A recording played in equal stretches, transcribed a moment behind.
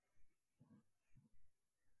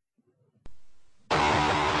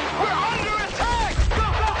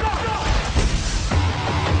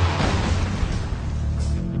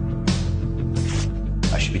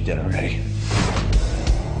dead already.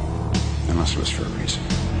 Unless it was for a reason.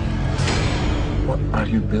 What are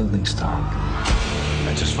you building, Stark?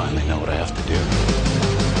 I just finally know what I have to do.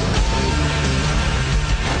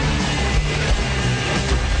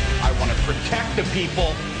 I want to protect the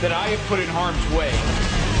people that I have put in harm's way.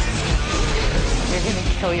 You're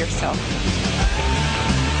gonna kill yourself.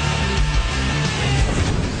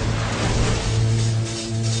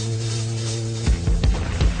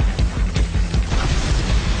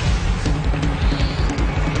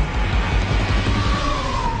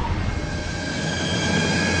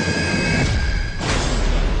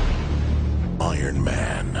 Iron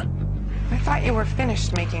Man. I thought you were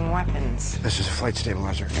finished making weapons. This is a flight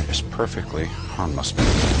stabilizer. It's perfectly harmless.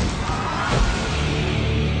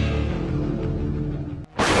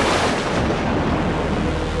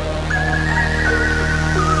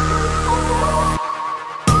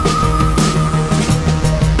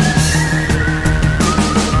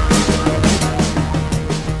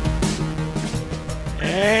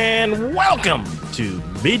 And welcome to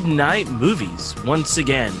Midnight Movies once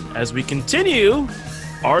again as we continue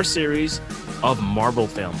our series of Marvel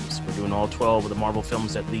films. We're doing all 12 of the Marvel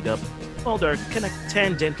films that lead up, well, they're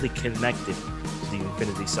tangentially connected to the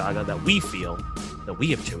Infinity Saga that we feel that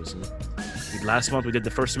we have chosen. Last month we did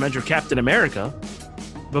the first Avenger, Captain America.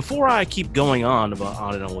 Before I keep going on and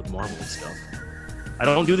on with Marvel and stuff, I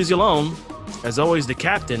don't do this alone. As always, the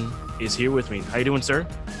Captain is here with me. How you doing, sir?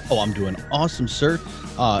 Oh, I'm doing awesome, sir.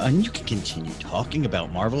 And you can continue talking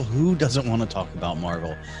about Marvel. Who doesn't want to talk about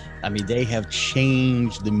Marvel? I mean, they have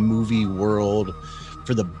changed the movie world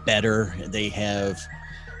for the better. They have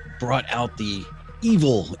brought out the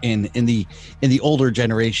evil in the older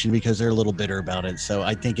generation because they're a little bitter about it. So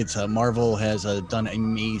I think it's Marvel has done an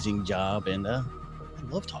amazing job, and I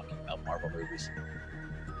love talking about Marvel movies.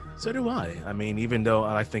 So do I. I mean, even though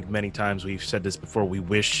I think many times we've said this before, we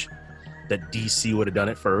wish that DC would have done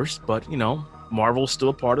it first, but you know, Marvel's still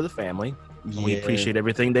a part of the family. Yeah. We appreciate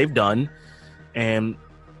everything they've done. And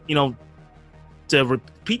you know, to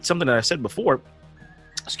repeat something that I said before,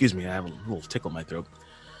 excuse me, I have a little tickle in my throat.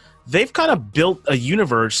 They've kind of built a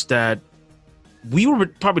universe that we were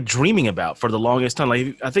probably dreaming about for the longest time.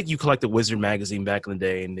 Like, I think you collected Wizard magazine back in the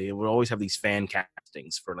day, and they would always have these fan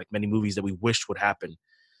castings for like many movies that we wished would happen.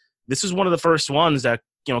 This is one of the first ones that,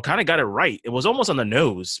 you know, kind of got it right. It was almost on the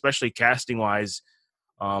nose, especially casting wise.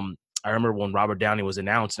 I remember when Robert Downey was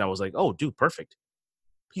announced, and I was like, "Oh, dude, perfect.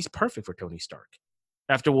 He's perfect for Tony Stark."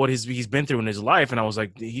 After what he's been through in his life, and I was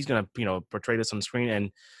like, he's gonna, you know, portray this on screen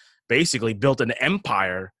and basically built an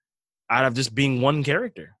empire out of just being one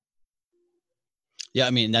character. Yeah, I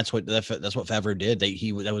mean that's what Favreau did.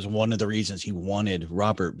 That was one of the reasons he wanted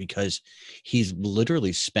Robert, because he's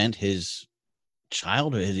literally spent his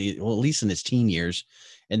childhood, well, at least in his teen years,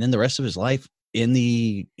 and then the rest of his life in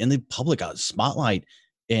the public spotlight,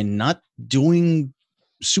 and not doing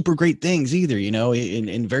super great things either, you know,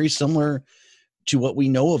 and very similar to what we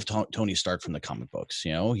know of Tony Stark from the comic books.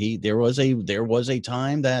 You know, there was a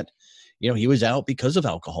time that, you know, he was out because of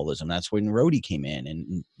alcoholism. That's when Rhodey came in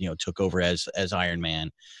and, you know, took over as Iron Man.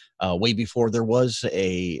 Way before there was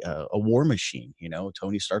a war machine. You know,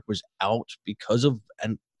 Tony Stark was out because of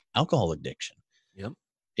an alcohol addiction. Yep.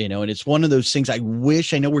 You know, and it's one of those things. I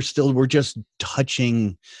know we're just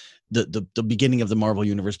touching the beginning of the Marvel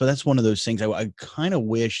universe, but that's one of those things I kind of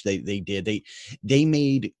wish they did. They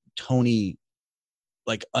made Tony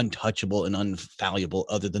like untouchable and unfallible,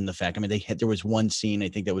 other than the fact, I mean, there was one scene, I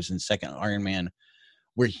think that was in second Iron Man,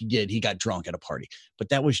 where he got drunk at a party, but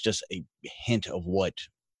that was just a hint of what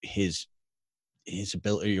his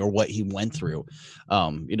ability or what he went through.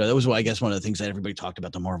 You know, that was, I guess, one of the things that everybody talked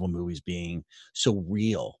about the Marvel movies being so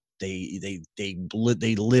real. They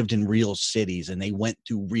lived in real cities, and they went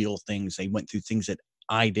through real things. They went through things that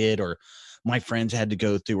I did or my friends had to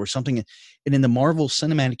go through or something. And in the Marvel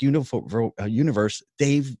Cinematic Universe,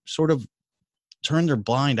 they've sort of turned their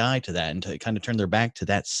blind eye to that and to kind of turn their back to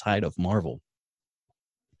that side of Marvel.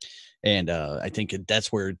 And I think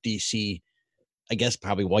that's where DC, I guess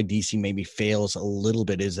probably why DC maybe fails a little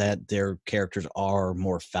bit, is that their characters are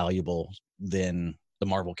more valuable than the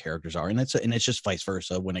Marvel characters are. And it's just vice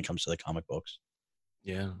versa when it comes to the comic books.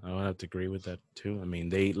 Yeah, I would have to agree with that too. I mean,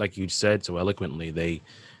 they, like you said so eloquently, they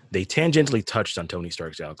tangentially touched on Tony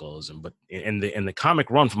Stark's alcoholism, but in the comic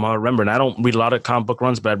run, from what I remember, and I don't read a lot of comic book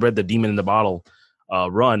runs, but I've read the Demon in the Bottle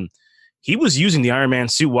run. He was using the Iron Man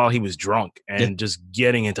suit while he was drunk and just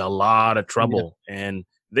getting into a lot of trouble. Yeah. And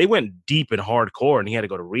they went deep and hardcore, and he had to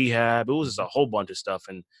go to rehab. It was just a whole bunch of stuff,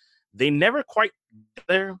 and they never quite got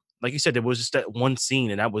there. Like you said, there was just that one scene,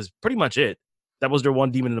 and that was pretty much it. that was their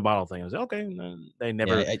one demon in the bottle thing. I was like, okay, and then they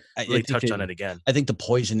never I really think touched on it again. I think the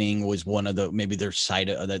poisoning was one of the maybe their side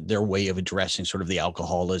of their way of addressing sort of the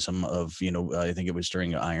alcoholism of I think it was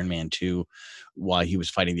during Iron Man 2, why he was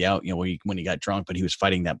fighting when he got drunk, but he was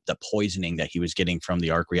fighting that the poisoning that he was getting from the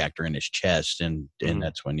arc reactor in his chest, and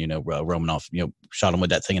that's when Romanoff shot him with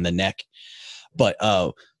that thing in the neck, but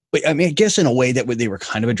I mean, I guess in a way that they were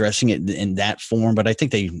kind of addressing it in that form, but I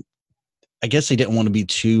think I guess they didn't want to be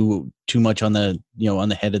too much on the on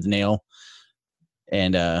the head of the nail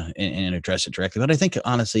and address it directly. But I think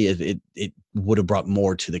honestly, it would have brought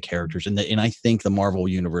more to the characters, and I think the Marvel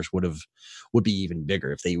universe would be even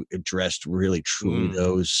bigger if they addressed really truly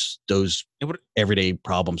those everyday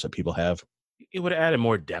problems that people have. It would have added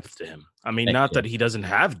more depth to him. I mean, not that he doesn't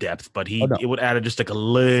have depth, but it would add just like a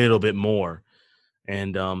little bit more.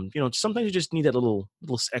 And sometimes you just need that little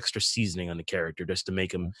extra seasoning on the character just to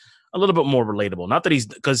make him a little bit more relatable. Not that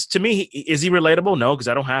because to me, is he relatable? No, because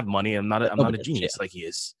I don't have money. I'm not a genius like he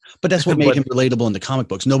is. But that's what made him relatable in the comic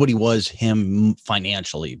books. Nobody was him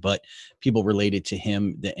financially, but people related to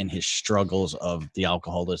him and his struggles of the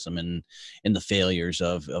alcoholism and the failures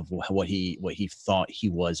of what he thought he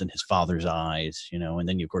was in his father's eyes. And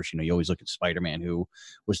then of course you always look at Spider-Man, who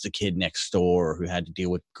was the kid next door who had to deal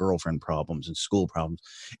with girlfriend problems and school problems,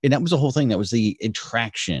 and that was the whole thing. That was the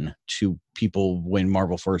attraction to people when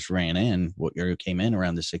Marvel first came in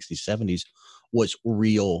around the 60s, 70s, was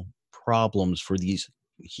real problems for these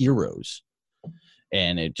heroes.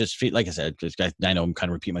 And it just feels, like I said, I know I'm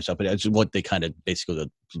kind of repeating myself, but it's what they kind of basically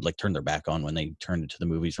like turned their back on when they turned it to the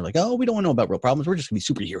movies. They're like, oh, we don't want to know about real problems. We're just going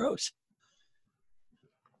to be superheroes.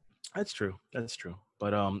 That's true.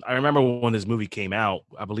 But I remember when this movie came out,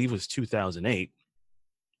 I believe it was 2008,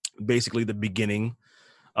 basically the beginning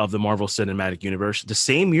of the Marvel Cinematic Universe, the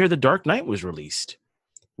same year The Dark Knight was released,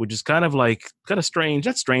 which is kind of strange.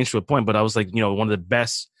 That's strange to a point, but I was like, one of the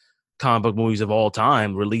best comic book movies of all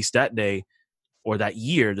time released that day or that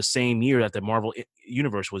year, the same year that the Marvel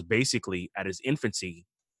Universe was basically at its infancy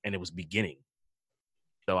and it was beginning.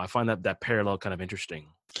 So I find that parallel kind of interesting.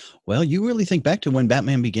 Well, you really think back to when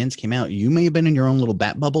Batman Begins came out. You may have been in your own little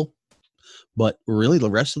bat bubble, but really the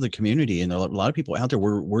rest of the community and a lot of people out there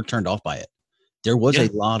were turned off by it. There was a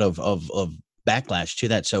lot of backlash to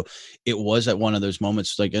that. So it was at one of those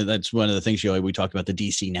moments, like that's one of the things we talk about the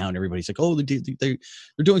DC now, and everybody's like, oh, they're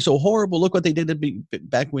doing so horrible. Look what they did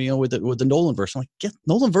back with the Nolanverse. I'm like,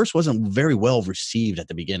 Nolanverse wasn't very well received at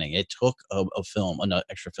the beginning. It took an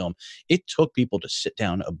extra film. It took people to sit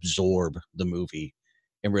down, absorb the movie,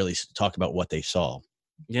 and really talk about what they saw.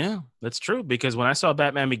 Yeah, that's true. Because when I saw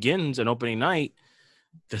Batman Begins on opening night,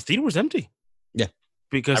 the theater was empty. Yeah.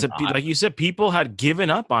 Because, like you said, people had given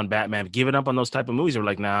up on Batman, given up on those type of movies. They were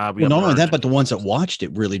like, nah. Not only that, but the ones that watched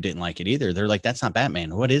it really didn't like it either. They're like, that's not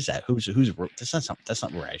Batman. What is that? Who's that's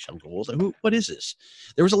not Ra's al Ghul. What is this?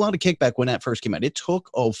 There was a lot of kickback when that first came out. It took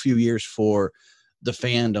a few years for the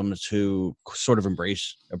fandom to sort of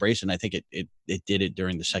embrace, and I think it did it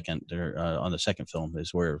during the second on the second film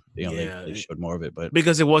is where they showed more of it. But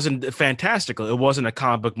because it wasn't fantastical, it wasn't a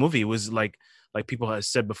comic book movie. It was like people have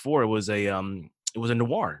said before, it was a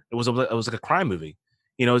noir. It was like a crime movie.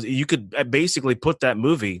 You could basically put that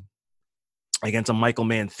movie against a Michael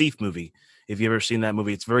Mann thief movie. If you've ever seen that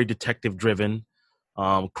movie, it's very detective driven,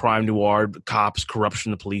 crime noir, cops,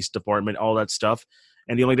 corruption, the police department, all that stuff.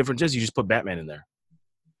 And the only difference is you just put Batman in there.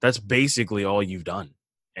 That's basically all you've done.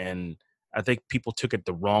 And I think people took it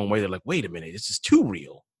the wrong way. They're like, wait a minute, this is too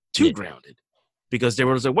real, too grounded. Because they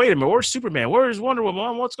were like, wait a minute, where's Superman? Where's Wonder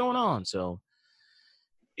Woman? What's going on? So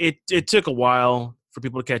it took a while for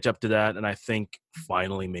people to catch up to that, and I think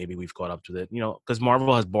finally maybe we've caught up to it. Because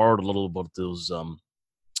Marvel has borrowed a little bit of those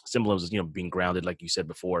symbols, being grounded, like you said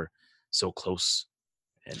before, so close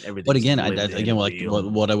and everything. But again,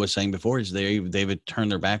 what I was saying before is they've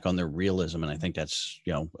turned their back on their realism, and I think that's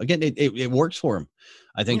again it works for them.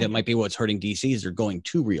 I think that might be what's hurting DC is they're going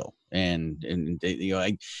too real, and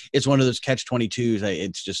it's one of those catch-22s.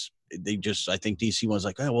 I think DC was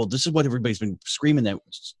like, oh, well, this is what everybody's been screaming, that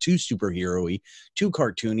it's too superhero-y, too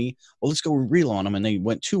cartoony. Well, let's go real on them. And they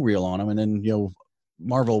went too real on them. And then,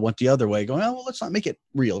 Marvel went the other way going, oh, well, let's not make it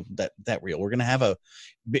real, that real. We're going to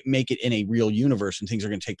make it in a real universe and things are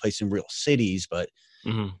going to take place in real cities. But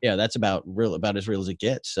that's about as real as it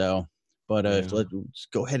gets. So, but let's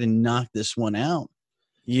go ahead and knock this one out.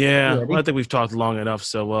 Yeah. Well, I think we've talked long enough.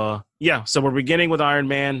 So, so we're beginning with Iron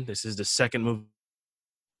Man. This is the second movie.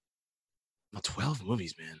 12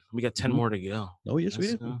 movies, man. We got 10 more to go. Oh, yes, we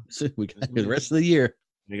do. We got the rest of the year.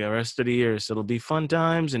 We got the rest of the year. So it'll be fun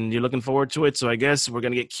times, and you're looking forward to it. So I guess we're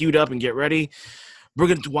going to get queued up and get ready we're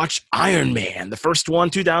going to watch Iron Man, the first one,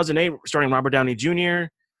 2008, starring Robert Downey Jr.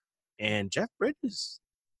 and Jeff Bridges.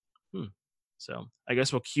 So I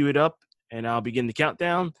guess we'll cue it up, and I'll begin the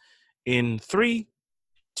countdown in 3,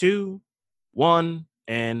 2, 1,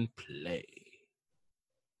 and play.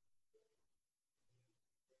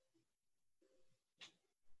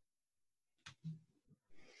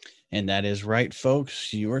 And that is right,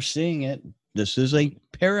 folks. You are seeing it. This is a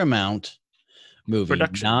Paramount movie,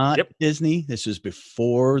 Production. not Yep. Disney. This is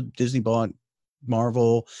before Disney bought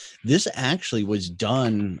Marvel. This actually was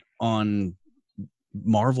done on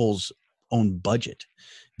Marvel's own budget.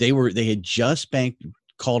 They had just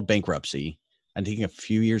called bankruptcy, I think a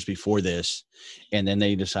few years before this, and then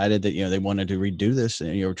they decided that they wanted to redo this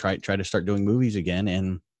and try to start doing movies again.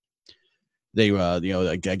 And they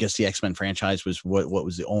I guess the X-Men franchise was what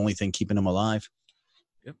was the only thing keeping them alive.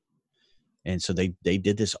 Yep. And so they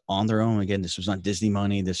did this on their own. Again, this was not Disney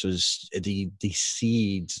money. This was the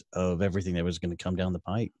seeds of everything that was going to come down the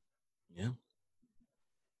pipe. Yeah.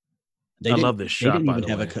 I love this shot, by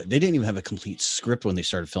the way. They didn't even have a complete script when they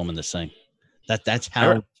started filming this thing. That's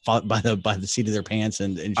how fought by the seat of their pants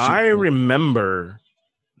and I remember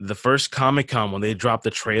the first Comic-Con when they dropped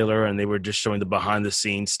the trailer and they were just showing the behind the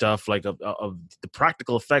scenes stuff, like of the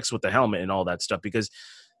practical effects with the helmet and all that stuff, because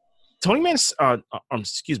the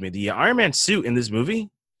Iron Man suit in this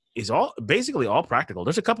movie is basically all practical.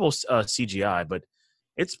 There's a couple of CGI, but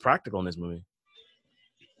it's practical in this movie.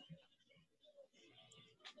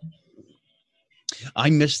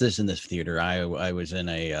 I missed this in this theater. I was in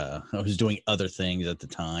I was doing other things at the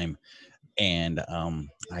time, and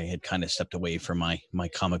I had kind of stepped away from my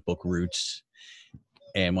comic book roots.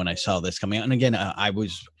 And when I saw this coming out, and again, I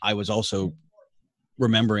was also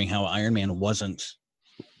remembering how Iron Man wasn't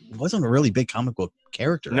a really big comic book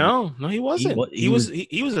character. No, he wasn't. He was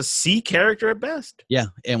a C character at best. Yeah,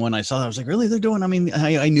 and when I saw that, I was like, really? They're doing? I mean,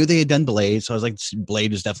 I knew they had done Blade, so I was like,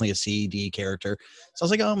 Blade is definitely a C, D character. So I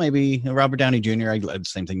was like, oh, maybe Robert Downey Jr.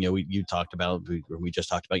 Same thing. You talked about. We just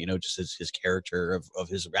talked about. Just his character of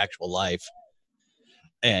his actual life.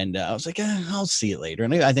 And I was like, I'll see it later.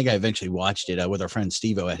 And I think I eventually watched it with our friend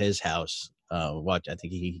Steve-O at his house. I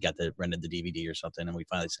think he rented the DVD or something, and we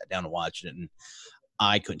finally sat down and watched it. And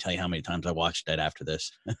I couldn't tell you how many times I watched that after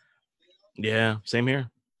this. Yeah, same here.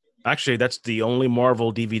 Actually, that's the only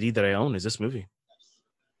Marvel DVD that I own is this movie.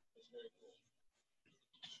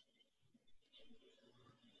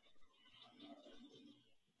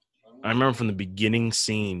 I remember from the beginning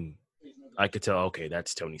scene, I could tell, okay,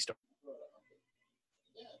 that's Tony Stark.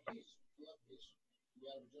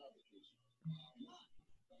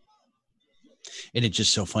 And it's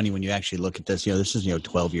just so funny when you actually look at this. This is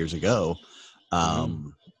 12 years ago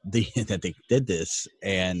that they did this,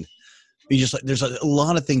 and you just like there's a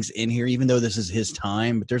lot of things in here, even though this is his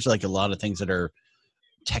time. But there's like a lot of things that are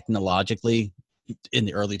technologically in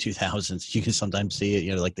the early 2000s. You can sometimes see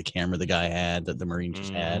it, like the camera the guy had that the Marine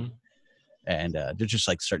just had, and there's just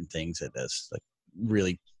like certain things that that's like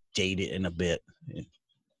really dated in a bit.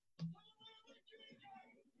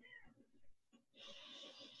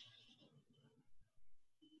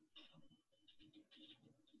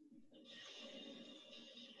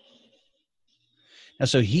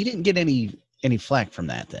 So he didn't get any flack from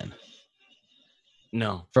that then.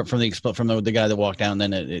 No, from the guy that walked down.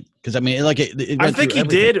 Then it because I mean it I think he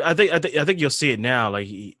did. I think you'll see it now. Like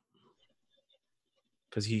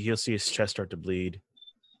because he'll see his chest start to bleed,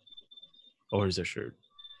 or is there shirt?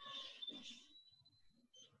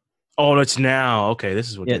 Oh, it's now. Okay, this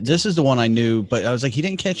is what. Yeah, this is the one I knew, but I was like, he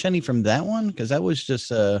didn't catch any from that one because that was just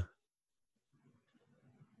it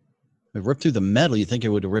ripped through the metal. You think it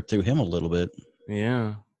would have ripped through him a little bit?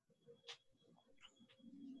 Yeah.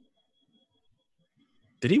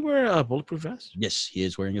 Did he wear a bulletproof vest? Yes, he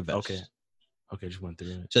is wearing a vest. Okay, just went through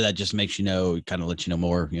it. So that just makes kind of lets you know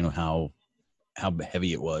more, how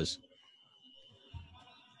heavy it was.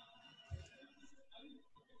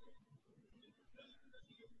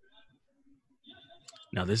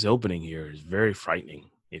 Now, this opening here is very frightening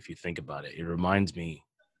if you think about it. It reminds me,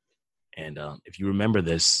 and if you remember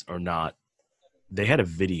this or not, they had a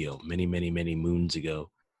video many, many, many moons ago.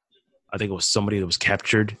 I think it was somebody that was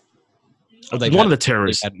captured. One of the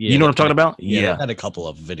terrorists. You know what I'm talking about? Yeah. Had a couple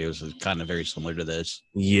of videos that kind of very similar to this.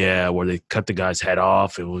 Yeah, where they cut the guy's head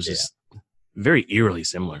off. It was just very eerily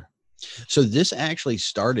similar. So this actually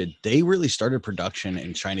they really started production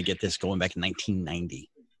and trying to get this going back in 1990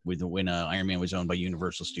 when Iron Man was owned by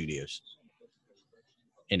Universal Studios.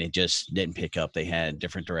 And it just didn't pick up. They had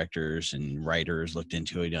different directors and writers looked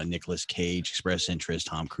into it. Nicolas Cage expressed interest.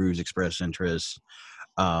 Tom Cruise expressed interest.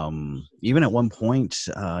 Even at one point,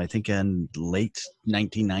 I think in late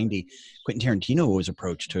 1990, Quentin Tarantino was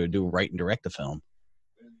approached to write and direct the film.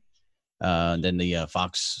 Then the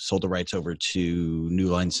Fox sold the rights over to New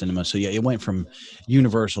Line Cinema. So yeah, it went from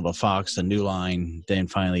Universal to Fox to New Line. Then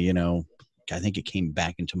finally, I think it came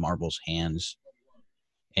back into Marvel's hands,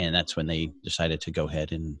 and that's when they decided to go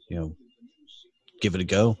ahead and give it a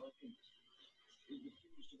go.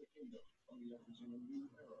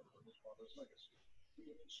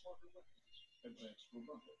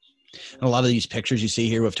 And a lot of these pictures you see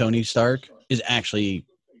here with Tony Stark is actually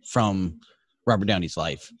from Robert Downey's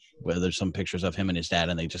life, where there's some pictures of him and his dad,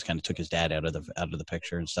 and they just kind of took his dad out of the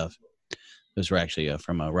picture and stuff. Those were actually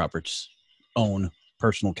from Robert's own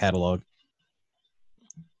personal catalog.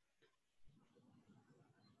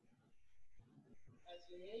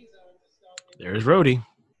 There's Rhodey.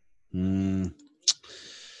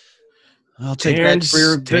 I'll take Terrence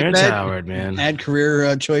Howard, man. Add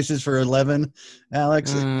career choices for 11,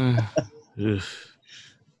 Alex.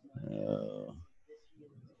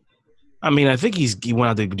 I mean, I think he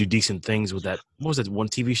went out to do decent things with that. What was that one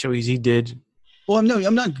TV show he did? Well,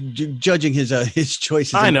 I'm not judging his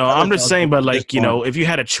choices. I know. I'm just saying, but like, if you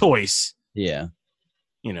had a choice, yeah,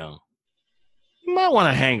 you might want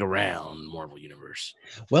to hang around Marvel Universe.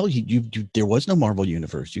 Well, you there was no Marvel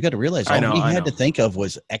Universe. You got to realize all he had to think of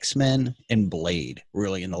was X-Men and Blade,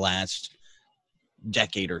 really, in the last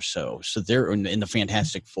decade or so. So they're in the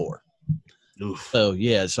Fantastic Four. Oof. So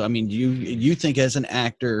yeah, I mean, you think as an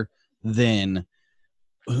actor then,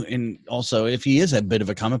 and also if he is a bit of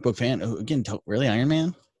a comic book fan, again, really Iron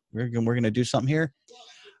Man, we're gonna do something here.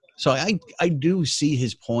 So I do see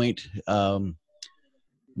his point.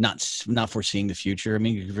 Not foreseeing the future. I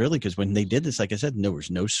mean, really, because when they did this, like I said, there was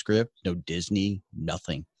no script, no Disney,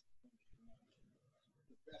 nothing.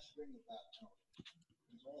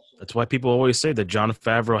 That's why people always say that Jon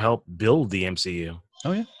Favreau helped build the MCU.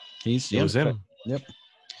 Oh yeah, it was him. Yep.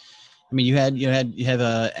 I mean, you have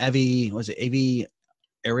Avi. Was it Avi?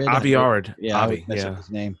 Avi Arad. Yeah, Avi. Yeah, his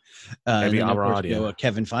name. Avi Arad.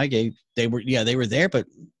 Kevin Feige. They were there, but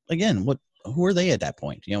again, who are they at that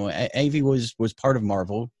point? Avi was part of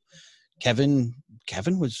Marvel. Kevin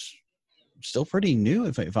was still pretty new,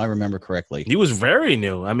 if I remember correctly. He was very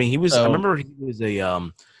new. I mean, he was. I remember he was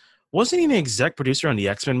wasn't he an exec producer on the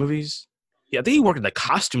X-Men movies? Yeah, I think he worked in the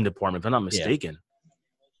costume department, if I'm not mistaken.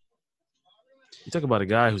 You talk about a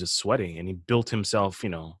guy who's sweaty, and he built himself,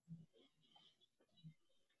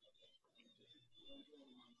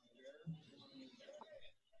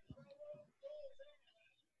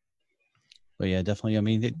 But yeah, definitely. I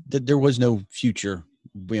mean, there was no future,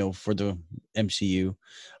 for the MCU.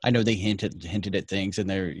 I know they hinted at things, and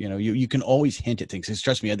they're, you can always hint at things. Because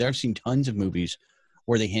trust me, I've seen tons of movies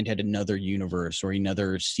where they hint at another universe or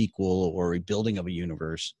another sequel or a building of a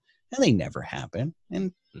universe, and they never happen.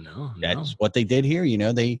 And that's what they did here.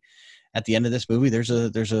 They at the end of this movie, there's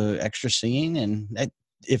a extra scene, and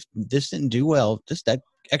if this didn't do well, that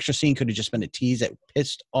extra scene could have just been a tease that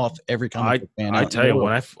pissed off every comic book fan. I tell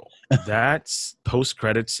you, that's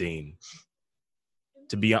post-credit scene.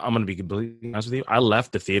 I'm going to be completely honest with you. I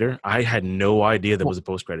left the theater. I had no idea there was a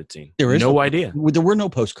post-credit scene. There is no idea. There were no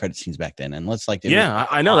post-credit scenes back then, and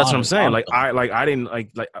I know. That's what I'm saying. I didn't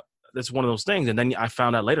like. That's one of those things. And then I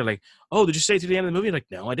found out later, like, oh, did you say to the end of the movie? Like,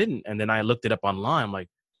 no, I didn't. And then I looked it up online. I'm like,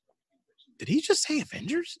 did he just say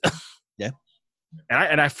Avengers? Yeah.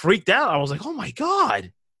 And I freaked out. I was like, oh my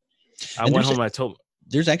God. I went home and I told.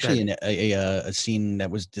 There's actually a scene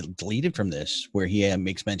that was deleted from this where he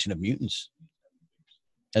makes mention of mutants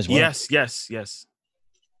as well. Yes.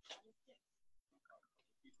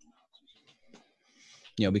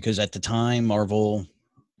 Because at the time, Marvel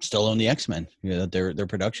still owned the X-Men. Their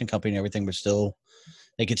production company and everything was still,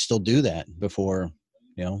 they could still do that before,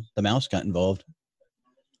 the Mouse got involved.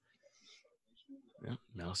 Yeah,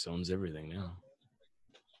 Mouse owns everything now.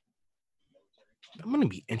 I'm going to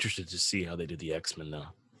be interested to see how they do the X-Men, though.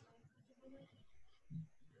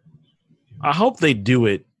 I hope they do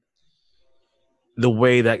it the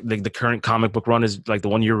way that the current comic book run is, like the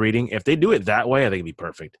one you're reading. If they do it that way, I think it'd be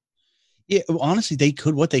perfect. Yeah, honestly,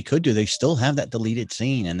 what they could do, they still have that deleted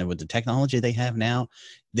scene, and with the technology they have now,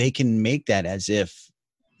 they can make that as if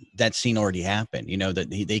that scene already happened. That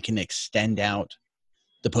they can extend out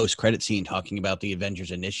the post-credit scene talking about the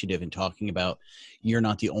Avengers Initiative and talking about, you're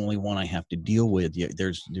not the only one I have to deal with.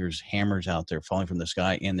 There's hammers out there falling from the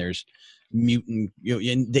sky, and there's mutant.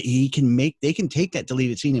 And they can take that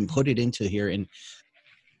deleted scene and put it into here, and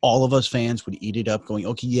all of us fans would eat it up, going,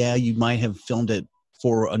 okay, yeah, you might have filmed it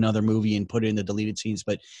for another movie and put it in the deleted scenes,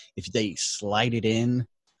 but if they slide it in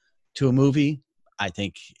to a movie, I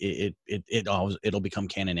think it'll become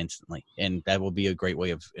canon instantly, and that will be a great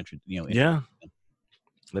way of Yeah,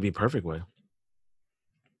 that'd be a perfect way.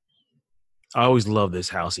 I always loved this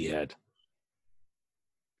house he had,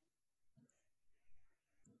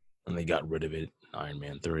 and they got rid of it. Iron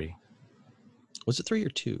Man 3. Was it 3 or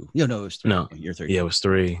 2? No, it was 3. No, You're 3. yeah, it was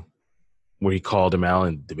 3, where he called him out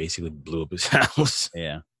and they basically blew up his house.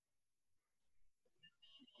 Yeah.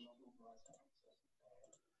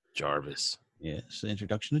 Jarvis. Yes, the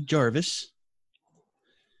introduction of Jarvis.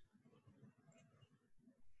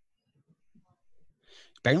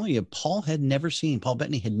 Apparently, Paul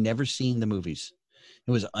Bettany had never seen the movies.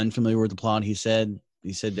 He was unfamiliar with the plot. He said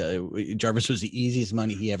Jarvis was the easiest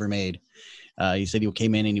money he ever made. He said he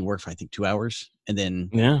came in and he worked for, I think, 2 hours. And then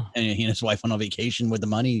he and his wife went on vacation with the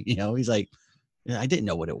money. He's like, I didn't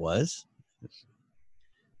know what it was.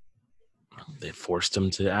 They forced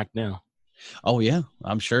him to act now. Oh, yeah.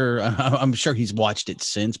 I'm sure he's watched it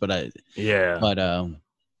since. But yeah,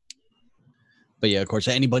 of course,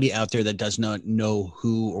 anybody out there that does not know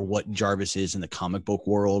who or what Jarvis is in the comic book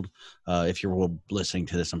world, if you're listening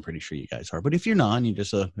to this, I'm pretty sure you guys are. But if you're not, and you're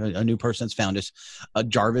just a new person that's found us,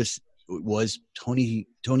 Jarvis was Tony's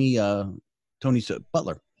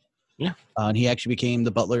butler. Yeah. And he actually became the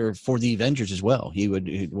butler for the Avengers as well.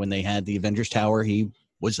 When they had the Avengers Tower, he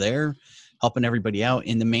was there helping everybody out.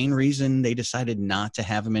 And the main reason they decided not to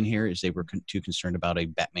have him in here is they were too concerned about a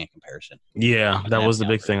Batman comparison. Yeah, that was the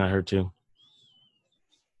big thing I heard too.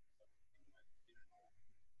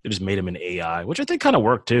 They just made him an AI, which I think kind of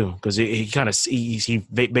worked too, because he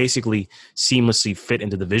basically seamlessly fit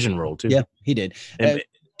into the Vision role too. Yeah, he did.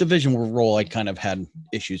 The Vision role I kind of had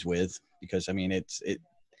issues with, because I mean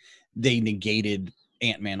they negated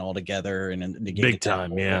Ant-Man altogether and negated big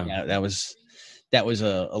time. Yeah, that was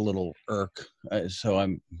a little irk. So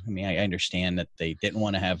I understand that they didn't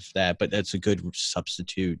want to have that, but that's a good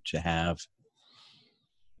substitute to have.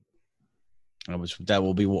 That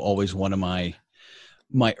will be always one of my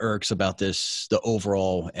irks about this. The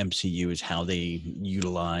overall MCU is how they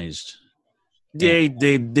utilized. They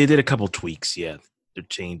did a couple tweaks. Yeah, the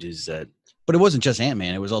changes that. But it wasn't just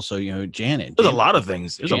Ant-Man. It was also Janet. There's a lot of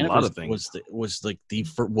things. Was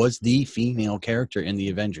the female character in the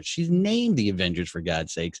Avengers. She's named the Avengers, for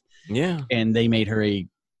God's sakes. Yeah. And they made her a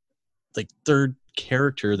third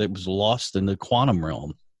character that was lost in the quantum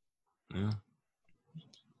realm. Yeah.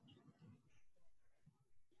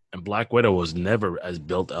 And Black Widow was never as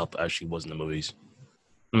built up as she was in the movies.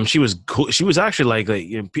 I mean, she was cool. She was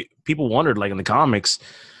actually people wondered, in the comics,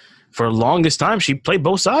 for the longest time, she played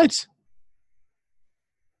both sides.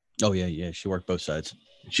 Oh, yeah. She worked both sides.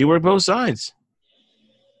 I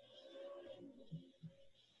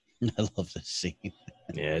love this scene.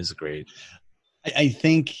 Yeah, it's great. I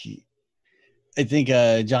think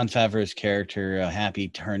Jon Favreau's character, Happy,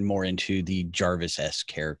 turned more into the Jarvis-esque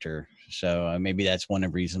character. So maybe that's one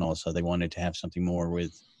of the reasons also they wanted to have something more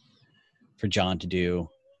for John to do.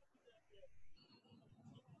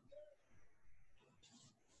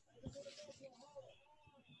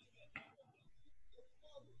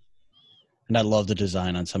 And I love the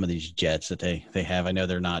design on some of these jets that they have. I know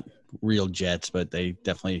they're not real jets, but they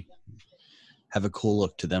definitely have a cool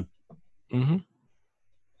look to them. Mm-hmm.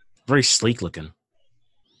 Very sleek looking.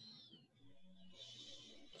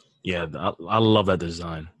 Yeah, I love that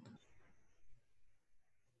design.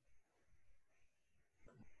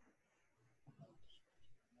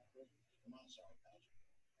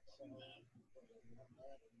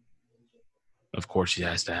 Of course, she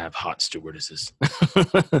has to have hot stewardesses.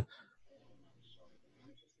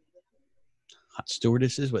 Hot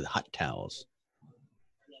stewardesses with hot towels.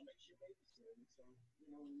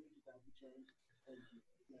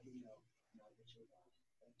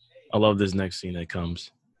 I love this next scene that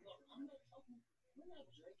comes.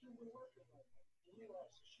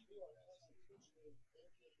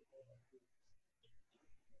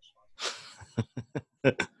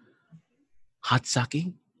 Hot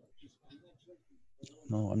sake?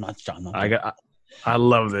 No, I'm not. I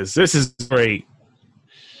love this. This is great.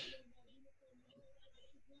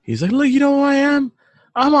 He's like, look, you know who I am?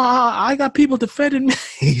 I got people defending me.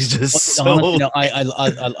 He's just I love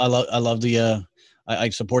the. I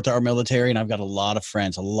support our military, and I've got a lot of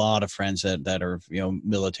friends that are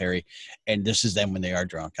military, and this is them when they are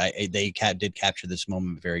drunk. They did capture this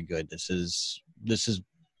moment very good. This is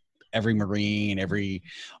every Marine, every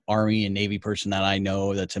Army and Navy person that I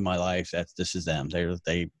know that's in my life. This is them.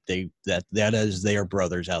 That is their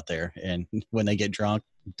brothers out there, and when they get drunk,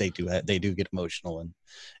 they do get emotional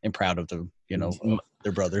and proud of them.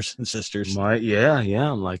 Their brothers and sisters.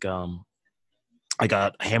 I'm like I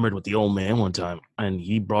got hammered with the old man one time, and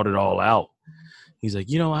he brought it all out. He's like,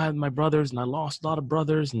 I had my brothers and I lost a lot of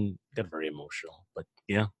brothers, and got very emotional. But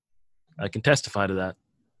yeah, I can testify to that.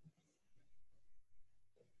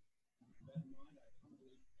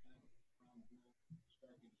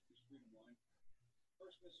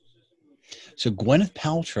 So Gwyneth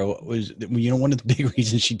Paltrow was, one of the big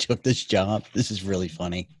reasons she took this job. This is really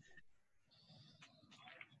funny.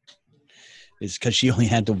 Is because she only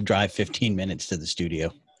had to drive 15 minutes to the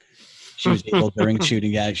studio. She was able during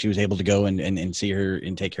shooting. Yeah, she was able to go and see her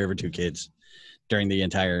and take care of her 2 kids during the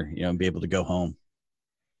entire, and be able to go home.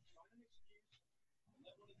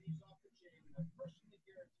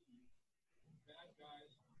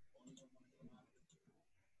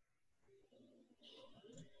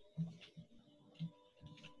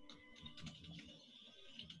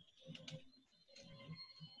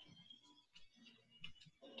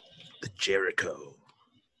 The Jericho.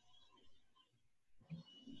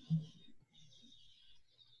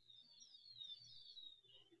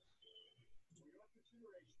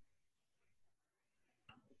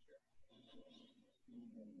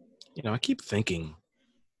 I keep thinking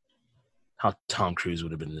how Tom Cruise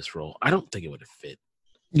would have been in this role. I don't think it would have fit.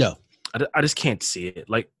 No. I just can't see it.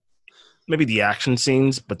 Like, maybe the action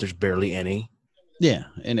scenes, but there's barely any. Yeah,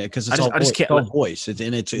 and because it's all voice. It's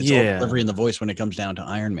all delivery in the voice when it comes down to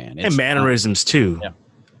Iron Man. And mannerisms, too. Yeah.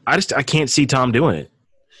 I can't see Tom doing it.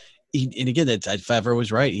 And again, Favreau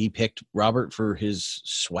was right. He picked Robert for his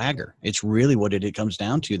swagger. It's really what it comes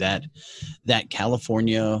down to, that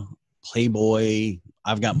California playboy,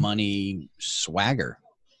 I've got money swagger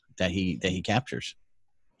that he captures.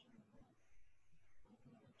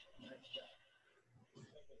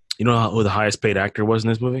 You know who the highest paid actor was in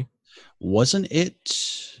this movie? Wasn't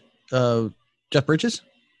it Jeff Bridges?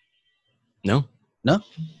 No.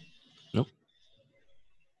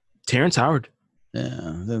 Terrence Howard.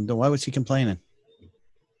 Yeah. Then why was he complaining?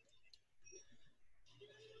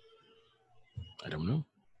 I don't know.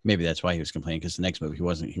 Maybe that's why he was complaining, because the next movie he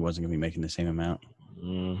wasn't going to be making the same amount.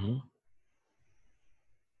 Mm-hmm.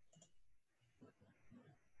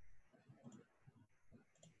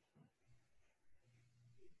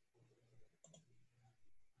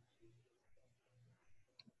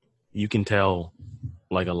 You can tell,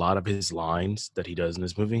 like, a lot of his lines that he does in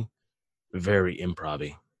this movie, very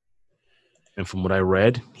improv-y. And from what I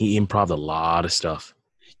read, he improv'd a lot of stuff.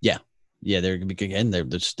 Yeah.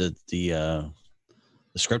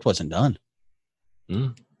 The script wasn't done.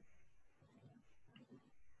 Mm.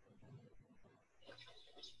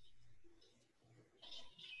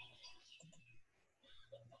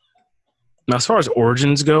 Now, as far as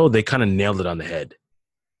origins go, they kind of nailed it on the head.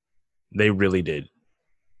 They really did.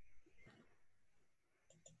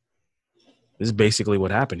 This is basically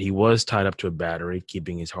what happened. He was tied up to a battery,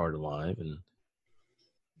 keeping his heart alive, and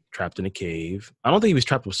trapped in a cave. I don't think he was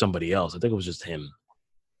trapped with somebody else. I think it was just him.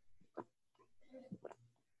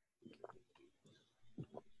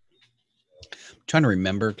 I'm trying to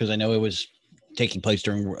remember, because I know it was taking place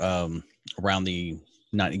during around the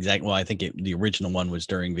not exact. Well, I think the original one was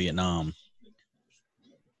during Vietnam.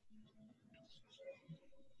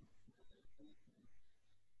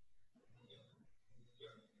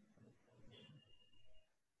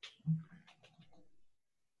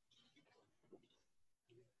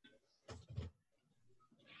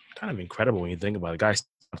 Kind of incredible when you think about it. The guy's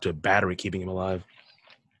up to a battery keeping him alive.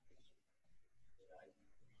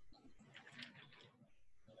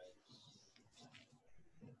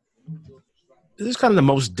 This is kind of the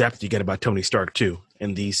most depth you get about Tony Stark, too,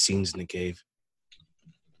 in these scenes in the cave.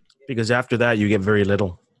 Because after that, you get very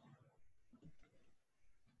little.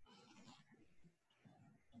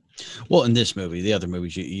 Well, in this movie, the other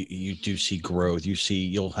movies, you do see growth.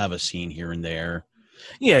 You'll have a scene here and there.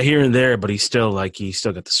 Yeah, here and there, but he's still got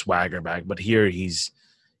the swagger back. But here he's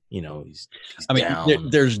down.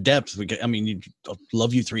 There's depth.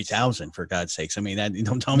 Love You 3000, for God's sakes. I mean, that,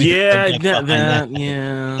 don't tell me. Yeah,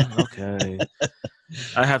 yeah. Okay.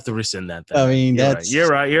 I have to rescind that. Then. I mean, You're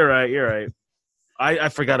right. I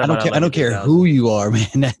forgot about. I don't care who you are,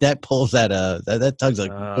 man. That pulls that tugs a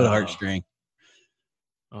good heartstring.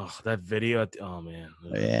 Oh, that video. Oh man.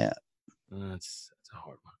 Yeah. That's a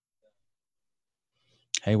hard one.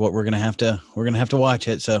 Hey, we're gonna have to watch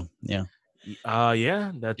it. So yeah.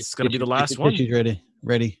 Yeah, that's gonna be the last one. She's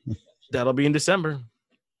ready. That'll be in December.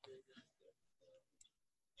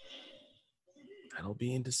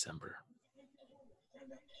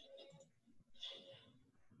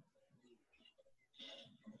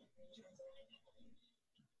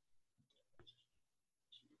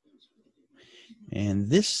 And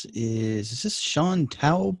this is this Sean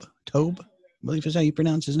Taub? I believe is how you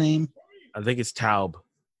pronounce his name. I think it's Taub.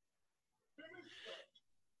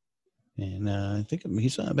 And I think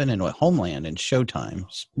he's been in Homeland and Showtime.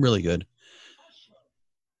 It's really good.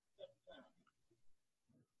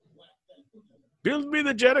 Build me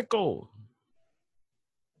the Jericho.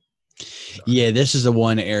 Yeah, this is the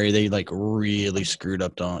one area they like really screwed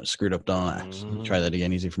up on. Try that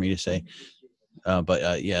again. Easy for me to say.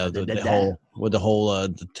 But yeah, the whole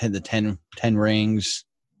 10 rings.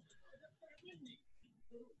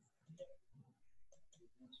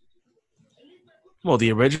 Well,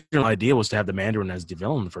 the original idea was to have the Mandarin as the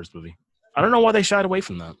villain in the first movie. I don't know why they shied away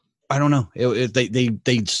from that. I don't know.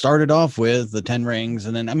 They started off with the 10 rings,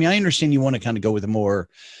 and then I mean I understand you want to kind of go with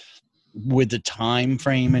the time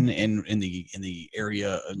frame and in the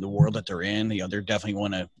area in the world that they're in. You know, they're definitely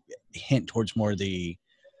want to hint towards more the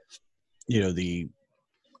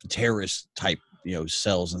terrorist type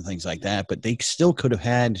cells and things like that. But they still could have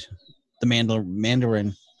had the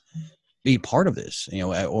Mandarin be part of this,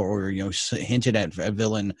 or hinted at a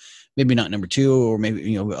villain, maybe not number 2, or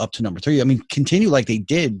maybe up to number 3. I mean, continue like they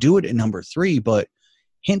did, do it in number 3, but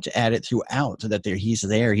hint at it throughout so that he's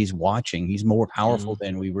there, he's watching, he's more powerful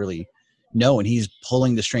than we really know, and he's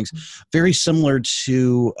pulling the strings. Very similar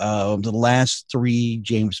to the last 3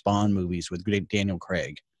 James Bond movies with Daniel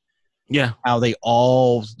Craig. Yeah, how they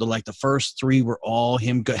all the first 3 were all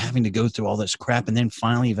him having to go through all this crap, and then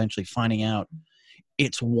eventually finding out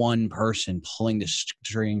it's one person pulling the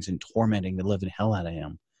strings and tormenting the living hell out of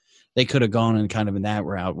him. They could have gone in kind of in that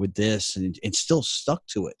route with this and still stuck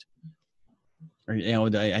to it.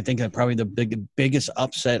 I think that probably the biggest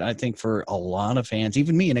upset, I think, for a lot of fans,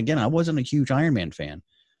 even me. And again, I wasn't a huge Iron Man fan,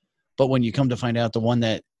 but when you come to find out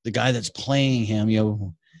the guy that's playing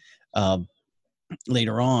him,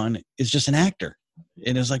 later on is just an actor.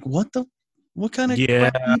 And it's like, what kind of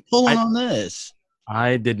crap are you pulling on this?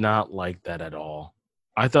 I did not like that at all.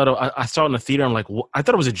 I thought I saw it in the theater. I'm like, I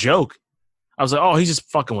thought it was a joke. I was like, oh, he's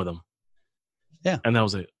just fucking with him. Yeah, and I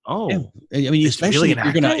was like, oh, yeah. I mean, especially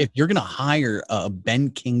if you're gonna hire Ben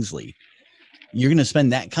Kingsley, you're gonna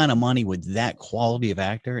spend that kind of money with that quality of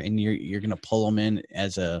actor, and you're gonna pull him in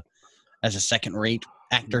as a second rate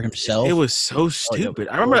actor himself. It was so stupid.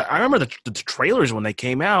 I remember the trailers when they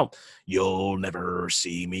came out. You'll never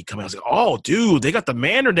see me coming. I was like, oh, dude, they got the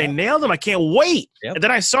Mandarin. They nailed him. I can't wait. Yep. And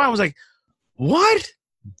then I saw it. I was like, what?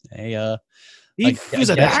 Hey,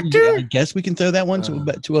 he's an actor? I guess we can throw that one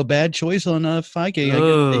to a bad choice on Feige.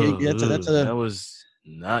 That was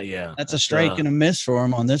not. Yeah, that's a strike and a miss for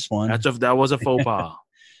him on this one. That was a faux pas.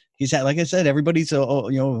 He's had, like I said, everybody's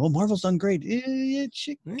Marvel's done great.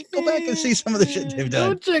 Go back and see some of the shit they've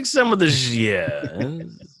done. Go check some of the shit.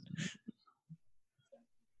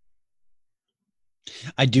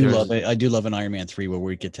 I do love it. I do love an Iron Man 3 where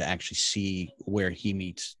we get to actually see where he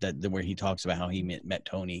meets where he talks about how he met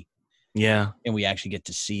Tony. Yeah. And we actually get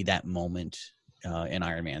to see that moment in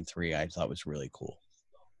Iron Man 3. I thought was really cool.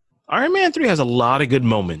 Iron Man 3 has a lot of good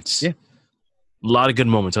moments. Yeah. A lot of good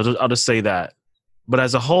moments. I'll just say that. But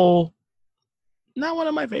as a whole, not one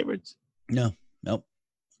of my favorites. Nope.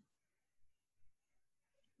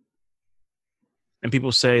 And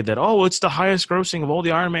people say that, oh, it's the highest grossing of all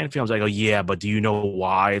the Iron Man films. I go, yeah, but do you know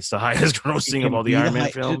why it's the highest grossing of all the Iron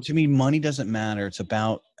Man films? To me, money doesn't matter. It's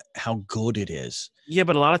about how good it is. Yeah,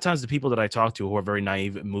 but a lot of times the people that I talk to who are very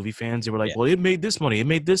naive movie fans, they were like, well, it made this money. It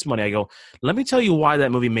made this money. I go, let me tell you why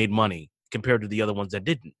that movie made money compared to the other ones that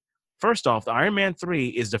didn't. First off, the Iron Man 3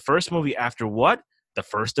 is the first movie after what? The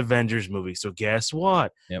first Avengers movie. So guess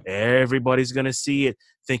what? Yep. Everybody's going to see it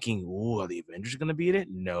thinking, ooh, are the Avengers going to be in it?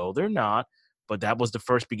 No, they're not. But that was the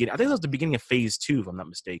first beginning. I think that was the beginning of phase 2, if I'm not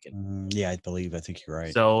mistaken. Yeah, I think you're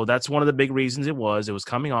right. So that's one of the big reasons it was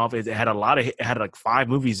coming off. It had like 5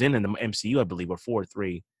 movies in the MCU, I believe, or 4 or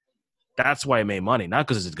 3. That's why it made money, not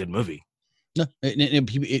because it's a good movie. No,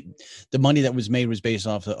 the money that was made was based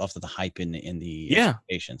off of the hype in the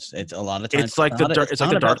expectations. It's a lot of times. It's like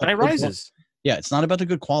the Dark Knight Rises. Yeah, it's not about the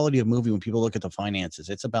good quality of movie when people look at the finances.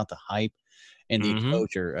 It's about the hype and the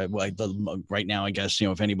exposure. Right now, I guess,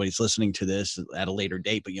 if anybody's listening to this at a later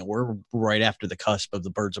date, but we're right after the cusp of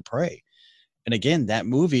the Birds of Prey. And again, that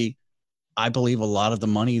movie, I believe a lot of the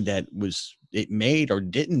money that it made or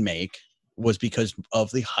didn't make was because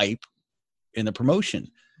of the hype in the promotion.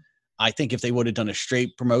 I think if they would have done a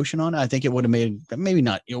straight promotion on it, I think it would have made, maybe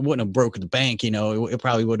not, it wouldn't have broken the bank, it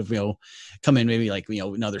probably would have, come in maybe like,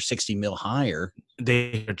 another 60 mil higher.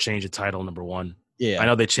 They changed the title, number one. Yeah. I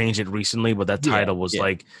know they changed it recently, but that title was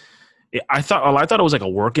like, I thought it was like a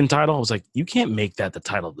working title. I was like, you can't make that the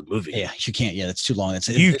title of the movie. Yeah, you can't. Yeah, that's too long.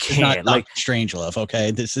 You can't. Not Strangelove, okay?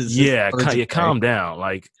 This is calm down.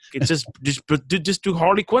 Like, it's just do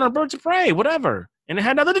Harley Quinn or Birds of Prey, whatever. and it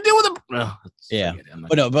had nothing to do with them. Yeah,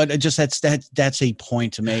 but no, but just that's a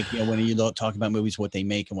point to make. When you talk about movies, what they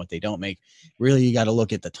make and what they don't make, really you got to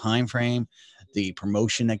look at the time frame, the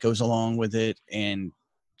promotion that goes along with it, and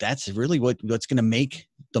that's really what's going to make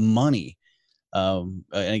the money. And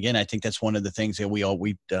again, I think that's one of the things that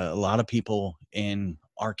a lot of people in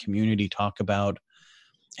our community talk about.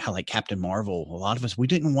 How like Captain Marvel, a lot of us, we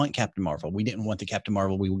didn't want Captain Marvel. We didn't want the Captain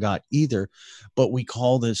Marvel we got either, but we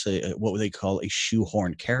call this what they call a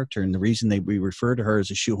shoehorned character. And the reason we refer to her as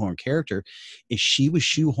a shoehorned character is she was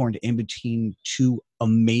shoehorned in between two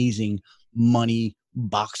amazing money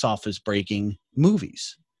box office breaking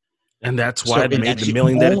movies. And that's why it made the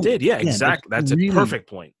million that it did. Yeah, exactly. That's really, a perfect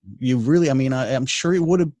point. I'm sure it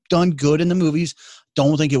would have done good in the movies.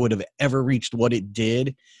 Don't think it would have ever reached what it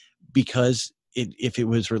did because if it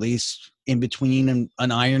was released in between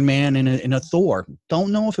an Iron Man and a Thor,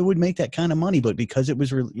 don't know if it would make that kind of money. But because it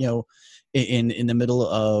was, in the middle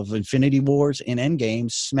of Infinity Wars and Endgame,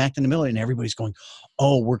 smacked in the middle, and everybody's going,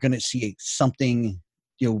 "Oh, we're going to see something,"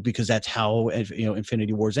 because that's how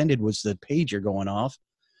Infinity Wars ended, was the pager going off,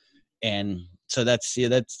 and so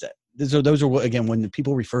those are again when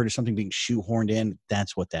people refer to something being shoehorned in,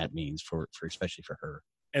 that's what that means for especially for her.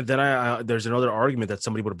 And then there's another argument that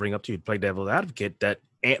somebody would bring up to you, play devil's advocate, that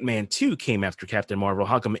Ant-Man 2 came after Captain Marvel.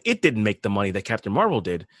 How come it didn't make the money that Captain Marvel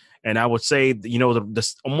did? And I would say,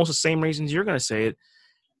 almost the same reasons you're going to say it.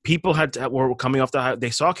 People were coming off they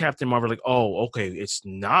saw Captain Marvel like, oh, okay, it's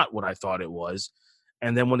not what I thought it was.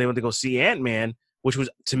 And then when they went to go see Ant-Man, which was,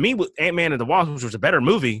 to me, Ant-Man and the Wasp, which was a better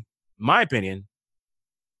movie, my opinion,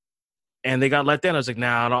 and they got let down, I was like,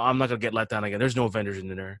 nah, I'm not going to get let down again. There's no Avengers in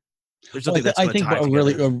there. I think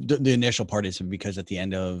really the initial part is because at the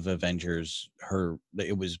end of Avengers,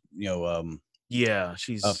 it was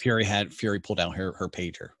Fury pulled out her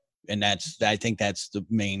pager, and I think that's the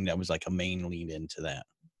main, that was like a main lead into that.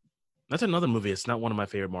 That's another movie. It's not one of my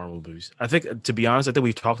favorite Marvel movies. I think, to be honest, I think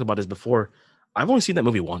we've talked about this before. I've only seen that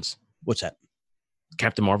movie once. What's that?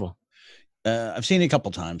 Captain Marvel. I've seen it a couple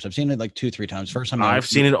times. I've seen it like 2-3 times. First time I've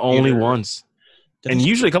seen it only once. And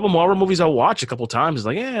usually a couple Marvel movies I'll watch a couple times. It's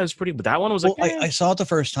like, yeah, it's pretty. But that one was like, I saw it the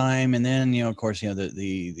first time, and then of course,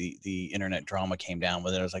 the internet drama came down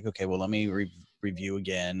with it. I was like, okay, well, let me review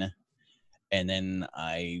again, and then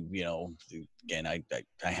I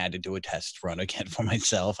had to do a test run again for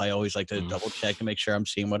myself. I always like to double check to make sure I'm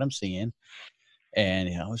seeing what I'm seeing, and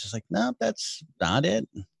I was just like, no, that's not it.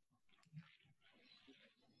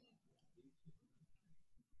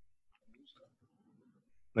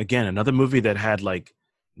 Again, another movie that had like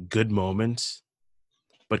good moments,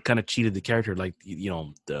 but kind of cheated the character. Like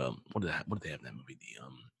what did they have in that movie?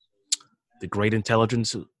 The Great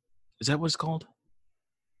Intelligence. Is that what it's called?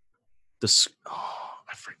 I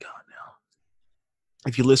forgot now.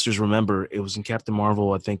 If you listeners remember, it was in Captain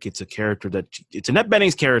Marvel. I think it's a character it's Annette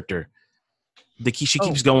Bening's character that she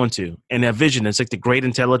keeps going to, and that Vision. It's like the Great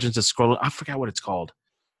Intelligence is scrolling. I forgot what it's called.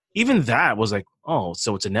 Even that was like, oh,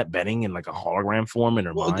 so it's Annette Bening in like a hologram form in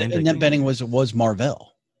her mind. Annette Bening was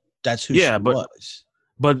Marvel. That's who she was.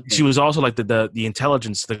 But she was also like the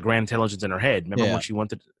intelligence, the grand intelligence in her head. Remember when she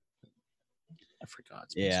wanted? I forgot.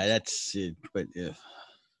 Yeah, that's it. But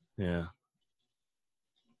yeah.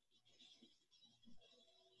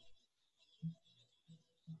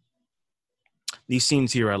 These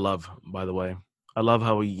scenes here, I love. By the way, I love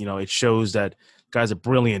how it shows that guy's a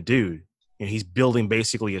brilliant dude. And he's building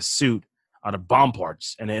basically a suit out of bomb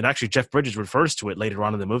parts. And actually Jeff Bridges refers to it later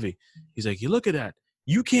on in the movie. He's like, you look at that.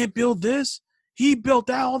 You can't build this. He built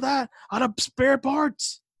all that out of spare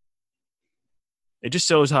parts. It just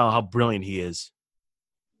shows how brilliant he is.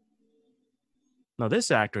 Now, this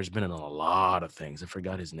actor has been in a lot of things. I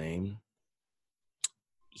forgot his name.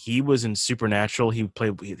 He was in Supernatural. He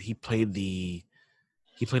played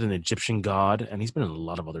an Egyptian god, and he's been in a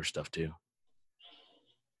lot of other stuff too.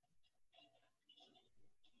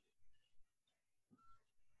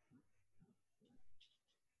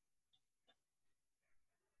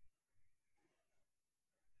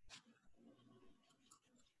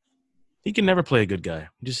 He can never play a good guy.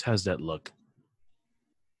 He just has that look.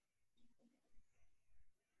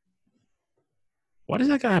 Why does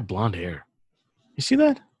that guy have blonde hair? You see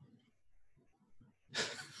that?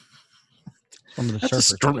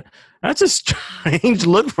 That's a strange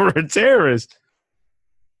look for a terrorist.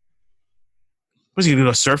 Was he going to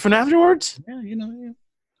go surfing afterwards? Yeah,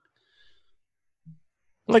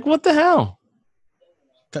 Like, what the hell?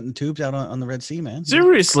 Cutting tubes out on the Red Sea, man.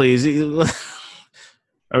 Seriously, is he...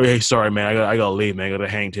 Oh, hey, sorry, man. I gotta leave, man. I gotta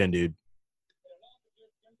hang 10, dude.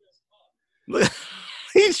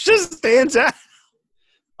 He just stands out.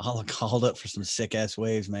 All called up for some sick ass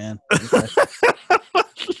waves, man.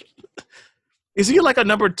 Is he like a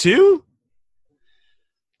number 2?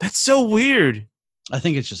 That's so weird. I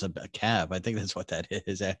think it's just a cab. I think that's what that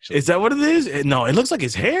is, actually. Is that what it is? No, it looks like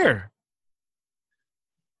his hair.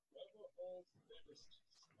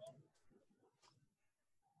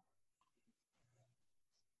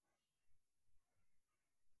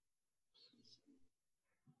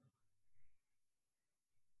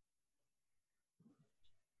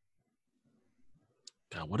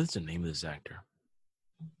 God, what is the name of this actor?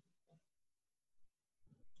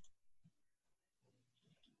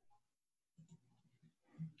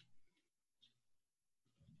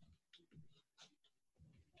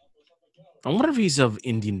 I wonder if he's of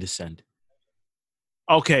Indian descent.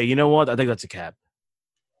 Okay, you know what? I think that's a cab.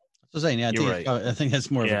 I was saying, yeah, You're right. I think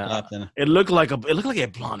that's more of a cap than It looked like he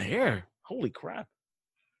had blonde hair. Holy crap!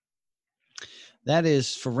 that is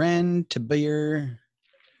Feren Tabir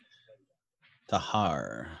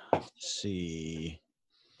Tahar. Let's see.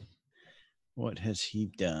 What has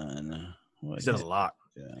he done? He's done a lot.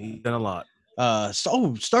 He's done a lot.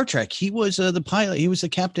 Star Trek. He was the pilot. He was the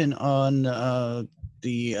captain on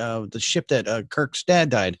the ship that Kirk's dad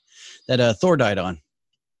died, that Thor died on.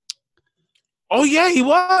 Oh yeah, he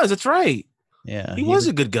was. That's right. Yeah, he was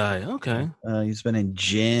a good guy. Okay. He's been in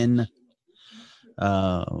Jin.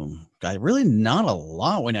 Guy, really not a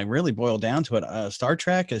lot when I really boil down to it. Star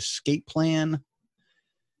Trek, Escape Plan.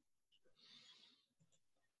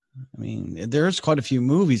 I mean, there's quite a few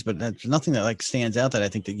movies, but that's nothing that like stands out that I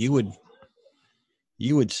think that you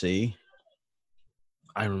would see.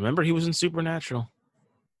 I remember he was in Supernatural.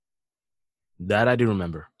 That I do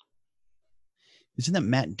remember. Isn't that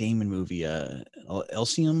Matt Damon movie,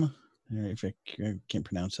 Elysium? If I can't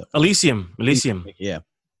pronounce it. Elysium. Yeah.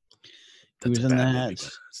 He That's was a in bad that. movie,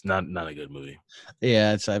 but it's not a good movie.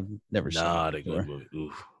 Yeah, I've never seen it. Not a before. good movie.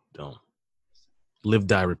 Oof, don't. Live,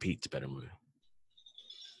 Die, Repeat. It's a better movie.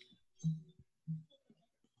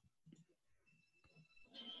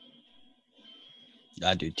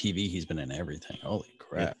 I do TV. He's been in everything. Holy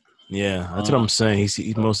crap! Yeah, that's what I'm saying.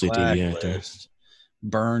 He's mostly a TV actor. Blacklist,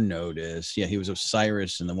 Burn Notice. Yeah, he was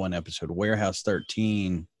Osiris in the one episode. Warehouse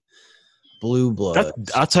 13. Blue Blood.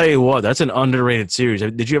 I'll tell you what. That's an underrated series.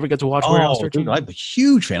 Did you ever get to watch Warehouse 13? Dude, I'm a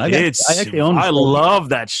huge fan. I actually own. I love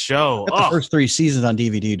that show. The first 3 seasons on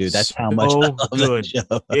DVD, dude. That's how much I love good. that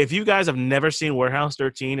show. If you guys have never seen Warehouse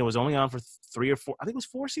 13, it was only on for 3 or 4. I think it was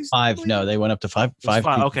 4 seasons. 5. No, they went up to 5. 5.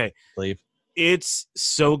 Okay, I believe. It's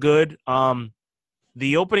so good.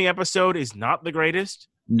 The opening episode is not the greatest.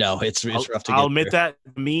 No, it's rough to get I'll admit through. that.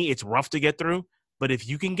 To me, it's rough to get through. But if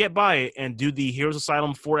you can get by it and do the Heroes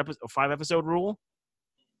Asylum 5 episode rule,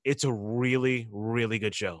 it's a really, really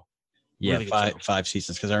good show. Yeah, Really good show. 5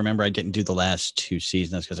 seasons. Because I remember I didn't do the last 2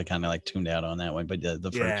 seasons because I kind of like tuned out on that one. But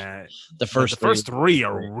the first 3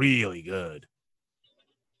 are really good.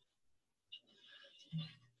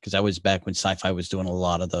 Because that was back when Sci-Fi was doing a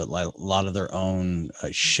lot of their own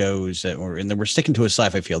shows that were, and they were sticking to a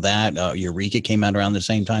Sci-Fi feel. That Eureka came out around the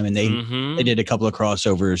same time, and they did a couple of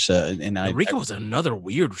crossovers. And Eureka was another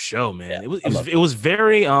weird show, man. Yeah, it was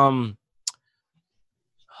very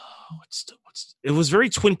it was very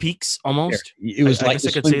Twin Peaks almost. It was I guess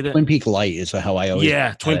I could say that. Twin Peak Light is how I always.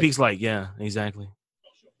 Yeah, Twin Peaks Light. Yeah, exactly.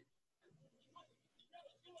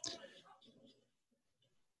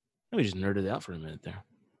 We just nerded out for a minute there.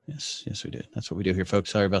 Yes, we did. That's what we do here, folks.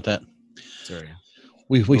 Sorry about that. Sorry.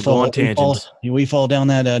 We fall down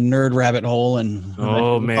that nerd rabbit hole, and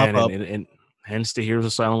man, and hence the Heroes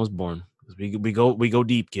Asylum was born. We go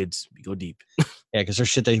deep, kids. We go deep. Yeah, because there's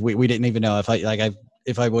shit that we didn't even know.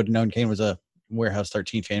 If I would have known Kane was a Warehouse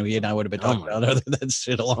 13 fan, we and I would have been talking about other than that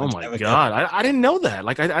shit a long time ago. Oh my god, I didn't know that.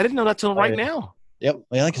 Like I didn't know that till right now. Yep.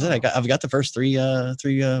 Well, like I said, I've got the first three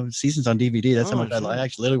seasons on DVD. That's how much I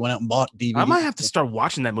actually literally went out and bought DVD. I might have to start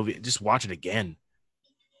watching that movie. Just watch it again.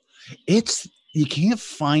 You can't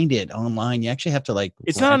find it online. You actually have to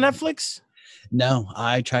It's not on Netflix. No,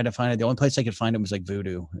 I tried to find it. The only place I could find it was like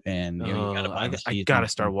Vudu, and you gotta buy the I gotta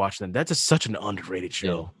start watching that. That's such an underrated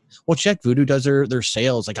show. Yeah. Well, check Vudu does their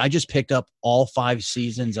sales. Like I just picked up all 5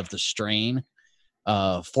 seasons of The Strain,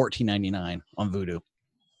 $14.99 on Vudu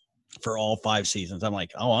for all 5 seasons. I'm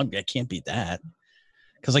like, I can't beat that.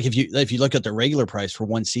 Because like if you look at the regular price for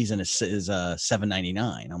one season is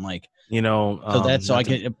 $7.99. I'm like, so I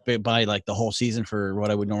can buy like the whole season for what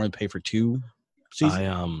I would normally pay for 2 seasons.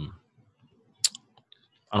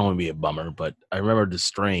 I don't want to be a bummer, but I remember The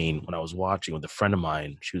Strain when I was watching with a friend of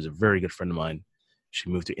mine. She was a very good friend of mine. She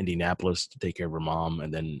moved to Indianapolis to take care of her mom,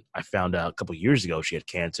 and then I found out a couple of years ago she had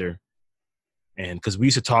cancer, And because we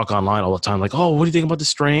used to talk online all the time, like, oh, what do you think about The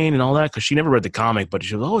Strain and all that? Because she never read the comic, but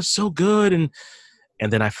she was, oh, it's so good. And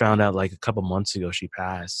then I found out like a couple months ago she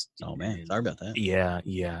passed. Oh man, sorry about that. Yeah,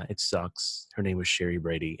 it sucks. Her name was Sherry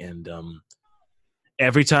Brady, and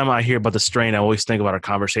every time I hear about The Strain, I always think about our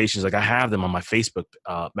conversations. Like I have them on my Facebook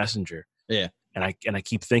Messenger. Yeah, and I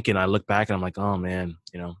keep thinking. I look back and I'm like, oh man,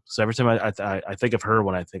 So every time I think of her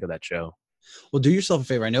when I think of that show. Well, do yourself a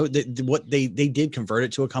favor. I know that what they did convert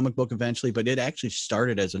it to a comic book eventually, but it actually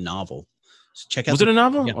started as a novel. So check out. Was it a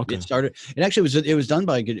novel? Yeah, okay. It started. It actually was done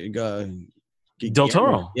by Del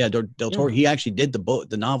Toro. Yeah, Del Toro. Yeah. He actually did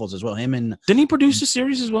the novels as well. Him and didn't he produce the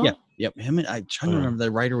series as well? Yeah, yep. Him and I'm trying to remember,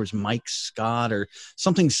 the writer was Mike Scott or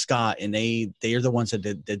something Scott, and they are the ones that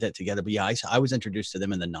did that together. But yeah, I was introduced to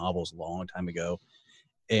them in the novels a long time ago,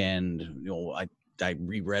 and I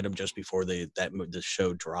reread them just before the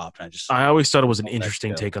show dropped. And I always thought it was an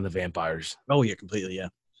interesting take on the vampires. Oh yeah, completely.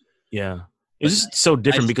 Yeah. It's just so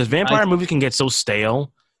different because vampire movies can get so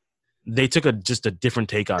stale. They took just a different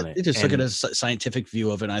take on it. They just took it as a scientific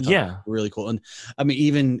view of it. And I thought it was really cool. And I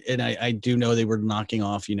mean, I do know they were knocking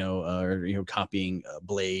off, copying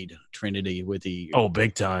Blade Trinity with the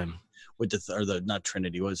big time with the not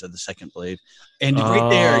Trinity, what was it, the second Blade? And right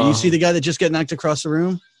there, you see the guy that just got knocked across the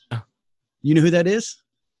room. You know who that is?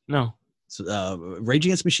 No. Rage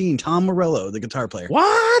Against the Machine, Tom Morello, the guitar player.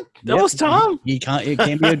 What? That was Tom? He can't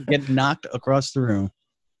get knocked across the room.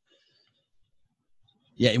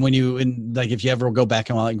 Yeah, and if you ever go back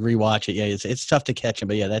and rewatch it, yeah, it's tough to catch him,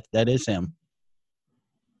 but yeah, that is him.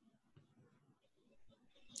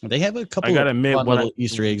 They have a couple of little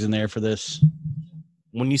Easter eggs in there for this.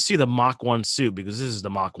 When you see the Mach 1 suit, because this is the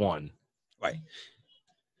Mach 1. Right.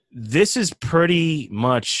 This is pretty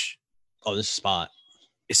much... Oh, this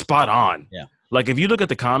is spot on. Yeah. Like, if you look at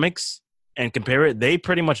the comics and compare it, they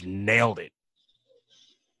pretty much nailed it.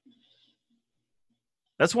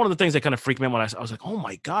 That's one of the things that kind of freaked me out when I was like, oh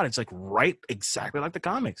my God, it's like exactly like the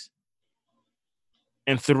comics.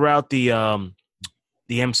 And throughout the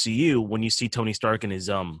MCU, when you see Tony Stark in his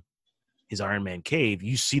Iron Man cave,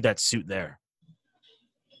 you see that suit there.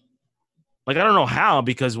 Like, I don't know how,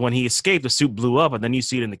 because when he escaped, the suit blew up, and then you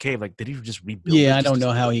see it in the cave. Like, did he just rebuild it? Yeah, I don't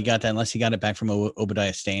know how he got that, unless he got it back from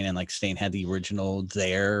Obadiah Stane, and Stane had the original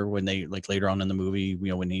there when they later on in the movie,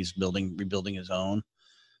 when he's rebuilding his own.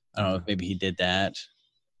 I don't know if maybe he did that.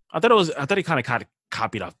 I thought he kind of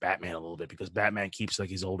copied off Batman a little bit, because Batman keeps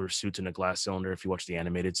his older suits in a glass cylinder if you watch the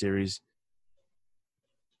animated series.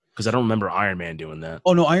 Because I don't remember Iron Man doing that.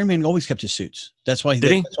 Oh no, Iron Man always kept his suits. That's why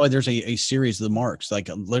that's why there's a series of the marks. Like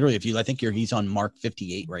literally, he's on Mark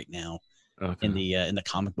 58 right now in the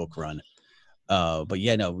comic book run. But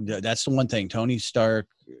yeah, no, that's the one thing. Tony Stark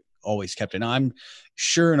always kept it. Now, I'm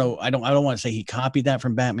sure, I don't want to say he copied that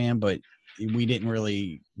from Batman, but we didn't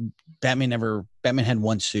really. Batman had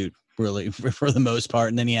one suit really for the most part,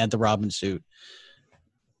 and then he had the Robin suit.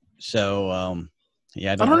 So.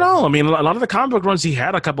 Yeah, I don't know. I mean, a lot of the comic book runs, he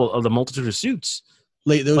had a couple of the multitude of suits.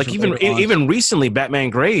 Even recently, Batman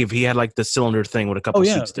Grave, he had the cylinder thing with a couple of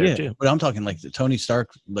suits there too. But I'm talking the Tony Stark,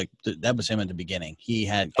 that was him at the beginning. He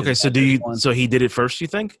had. Okay, so he did it first, you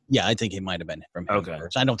think? Yeah, I think it might have been from him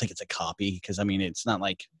first. I don't think it's a copy, because I mean, it's not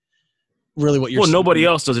really what you're. Well, nobody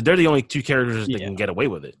else does it. They're the only two characters that can get away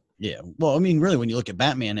with it. Yeah. Well, I mean, really, when you look at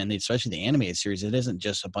Batman, and especially the animated series, it isn't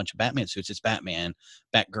just a bunch of Batman suits. It's Batman,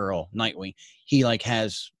 Batgirl, Nightwing. He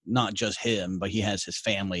has not just him, but he has his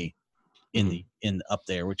family in up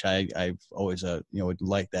there, which I've always would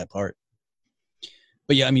like that part.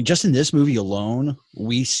 But yeah, I mean, just in this movie alone,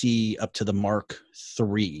 we see up to the Mark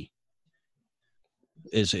III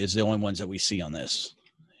is the only ones that we see on this.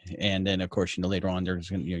 And then, of course, later on, you're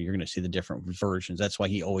going to see the different versions. That's why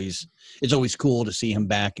it's always cool to see him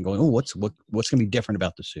back and going, oh, what's going to be different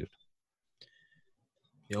about the suit?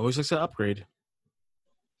 He always looks to upgrade.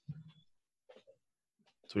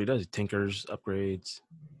 That's what he does. He tinkers, upgrades.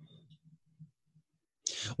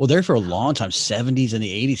 Well, there for a long time, 70s and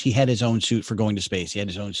the 80s, he had his own suit for going to space. He had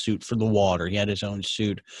his own suit for the water. He had his own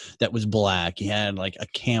suit that was black. He had a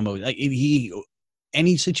camo.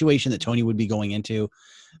 Any situation that Tony would be going into,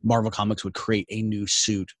 Marvel Comics would create a new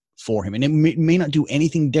suit for him. And it may not do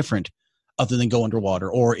anything different other than go underwater,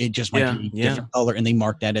 or it just might be a different color, and they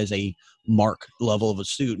mark that as a Mark level of a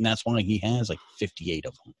suit, and that's why he has 58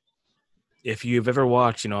 of them. If you've ever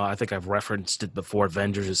watched, I think I've referenced it before,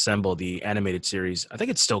 Avengers Assemble, the animated series, I think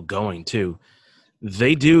it's still going too.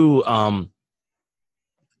 They do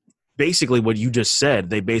basically what you just said.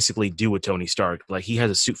 They basically do with Tony Stark. He has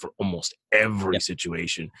a suit for almost every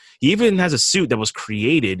situation. He even has a suit that was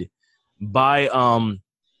created by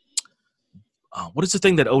what is the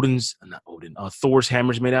thing that Thor's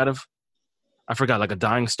hammer's made out of? I forgot, like a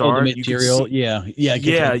dying star. The You can material, see- yeah.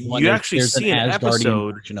 Yeah, One, you actually there's see an Asgardian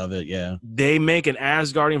episode. version of it, yeah. They make an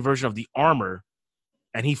Asgardian version of the armor,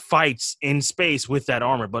 and he fights in space with that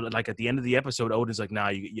armor. But like at the end of the episode, Odin's like, "Nah,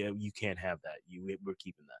 you can't have that. We're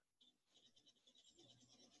keeping that."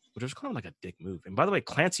 Which was kind of like a dick move. And by the way,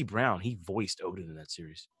 Clancy Brown, he voiced Odin in that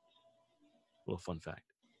series. A little fun fact.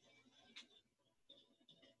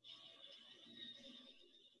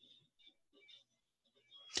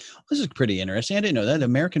 This is pretty interesting. I didn't know that. The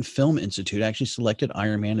American Film Institute actually selected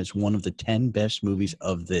Iron Man as one of the 10 best movies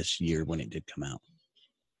of this year when it did come out.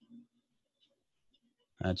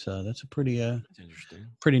 That's a pretty That's interesting.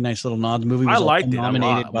 pretty nice little nod. The movie was I also liked it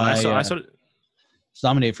nominated a lot. When by I saw it's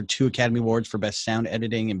nominated for 2 Academy Awards for Best Sound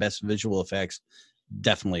Editing and Best Visual Effects.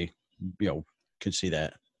 Definitely, could see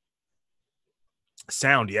that.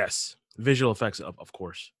 sound, yes. Visual effects, of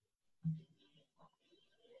course.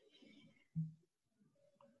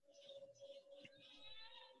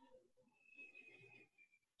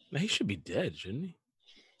 He should be dead, shouldn't he?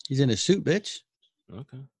 He's in a suit, bitch.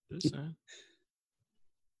 Okay. Just saying.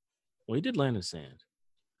 Well, he did land in sand.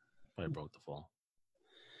 Probably broke the fall.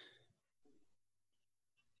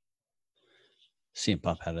 See him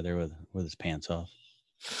pop out of there with his pants off.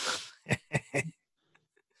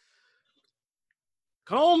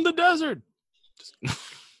 Comb the desert.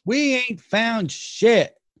 We ain't found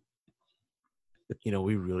shit.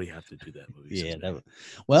 We really have to do that movie. Yeah.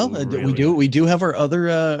 someday. We do have our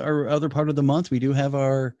other part of the month. We do have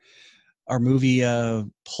our movie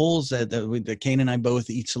polls that Kane and I both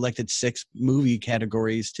each selected 6 movie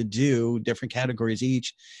categories to do, different categories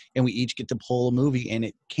each, and we each get to pull a movie, and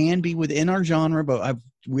it can be within our genre, but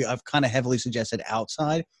I've kind of heavily suggested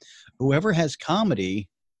outside. Whoever has comedy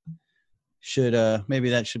should maybe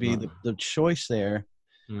that should be the choice there.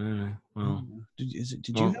 Well, did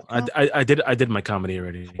you have I did my comedy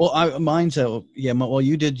already. Well, mine's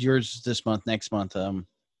you did yours this month. Next month,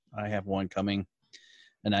 I have one coming,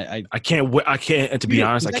 and I can't. I can't. To be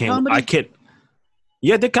honest, I can't. Comedy? I can't.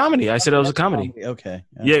 Yeah, the comedy. I said it was a comedy. Okay.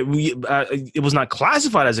 Yeah, it was not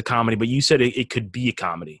classified as a comedy, but you said it could be a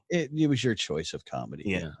comedy. It was your choice of comedy.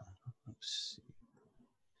 Yeah.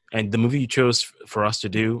 And the movie you chose for us to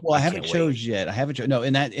do. Well, I haven't chose yet. I haven't. No,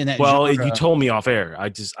 in that. Well, genre, you told me off air. I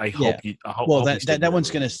hope you. I hope, well, hope you stick that with one's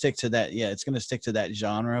it. going to stick to that. Yeah, it's going to stick to that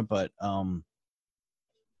genre, but I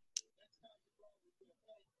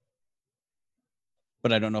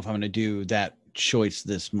don't know if I'm going to do that choice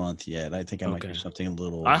this month yet. I think I might do something a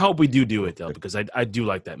little. I hope we do it though, because I do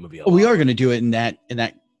like that movie a lot. We are going to do it in that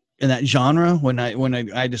genre. When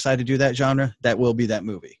I decide to do that genre, that will be that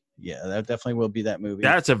movie. Yeah, that definitely will be that movie.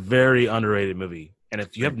 That's a very underrated movie. And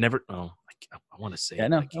if you have never, I want to say it.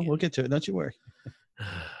 No, we'll get to it. Don't you worry.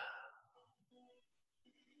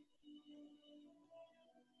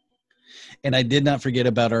 And I did not forget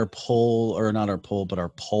about our poll, or not our poll, but our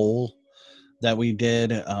poll that we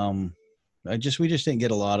did. We just didn't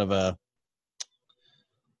get a lot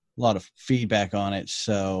of feedback on it.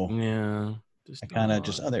 So yeah, I kind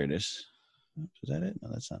of there it is. Is that it? No,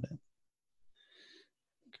 that's not it.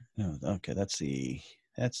 No, okay, that's the.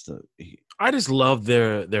 I just love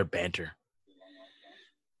their banter.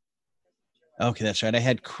 Okay, that's right. I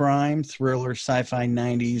had crime, thriller, sci-fi,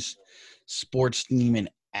 90s, sports theme, and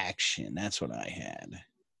action. That's what I had.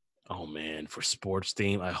 Oh man, for sports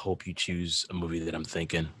theme, I hope you choose a movie that I'm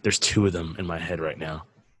thinking. There's 2 of them in my head right now.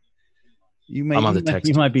 You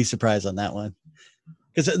might be surprised on that one,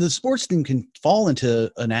 because the sports theme can fall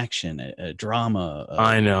into an action, a drama.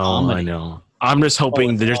 I know. I'm just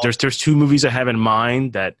hoping that there's 2 movies I have in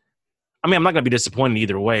mind that, I mean, I'm not gonna be disappointed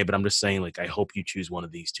either way, but I'm just saying, like, I hope you choose one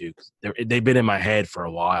of these 2 because they've been in my head for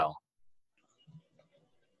a while,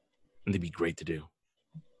 and they'd be great to do.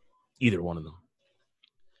 Either one of them.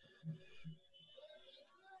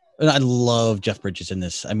 And I love Jeff Bridges in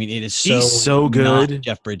this. I mean, it is he's so good. Not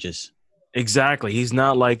Jeff Bridges. Exactly. He's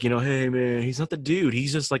not like, hey man, he's not the dude.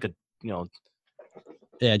 He's just like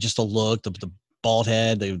yeah, just the look, the bald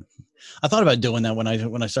head. I thought about doing that when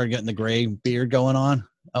I started getting the gray beard going on.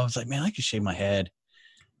 I was like, man, I could shave my head.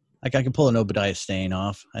 Like I could pull an Obadiah Stane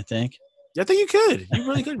off, I think. Yeah, I think you could. You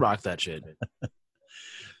really could rock that shit.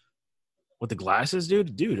 With the glasses,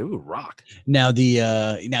 dude, it would rock. Now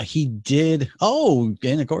he did. Oh,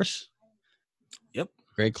 and of course. Yep.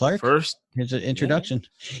 Greg Clark. First. Here's an introduction.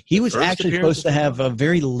 He was actually supposed to have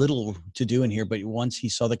very little to do in here, but once he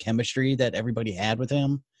saw the chemistry that everybody had with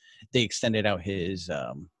him, they extended out his.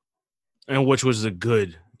 And which was a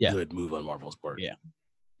good move on Marvel's part. Yeah.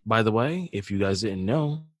 By the way, if you guys didn't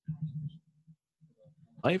know,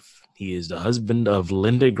 he is the husband of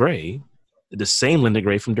Linda Gray, the same Linda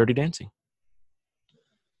Gray from Dirty Dancing.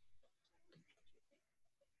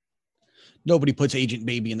 Nobody puts Agent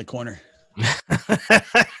Baby in the corner. I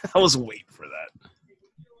was waiting for that.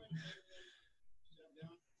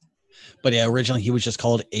 But yeah, originally he was just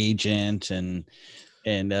called Agent, and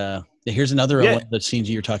here's another one of the scenes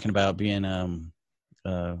you're talking about being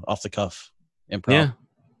off the cuff improv. Yeah.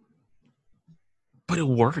 But it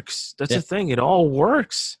works. That's the thing. It all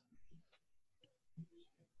works.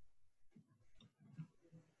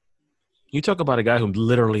 You talk about a guy who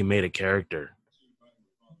literally made a character.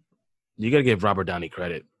 You got to give Robert Downey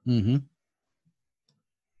credit. Mm-hmm.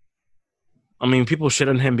 I mean, people shit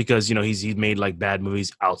on him because, you know, he's made like bad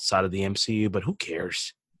movies outside of the MCU, but who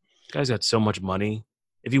cares? This guy's got so much money.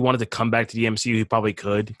 If he wanted to come back to the MCU, he probably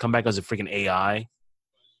could come back as a freaking AI. I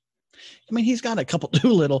mean, he's got a couple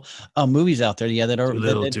Doolittle movies out there. Yeah, that are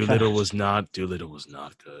Doolittle was not good.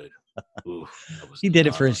 Oof, he did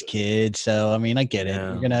it for his kids, so I mean, I get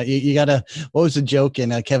it. You gotta. What was the joke in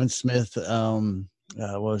Kevin Smith?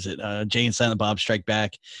 What was it? Jay and Silent Bob Strike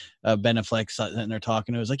Back. Ben Affleck sitting there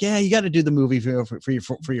talking. It was like, yeah, you got to do the movie for your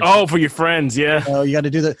for your friends. Yeah, you got to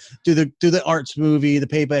do the arts movie, the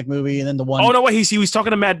payback movie, and then the one. Oh no, wait, he was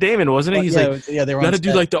talking to Matt Damon, wasn't he? He's they were. You got to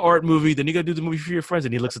do like the art movie, then you got to do the movie for your friends,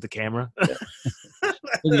 and he looks at the camera.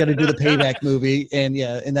 You got to do the payback movie,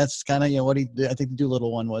 and that's kind of what he. I think the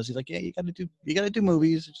Doolittle one was. He's like, yeah, you got to do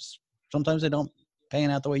movies. Just sometimes they don't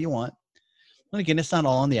pan out the way you want. And again, it's not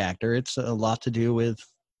all on the actor. It's a lot to do with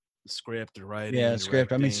script, the writing. Yeah,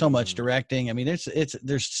 script. I mean, so much directing. I mean,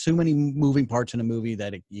 there's so many moving parts in a movie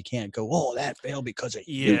that you can't go, oh, that failed because of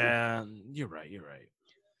you. Yeah, you're right.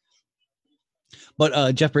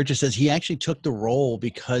 But Jeff Bridges says he actually took the role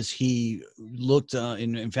because he looked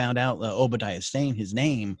and found out Obadiah Stane, his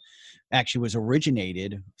name, actually was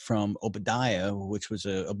originated from Obadiah, which was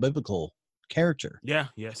a biblical character. Yeah,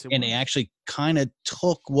 yes. And they actually kind of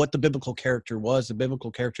took what the biblical character was. The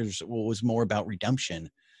biblical character was more about redemption.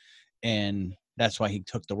 And that's why he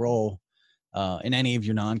took the role. And any of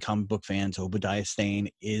your non-comic book fans, Obadiah Stane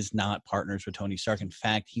is not partners with Tony Stark. In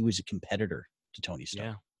fact, he was a competitor to Tony Stark.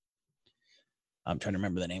 Yeah. I'm trying to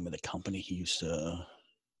remember the name of the company he used to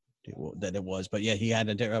that it was, but yeah, he had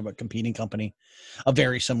a competing company,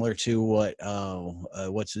 very similar to what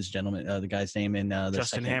what's this gentleman, the guy's name in the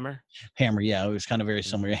Justin Hammer. Hammer, yeah, it was kind of very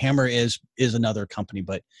similar. Hammer is another company,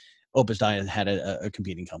 but Obadiah had a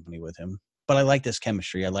competing company with him. But I like this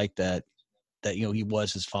chemistry. I like that he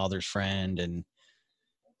was his father's friend, and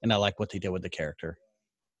I like what they did with the character.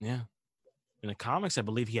 Yeah, in the comics, I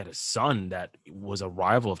believe he had a son that was a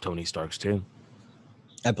rival of Tony Stark's too.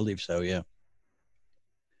 I believe so. Yeah.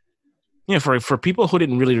 Yeah, for people who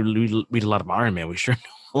didn't really read a lot of Iron Man, we sure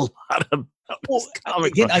know a lot about this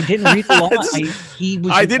comic. I didn't read a lot.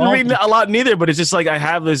 I didn't read a lot neither, but it's just like I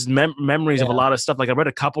have this memories of a lot of stuff. Like I read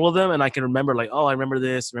a couple of them, and I can remember like, oh, I remember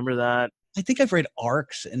this, remember that. I think I've read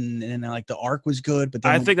arcs, and like the arc was good, but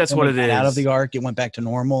then I think that's what it is. Out of the arc, it went back to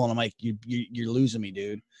normal, and I'm like, you're losing me,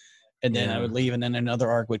 dude. And then I would leave, and then another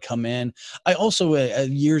arc would come in. I also, not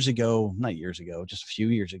years ago, just a few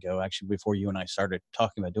years ago, actually, before you and I started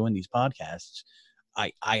talking about doing these podcasts,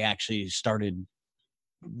 I actually started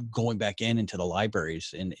going back into the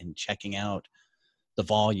libraries and checking out the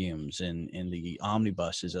volumes and the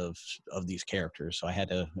omnibuses of these characters. So I had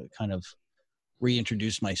to kind of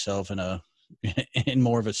reintroduce myself in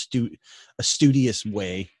more of a studious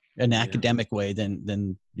way, an academic way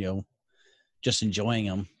than just enjoying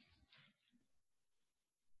them.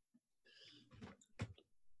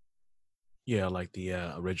 Yeah, like the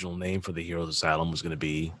original name for the Heroes Asylum was going to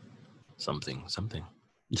be something.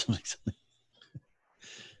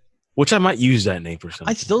 Which I might use that name for something.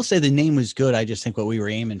 I'd still say the name was good. I just think what we were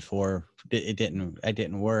aiming for, it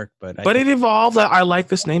didn't work. But it evolved. I like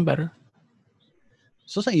this name better.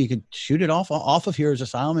 Still saying you could shoot it off of Heroes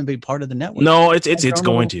Asylum and be part of the network. No, it's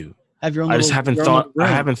going to. Have your own. I just haven't thought. I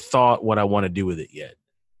haven't thought what I want to do with it yet.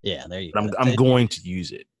 Yeah, there you go. I'm going to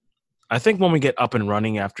use it. I think when we get up and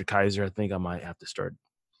running after Kaiser, I think I might have to start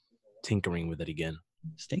tinkering with it again.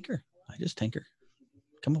 Stinker. I just tinker.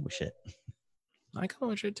 Come up with shit. I come up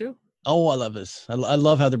with shit too. Oh, I love this. I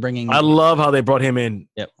love how they're bringing. I love how they brought him in.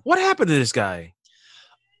 Yep. What happened to this guy?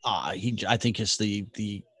 I think it's the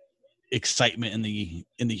excitement and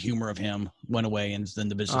the humor of him went away, and then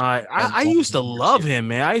the business. I used to love him,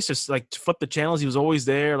 man. I used to like flip the channels. He was always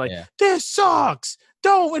there. Like, this sucks.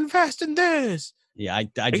 Don't invest in this. Yeah,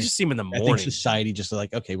 I just see him in the morning. I think society just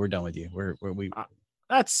like, okay, we're done with you. We.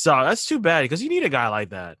 That sucks. That's too bad because you need a guy like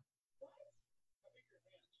that.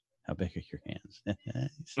 How big are your hands?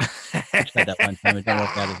 I tried that one time. It didn't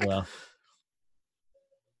work out as well.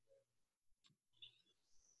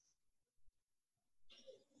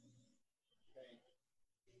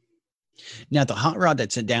 Now the hot rod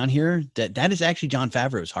that's down here, that is actually Jon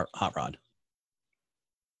Favreau's hot rod.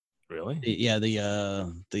 Really? Yeah,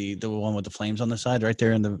 the one with the flames on the side, right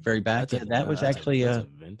there in the very back. That was actually that's a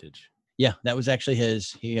vintage. Yeah, that was actually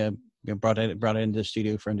his. He brought it into the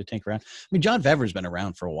studio for him to tinker around. I mean, Jon Favreau's been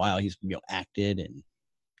around for a while. He's acted and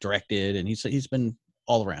directed, and he's been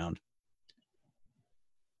all around.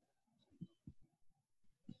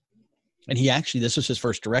 And he actually, this was his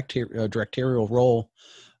first directorial role.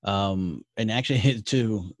 And actually,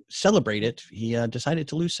 to celebrate it, he decided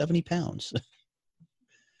to lose 70 pounds.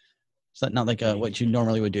 It's not like what you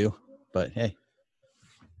normally would do, but hey.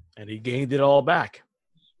 And he gained it all back,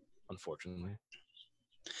 unfortunately.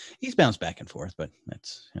 He's bounced back and forth, but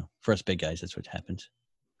that's, for us big guys, that's what happens.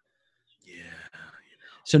 Yeah.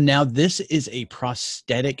 So now this is a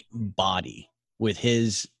prosthetic body with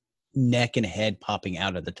his neck and head popping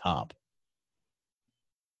out of the top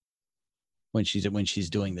when she's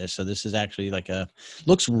doing this. So this is actually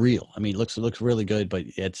looks real. I mean, looks really good, but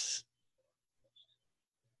it's.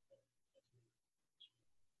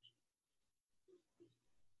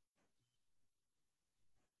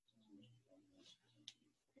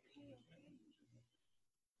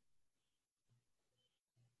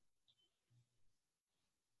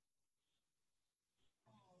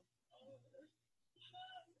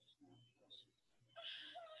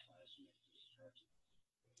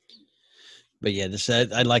 But yeah,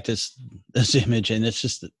 I like this image, and it's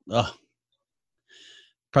just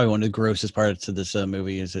probably one of the grossest parts of this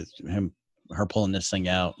movie is her pulling this thing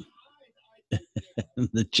out,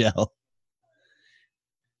 the gel.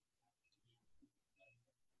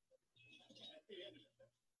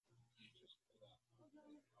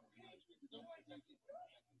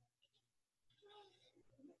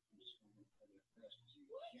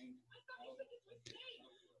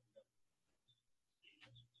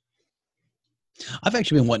 I've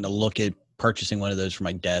actually been wanting to look at purchasing one of those for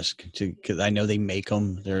my desk because I know they make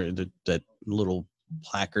them. They're that little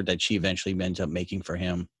placard that she eventually ends up making for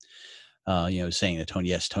him. Saying that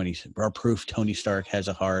Tony's proof Tony Stark has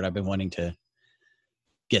a heart. I've been wanting to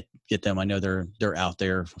get them. I know they're out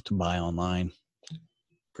there to buy online.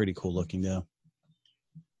 Pretty cool looking though.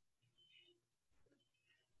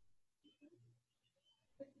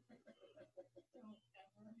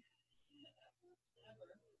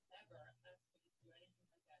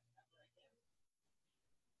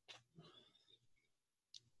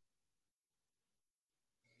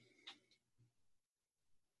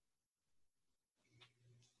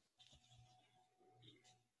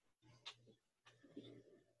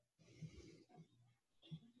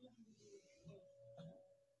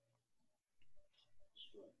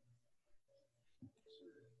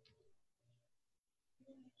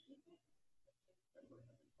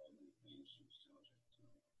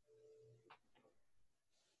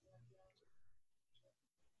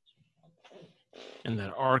 And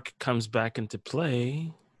that arc comes back into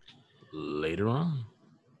play later on.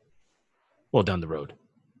 Well, down the road.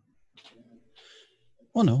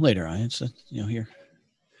 Well, no, later on. It's here.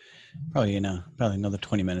 Probably another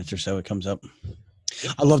 20 minutes or so it comes up.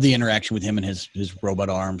 I love the interaction with him and his robot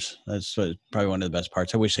arms. That's probably one of the best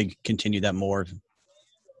parts. I wish they could continue that more.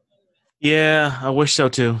 Yeah, I wish so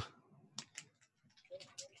too.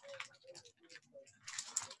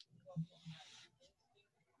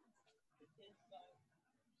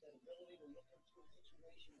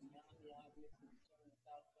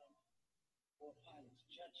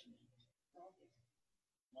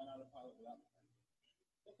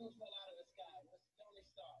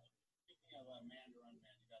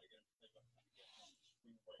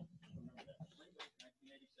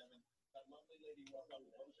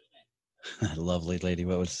 That lovely lady,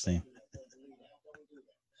 what was his name?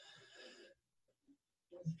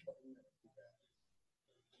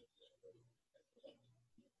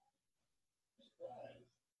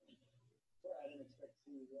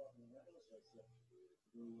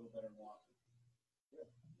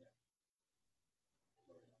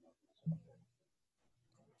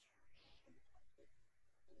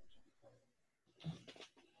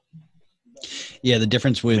 Yeah, the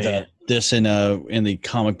difference with this in the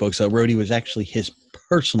comic books, Rhodey was actually his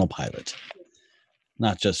personal pilot,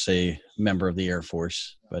 not just a member of the Air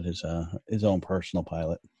Force, but his own personal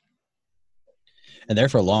pilot. And there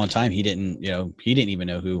for a long time, he didn't even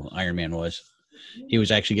know who Iron Man was. He was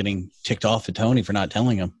actually getting ticked off at Tony for not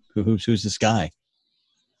telling him who's this guy.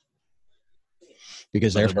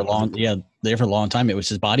 Because there for a long time it was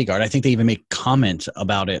his bodyguard. I think they even make comments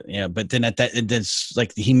about it. Yeah, but then that's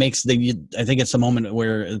like he makes I think it's the moment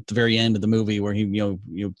where at the very end of the movie where he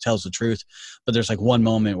tells the truth. But there's like one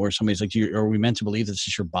moment where somebody's like, "Are we meant to believe this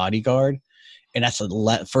is your bodyguard?" and that's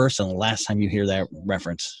the first and the last time you hear that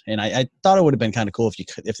reference. And I thought it would have been kind of cool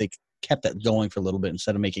if they kept that going for a little bit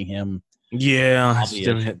instead of making him. Yeah,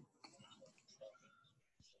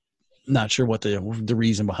 not sure what the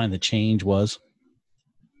reason behind the change was.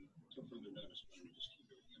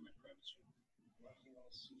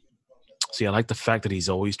 See, I like the fact that he's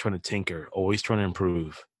always trying to tinker, always trying to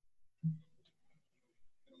improve.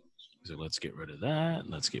 So let's get rid of that.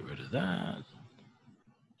 Let's get rid of that.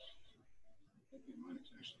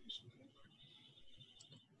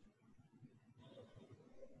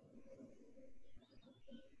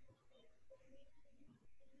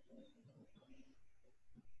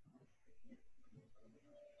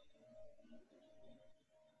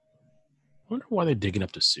 I wonder why they're digging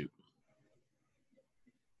up the suit.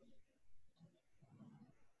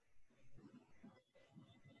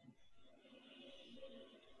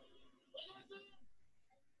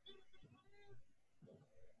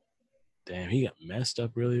 Damn, he got messed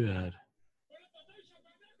up really bad.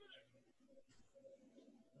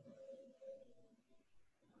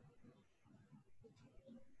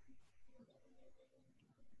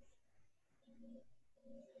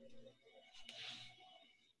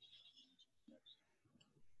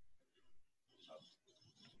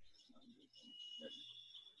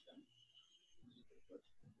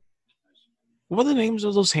 What are the names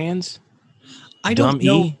of those hands? I don't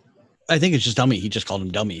know. E? I think it's just Dummy. He just called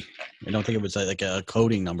him Dummy. I don't think it was like a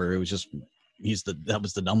coding number. It was just that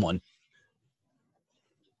was the dumb one.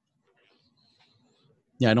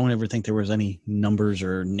 Yeah, I don't ever think there was any numbers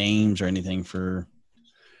or names or anything for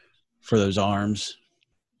those arms.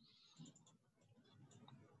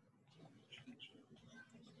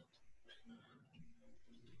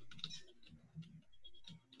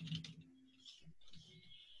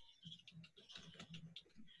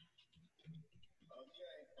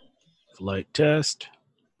 Flight test.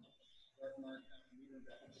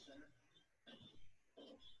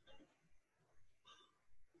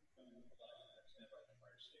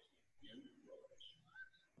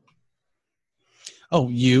 Oh,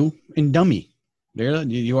 you and Dummy. There,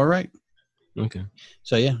 you are right. Okay.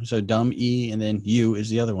 So yeah, so Dumb E and then you is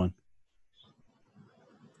the other one.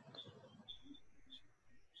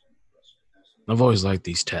 I've always liked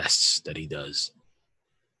these tests that he does.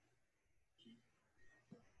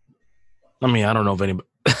 I mean, I don't know if anybody.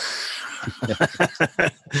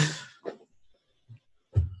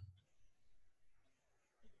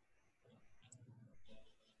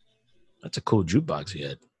 That's a cool jukebox he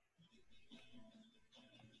had.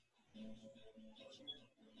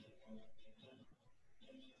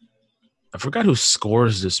 I forgot who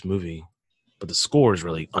scores this movie, but the score is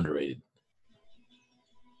really underrated.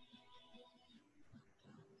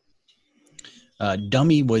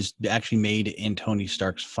 Dummy was actually made in Tony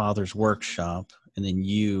Stark's father's workshop, and then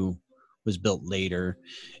You was built later.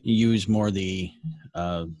 You is more the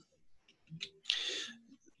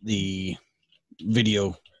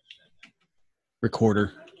video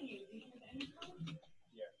recorder.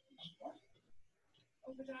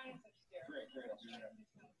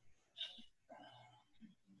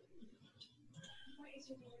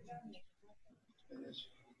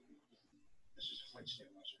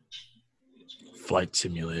 Flight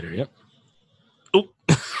simulator, yep. Oh,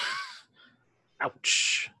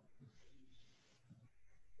 ouch.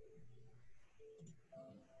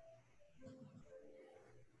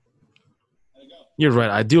 You're right.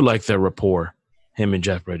 I do like their rapport, him and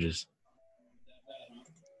Jeff Bridges.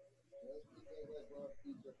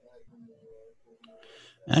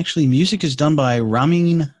 Actually, music is done by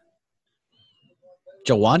Ramin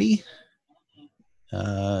Djawadi.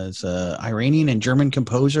 It's an Iranian and German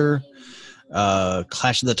composer.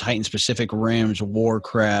 Clash of the Titans, Pacific Rims,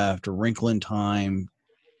 Warcraft, A Wrinkle in Time,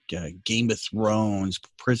 Game of Thrones,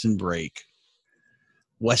 Prison Break,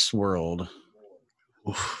 Westworld.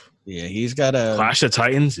 Oof. Yeah, he's got a Clash of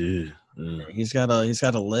Titans. He's got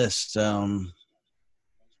a list. You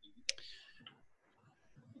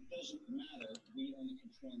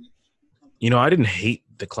know, I didn't hate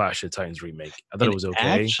the Clash of Titans remake. I thought it was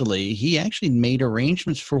okay. Actually, he actually made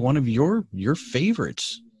arrangements for one of your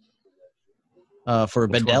favorites. For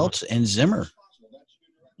Badelt and Zimmer.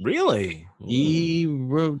 Really? He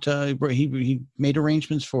wrote. He made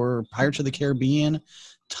arrangements for Pirates of the Caribbean,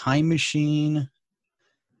 Time Machine,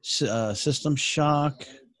 System Shock.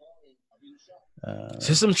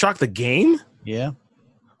 System Shock, the game? Yeah,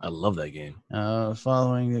 I love that game.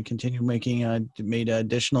 Following, continued making, made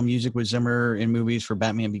additional music with Zimmer in movies for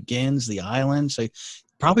Batman Begins, The Island. So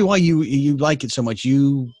probably why you like it so much.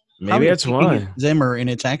 Maybe that's why Zimmer, and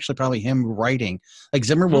it's actually probably him writing. Like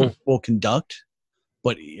Zimmer will conduct,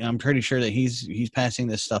 but I'm pretty sure that he's passing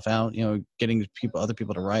this stuff out, getting other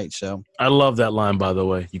people to write. So I love that line, by the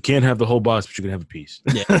way. You can't have the whole box, but you can have a piece.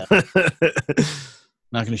 Yeah.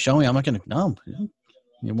 Not going to show me. I'm not going to. No,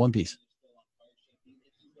 one piece.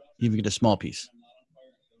 You even get a small piece.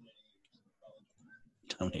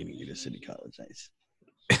 Donating you to City College, nice.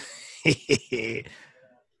 It's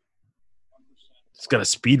got a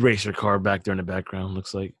speed racer car back there in the background.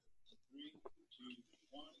 Looks like.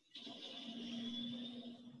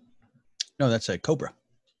 No, that's a Cobra.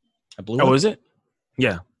 A blue. Oh, one? is it?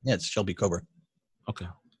 Yeah. Yeah, it's Shelby Cobra. Okay.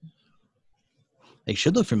 They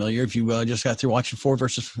should look familiar if you just got through watching Ford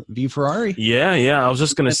versus V Ferrari. Yeah. I was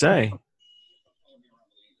just gonna say. A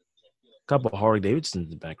couple of Harley Davidsons in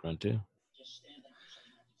the background too.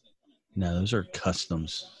 No, those are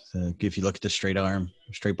customs. If you look at the straight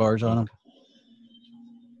bars on them.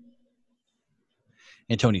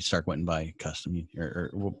 And Tony Stark went and buy custom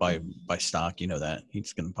or buy stock. You know that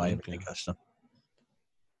he's going to buy everything custom.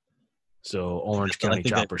 So Orange County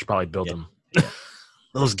Choppers probably built them.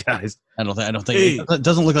 Those guys. I don't think it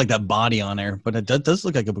doesn't look like that body on there, but it does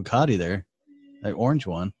look like a Bugatti there, that orange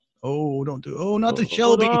one. Oh, not the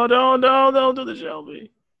Shelby. No, don't do the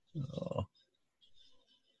Shelby. Oh.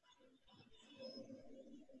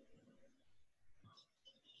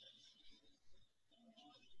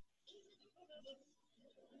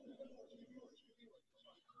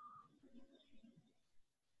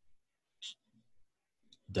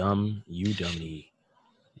 Dumb, you dummy.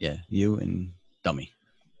 Yeah, you and dummy.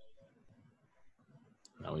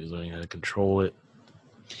 Now he's learning how to control it.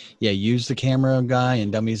 Yeah, use the camera guy, and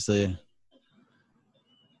dummy's the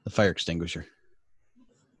fire extinguisher.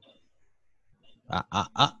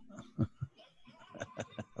 I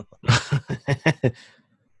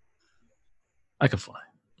can fly.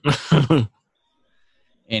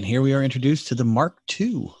 And here we are introduced to the Mark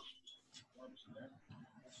II.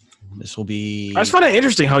 This will be. I just find it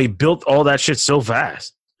interesting how he built all that shit so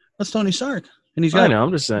fast. That's Tony Stark, and he's got. I know.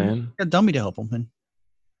 I'm just saying. Got dummy to help him, and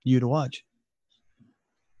you to watch.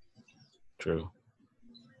 True.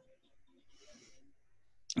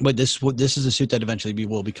 But this is a suit that eventually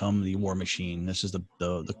will become the War Machine. This is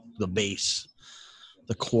the base,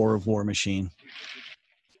 the core of War Machine.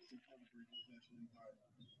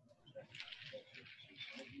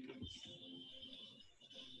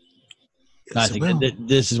 I think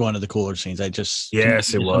this is one of the cooler scenes. It was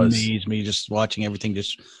amazed me just watching everything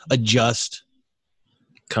just adjust,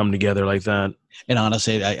 come together like that. And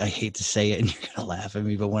honestly, I hate to say it, and you're gonna laugh at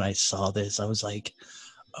me, but when I saw this, I was like,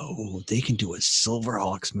 "Oh, they can do a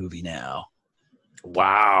Silverhawks movie now."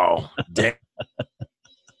 Wow!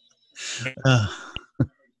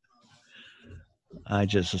 I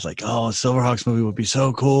just was like, "Oh, a Silverhawks movie would be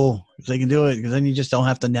so cool if they can do it, because then you just don't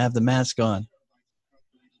have to have the mask on."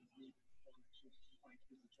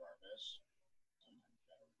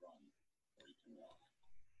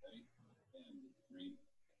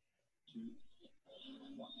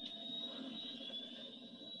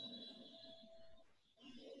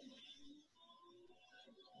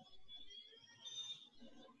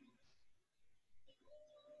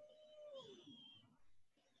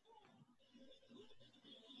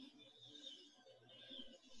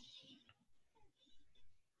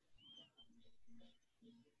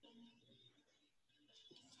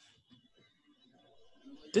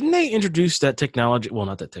 Didn't they introduce that technology? Well,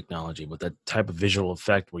 not that technology, but that type of visual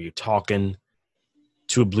effect where you're talking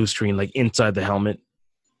to a blue screen, like inside the helmet.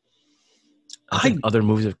 I think other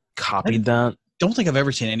movies have copied that. Don't think I've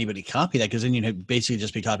ever seen anybody copy that, because then you'd basically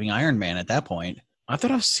just be copying Iron Man at that point. I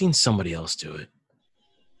thought I've seen somebody else do it.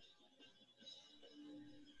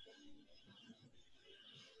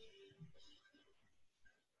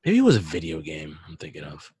 Maybe it was a video game I'm thinking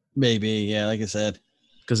of. Maybe, yeah, like I said.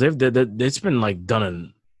 Because it's been like done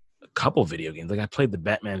in a couple video games. Like I played the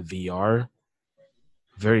Batman VR.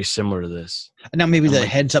 Very similar to this. Now maybe the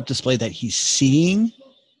heads-up display that he's seeing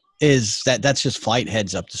is that's just flight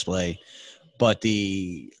heads-up display. But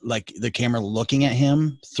the camera looking at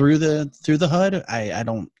him through the HUD, I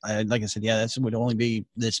like I said, yeah, that would only be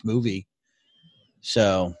this movie.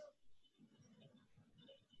 So,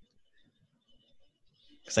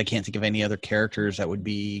 because I can't think of any other characters that would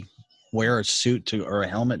wear a suit or a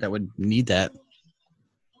helmet that would need that.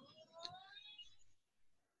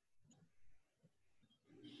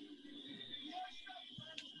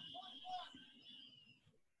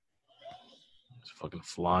 It's fucking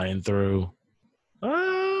flying through.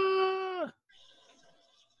 Ah!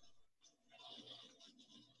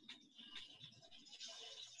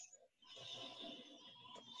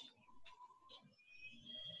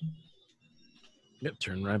 Yep,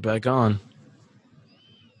 turn right back on.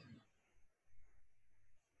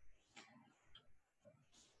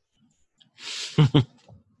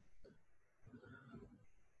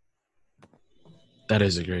 That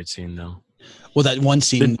is a great scene, though. Well, that one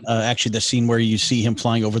scene, actually, the scene where you see him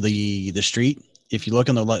flying over the street. If you look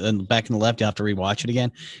on the back on the left, you have to rewatch it again.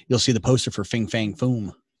 You'll see the poster for Fing Fang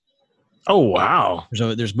Foom. Oh wow!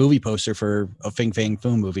 There's movie poster for a Fing Fang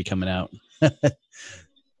Foom movie coming out.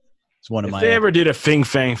 It's one of if my. They ever did a Fing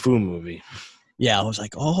Fang Foom movie. Yeah, I was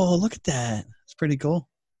like, oh, look at that. It's pretty cool.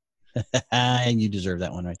 And you deserve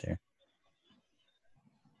that one right there.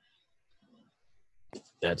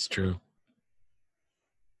 That's true.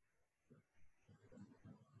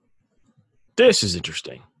 This is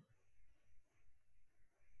interesting.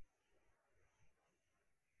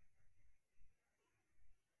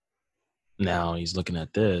 Now he's looking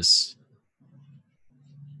at this.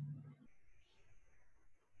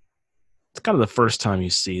 It's kind of the first time you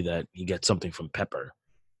see that he gets something from Pepper.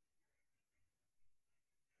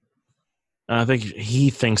 And I think he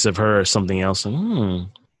thinks of her as something else. And,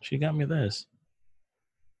 she got me this.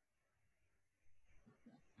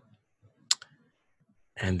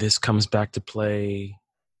 And this comes back to play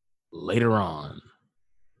later on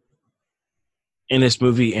in this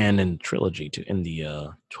movie and in trilogy, too, in the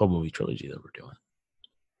 12-movie trilogy that we're doing.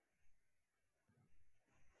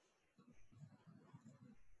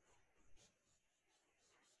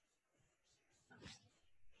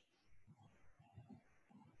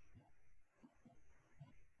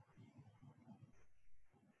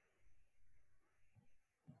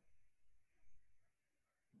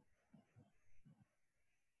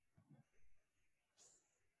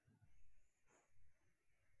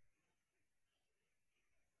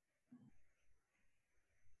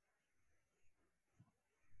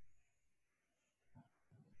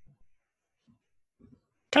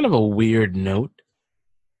 Kind of a weird note.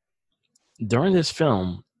 During this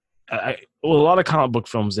film, a lot of comic book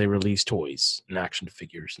films, they release toys and action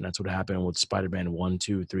figures. And that's what happened with Spider-Man 1,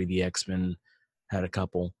 2, 3. The X-Men had a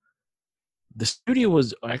couple. The studio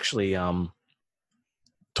was actually,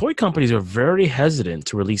 toy companies are very hesitant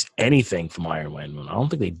to release anything from Iron Man 1. I don't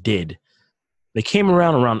think they did. They came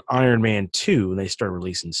around Iron Man 2 and they started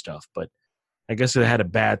releasing stuff. But I guess they had a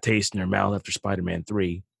bad taste in their mouth after Spider-Man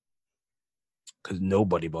 3 because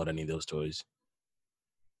nobody bought any of those toys.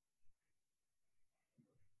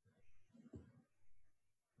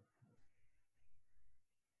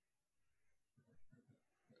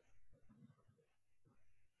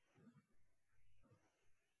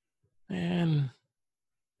 And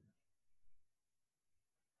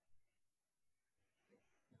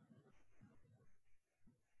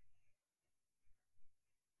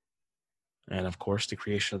of course, the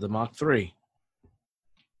creation of the Mach 3.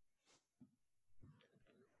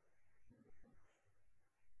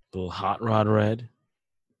 Little hot rod red.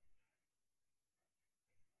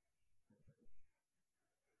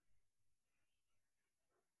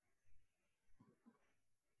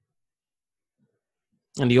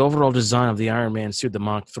 And the overall design of the Iron Man suit, the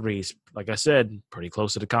Mach 3, is, like I said, pretty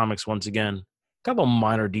close to the comics once again. A couple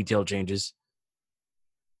minor detail changes.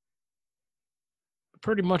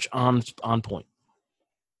 Pretty much on point.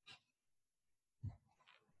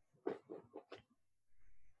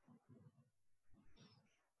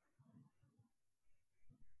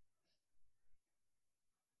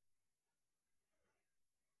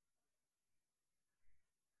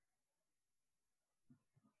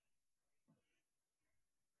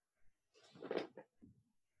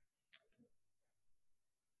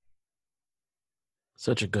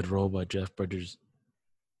 Such a good role by Jeff Bridges.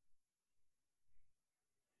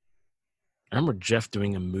 I remember Jeff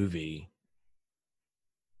doing a movie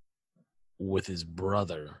with his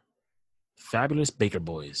brother, Fabulous Baker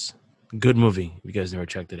Boys. Good movie, if you guys never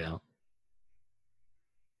checked it out.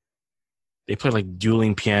 They play like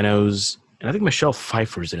dueling pianos, and I think Michelle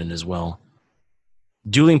Pfeiffer's in it as well.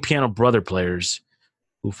 Dueling piano brother players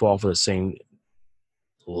who fall for the same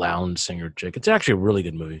lounge singer chick. It's actually a really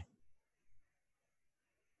good movie.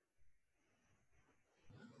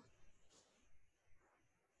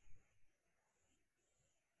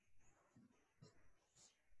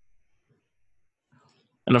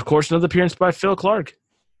 And of course, another appearance by Phil Clark.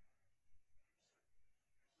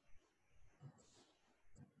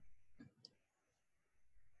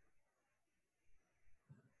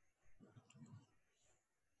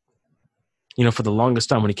 You know, for the longest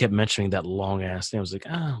time when he kept mentioning that long ass name, I was like,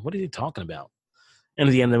 what is he talking about? And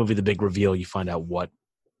at the end of the movie, the big reveal, you find out what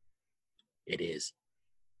it is.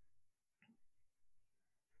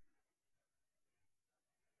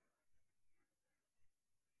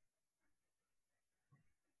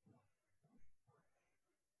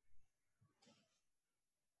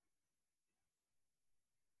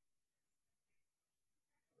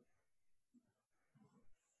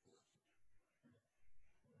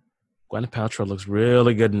 Gwyneth Paltrow looks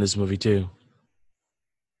really good in this movie too.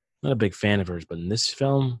 Not a big fan of hers, but in this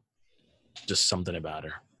film, just something about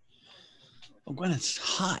her. Oh, Gwyneth's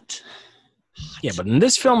hot. Yeah, but in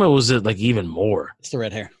this film, it was like even more. It's the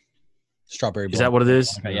red hair. Strawberry Is that what it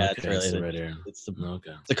is? Okay, yeah, okay, it's the really red hair. it's the,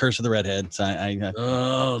 Okay. the curse of the redhead. So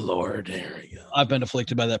Oh Lord, there we go. I've been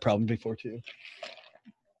afflicted by that problem before too.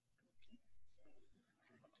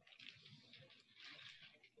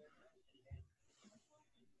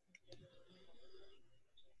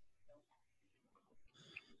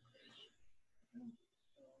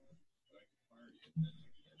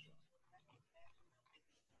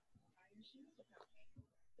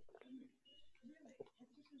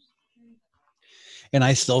 And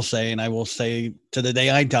I still say, and I will say to the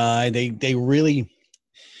day I die, they really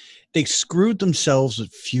screwed themselves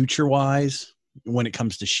future wise when it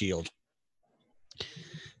comes to Shield.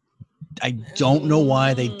 I don't know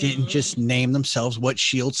why they didn't just name themselves what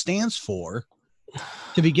Shield stands for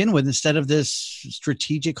to begin with, instead of this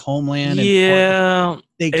strategic homeland. Yeah,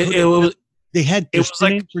 They had just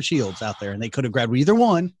like names for shields out there, and they could have grabbed either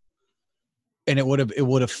one, and it would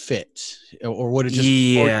have fit, or would have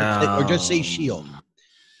just or just say Shield.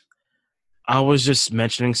 I was just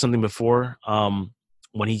mentioning something before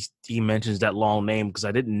when he mentions that long name, because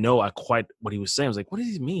I didn't know quite what he was saying. I was like, what does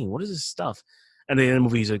he mean? What is this stuff? And then in the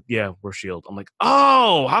movie, he's like, yeah, we're Shield. I'm like,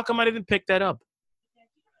 oh, how come I didn't pick that up?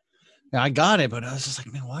 I got it, but I was just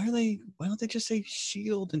like, man, why don't they just say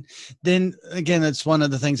Shield? And then again, that's one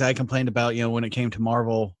of the things I complained about, when it came to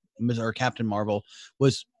Marvel or Captain Marvel,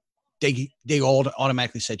 was they all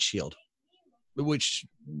automatically said Shield, which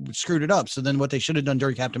screwed it up. So then what they should have done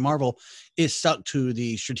during Captain Marvel is stuck to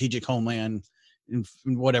the strategic homeland and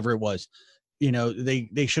whatever it was.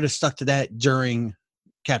 They should have stuck to that during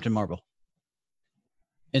Captain Marvel.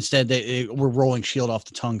 Instead, they were rolling Shield off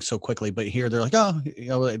the tongue so quickly. But here they're like, at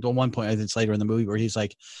one point, I think it's later in the movie where he's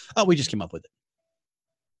like, oh, we just came up with it.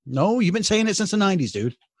 No, you've been saying it since the 90s,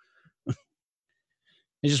 dude.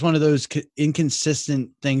 It's just one of those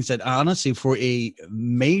inconsistent things that, honestly, for a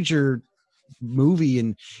major movie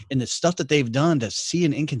and the stuff that they've done, to see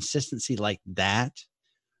an inconsistency like that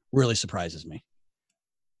really surprises me.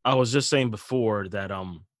 I was just saying before that,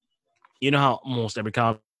 you know how almost every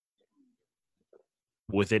comic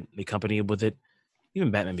with it, the company with it,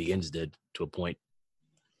 even Batman Begins did to a point.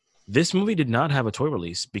 This movie did not have a toy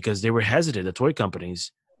release because they were hesitant, the toy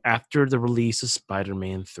companies, after the release of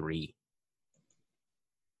Spider-Man 3.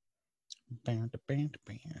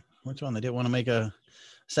 Which one? They didn't want to make a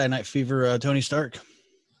Saturday Night Fever Tony Stark?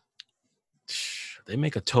 They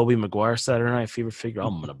make a Tobey Maguire Saturday Night Fever figure.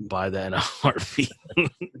 I'm going to buy that in a heartbeat.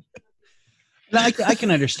 I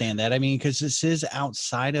can understand that. I mean, because this is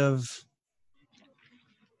outside of...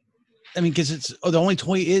 because it's the only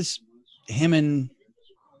toy is him and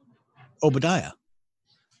Obadiah.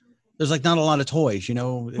 There's like not a lot of toys,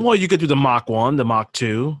 Well, you could do the Mach 1, the Mach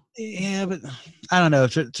 2. Yeah, but I don't know.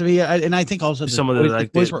 To me, and I think also some of the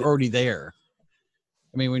toys were already there.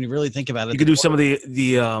 I mean, when you really think about it, you could do some of the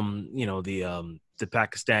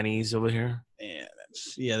Pakistanis over here.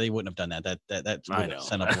 Yeah, they wouldn't have done that. That I know.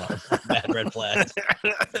 Sent up a lot of bad red flags.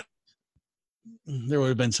 There would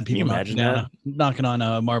have been some people knocking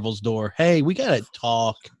on Marvel's door. Hey, we gotta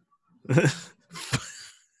talk.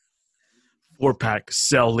 4-pack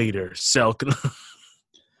cell leader,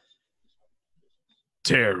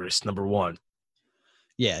 terrorist number 1.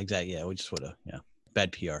 Yeah, exactly. Yeah, we just would have. Yeah,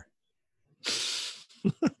 bad PR.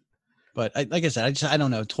 But like I said, I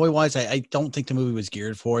don't know. Toy wise, I don't think the movie was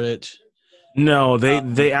geared for it. No,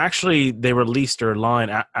 they actually released their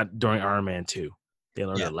line during Iron Man 2. They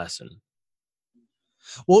learned a lesson.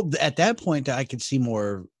 Well, at that point, I could see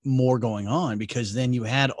more going on, because then you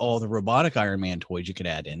had all the robotic Iron Man toys you could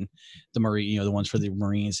add in, the Marine, the ones for the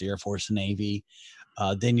Marines, the Air Force, the Navy.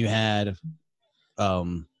 Then you had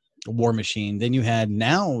War Machine. Then you had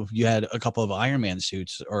a couple of Iron Man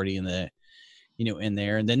suits already in the, in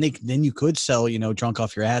there, and then you could sell, drunk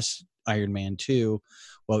off your ass Iron Man 2,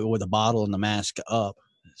 well, with a bottle and the mask up.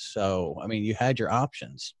 So I mean, you had your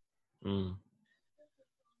options.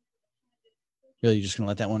 Really, you're just gonna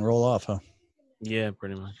let that one roll off, huh? Yeah,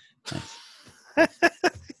 pretty much. Nice.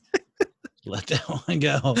 Let that one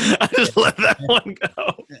go. I just let that one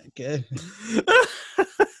go. Okay.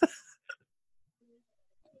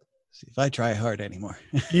 See if I try hard anymore.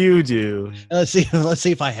 You do. Let's see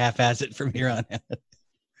if I half-ass it from here on out.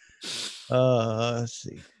 Let's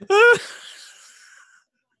see.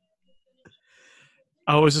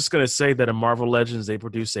 I was just gonna say that in Marvel Legends they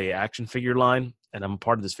produce a action figure line, and I'm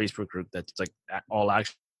part of this Facebook group that's like all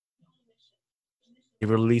action. They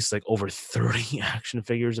released like over 30 action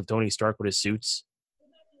figures of Tony Stark with his suits.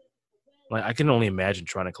 Like I can only imagine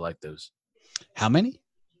trying to collect those. How many?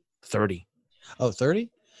 30. Oh, 30?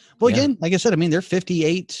 Well, Yeah. again, like I said, I mean, they're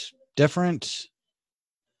 58 different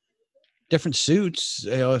suits,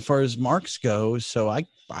 as far as marks go. So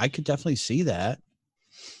I could definitely see that.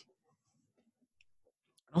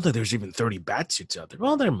 I don't think there's even 30 bat suits out there.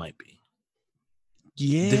 Well, there might be.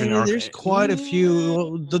 Yeah, Different arc- there's quite a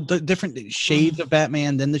fefew the different shades of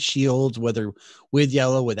Batman, then the shields, whether with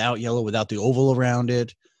yellow, without the oval around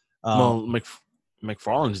it. Well,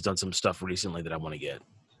 McFarlane's done some stuff recently that I want to get.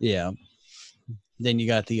 Yeah. Then you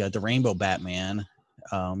got the Rainbow Batman.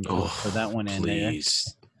 For that one in there.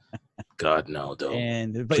 Please. God, no, don't.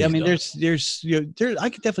 And but Please I mean, don't. there's I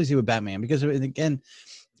could definitely see with Batman, because again,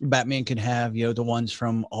 Batman could have the ones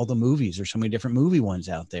from all the movies. There's so many different movie ones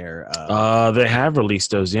out there. They have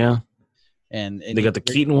released those, yeah. And They got the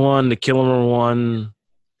Keaton one, the Kilmer one.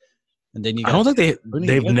 and then you I got don't think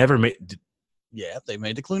they've Clooney. never made. Yeah, they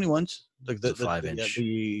made the Clooney ones. The 5-inch.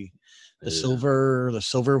 the Ugh.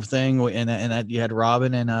 silver thing, and that you had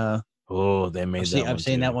Robin and Oh, they made that one. I've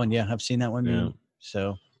seen too. that one. Yeah, I've seen that one. Yeah.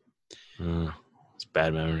 So It's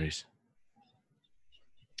bad memories.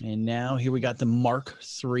 and now here we got the Mark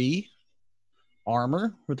III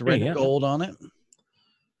armor with the red Yeah. and gold on it.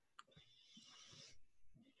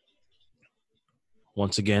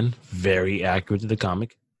 Once again, very accurate to the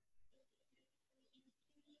comic.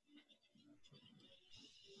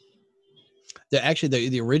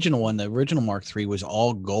 The original one, the original Mark III, was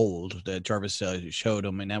all gold that Jarvis showed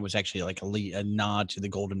him, and that was actually like a nod to the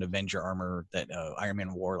Golden Avenger armor that Iron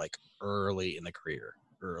Man wore like early in the career.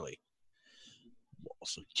 Early.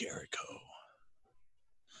 Walls of Jericho.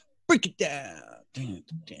 Break it down.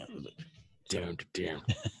 Damn.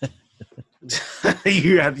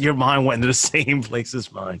 Your mind went into the same place as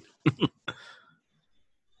mine.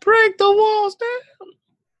 Break the walls down.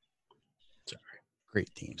 Great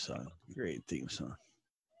theme song. Great theme song.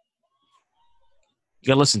 You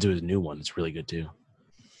gotta listen to his new one. It's really good too.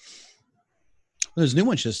 There's new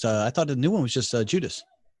one's just I thought the new one was just Judas.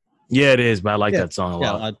 Yeah, it is, but I like that song a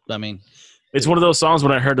lot. Yeah, I mean, It's one of those songs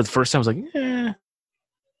when I heard it the first time, I was like, yeah.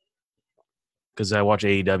 Because I watch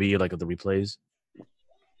AEW, like, with the replays.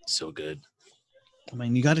 So good.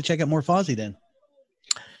 you got to check out more Fozzy then.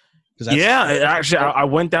 Actually, I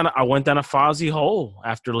went down a Fozzy hole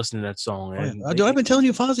after listening to that song. And I've been telling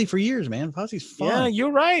you Fozzy for years, man. Fozzy's fun. yeah,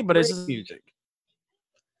 you're right, but it's Great just,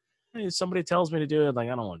 music. somebody tells me to do it, like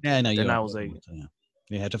I don't want to. Yeah, I know. Then you I don't was want like, to, yeah.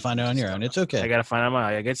 You have to find it on your own. It's okay. I gotta find out.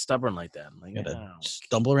 I get stubborn like that. I'm like, You gotta yeah.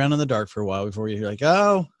 stumble around in the dark for a while before you're like,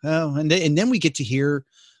 oh, and then we get to hear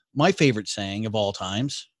my favorite saying of all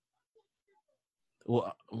times.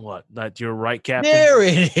 What? That you're right, Captain. There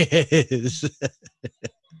it is.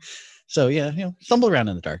 So yeah, stumble around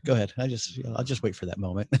in the dark. Go ahead. I'll just wait for that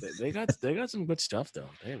moment. They got some good stuff though.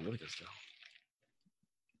 They have really good stuff.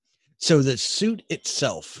 So the suit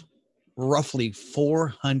itself, roughly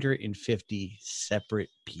 450 separate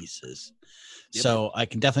pieces. Yep. So I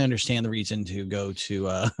can definitely understand the reason to go to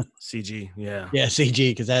CG, yeah. yeah, CG,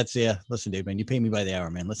 because that's listen, dude, man, you pay me by the hour,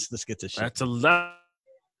 man. Let's get this shit. That's a lot.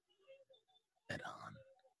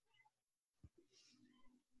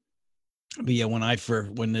 But yeah, when I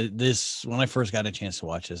first got a chance to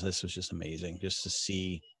watch this was just amazing, just to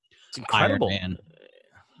see It's incredible. Iron Man.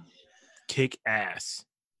 Kick ass.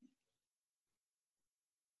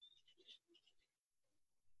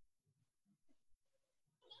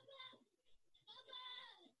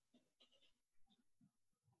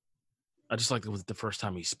 I just like the first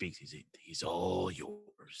time he speaks, he's all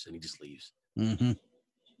yours, and he just leaves. Mm-hmm.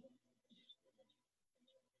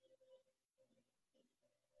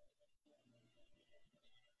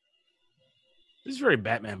 This is very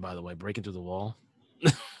Batman, by the way, breaking through the wall.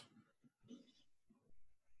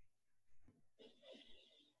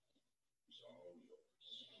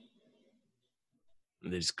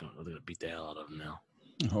 And they're gonna beat the hell out of him now.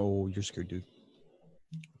 Oh, you're scared, dude.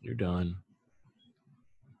 You're done.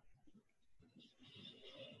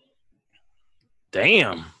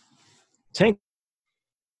 Damn. Tank.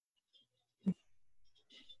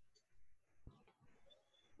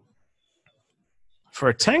 For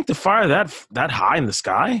a tank to fire that high in the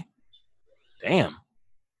sky? Damn.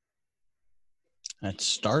 That's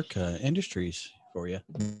Stark Industries for you.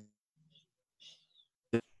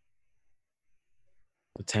 The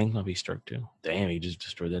tank might be struck too. Damn, he just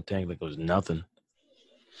destroyed that tank like it was nothing.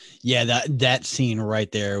 Yeah, that scene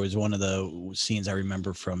right there was one of the scenes I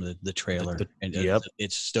remember from the trailer. And Yep.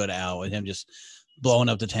 It stood out, and him just blowing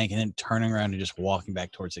up the tank and then turning around and just walking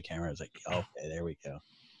back towards the camera. I was like, okay, there we go.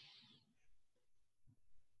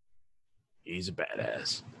 He's a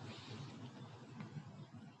badass.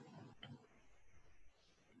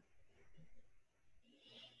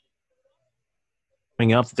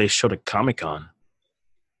 coming up that they showed at Comic-Con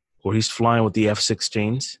where he's flying with the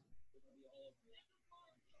F-16s.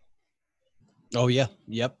 Oh yeah,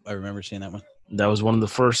 yep, I remember seeing that one. That was one of the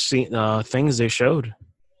first things they showed.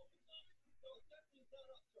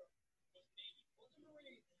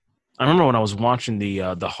 I remember when I was watching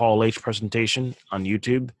the Hall H presentation on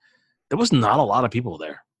YouTube, there was not a lot of people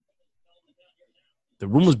there. The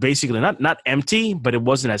room was basically not empty, but it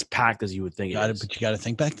wasn't as packed as you would think. But you got to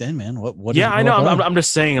think back then, man. What? Yeah, I know. I'm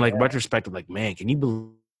just saying, like retrospective, like man, can you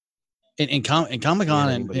believe? And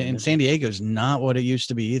Comic-Con in San Diego is not what it used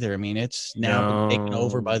to be either. I mean, it's now been taken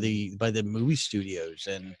over by the movie studios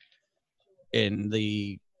and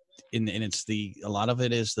it's a lot of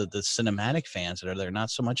it is the cinematic fans that are there. Not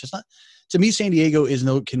so much. It's not, to me, San Diego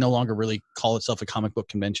can no longer really call itself a comic book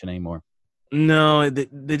convention anymore. No, they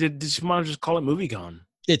just want to just call it MovieCon.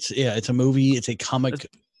 It's a movie. It's a comic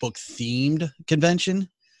book themed convention,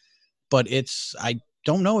 but I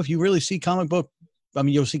don't know if you really see comic book. I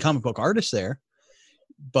mean, you'll see comic book artists there,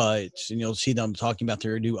 but you'll see them talking about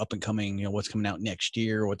their new up and coming, what's coming out next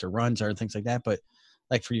year, what their runs are, and things like that. But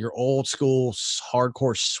like for your old school,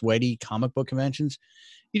 hardcore, sweaty comic book conventions,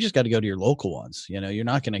 you just got to go to your local ones. You're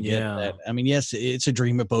not going to get that. I mean, yes, it's a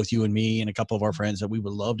dream of both you and me and a couple of our friends that we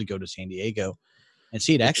would love to go to San Diego and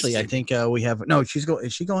see it. Actually, I think we have no. She's going.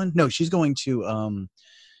 Is she going? No, she's going to.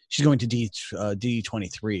 She's going to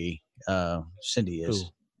D23. Cindy is. Ooh.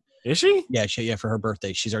 Is she? Yeah, for her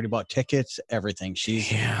birthday. She's already bought tickets, everything. She's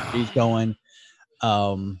going.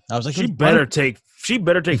 I was like, she better take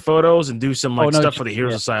photos and do some stuff for the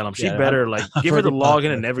Heroes Asylum. She better give her the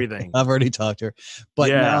login and everything. I've already talked to her, but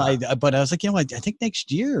now I was like, I think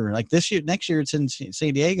next year, next year it's in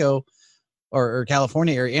San Diego or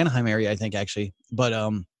California area, Anaheim area, I think actually. But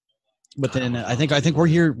then I think we're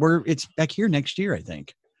here. It's back here next year, I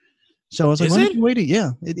think. So I was like, why don't you wait?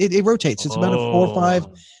 Yeah, it rotates. It's about a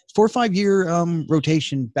 4 or 5 year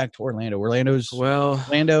rotation back to Orlando.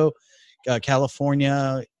 Orlando,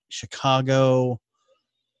 California, Chicago,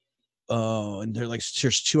 and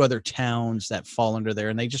there's 2 other towns that fall under there,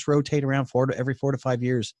 and they just rotate around every 4 to 5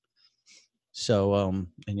 years. So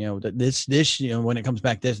this when it comes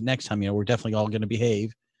back this next time, we're definitely all going to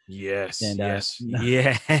behave. Yes. And, yes.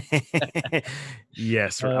 Yeah.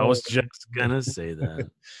 Yes. I was just gonna say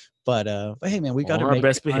that. But hey, man, we got our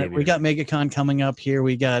best behavior. We got MegaCon coming up here.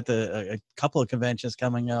 We got a couple of conventions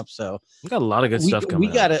coming up. So we got a lot of good stuff coming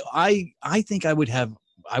up. We got it. I think I wouldn't have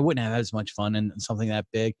as much fun in something that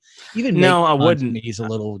big. Even I wouldn't. He's a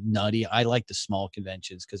little nutty. I like the small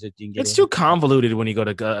conventions because it's too convoluted when you go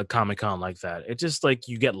to a Comic-Con like that. It's just like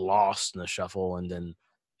you get lost in the shuffle, and then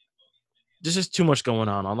there's just too much going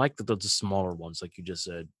on. I like the smaller ones, like you just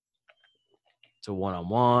said. It's a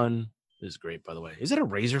one-on-one. This is great, by the way. Is it a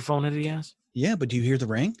Razer phone that he has? Yeah, but do you hear the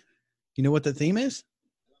ring? You know what the theme is?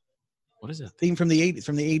 What is it? Theme from the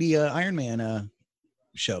 80 Iron Man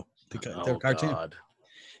show, their cartoon. God.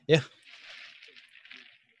 Yeah.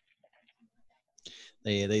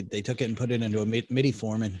 They took it and put it into a MIDI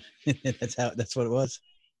form, and that's what it was.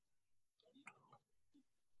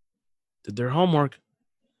 Did their homework.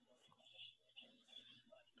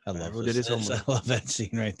 I love that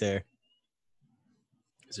scene right there.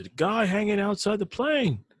 Is it a guy hanging outside the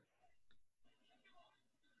plane?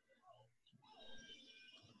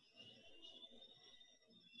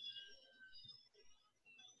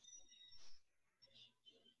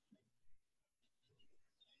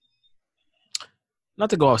 Not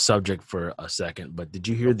to go off subject for a second, but did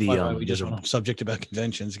you hear we just went off subject about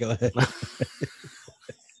conventions? Go ahead.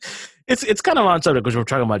 It's kind of on subject because we're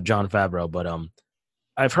talking about Jon Favreau, but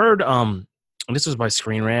I've heard and this was by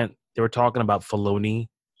Screen Rant. They were talking about Filoni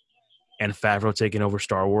and Favreau taking over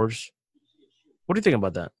Star Wars. What do you think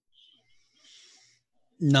about that?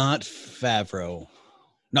 Not Favreau.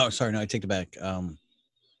 No, sorry. No, I take it back.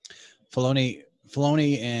 Filoni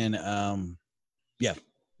and yeah.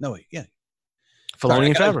 No, wait. Yeah. Filoni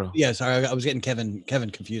and Favreau. Sorry. I was getting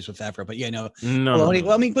Kevin confused with Favreau, but yeah, no. Filoni, no.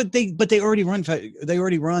 Well, I mean, but they already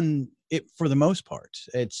run it for the most part.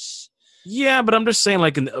 It's but I'm just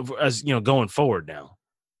saying, as going forward now.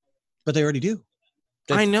 But they already do.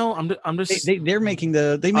 I know. I'm just. They're making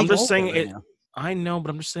the. They make. I'm just saying it. Now. I know, but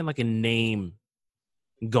I'm just saying a name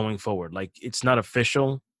going forward. It's not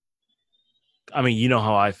official. I mean, you know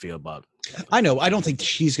how I feel about it. I know. I don't think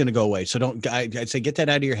she's going to go away. So I'd say get that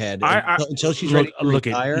out of your head until she's ready to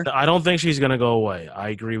retire. I don't think she's going to go away. I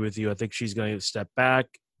agree with you. I think she's going to step back,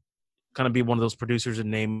 kind of be one of those producers in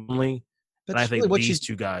name only. And I think these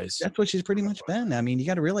two guys. That's what she's pretty much been. I mean, you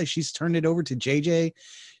got to realize she's turned it over to JJ,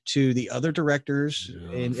 to the other directors,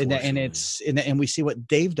 and we see what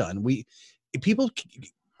they've done.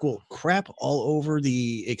 well, crap all over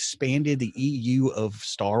the EU of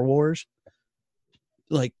Star Wars.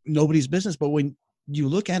 Like nobody's business. But when you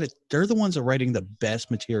look at it, they're the ones that are writing the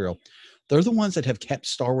best material. They're the ones that have kept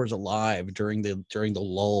Star Wars alive during the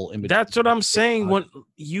lull. In between. That's what I'm saying. When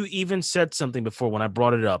you even said something before, when I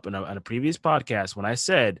brought it up in a previous podcast, when I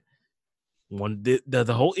said when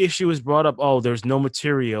the whole issue was brought up, oh, there's no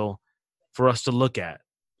material for us to look at.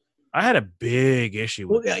 I had a big issue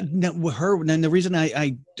with with her. And the reason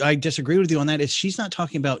I disagree with you on that is she's not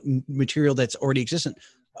talking about material that's already existent.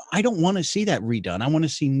 I don't want to see that redone. I want to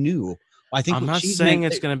see new. I think I'm not saying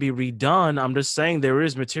it's going to be redone. I'm just saying there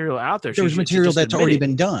is material out there. There's material that's already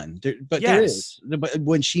been done. But yes. There is. But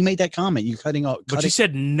when she made that comment, you cutting off. But she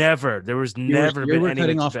said never. There was never been any.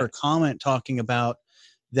 Cutting off her comment talking about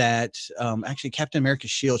that. Actually, Captain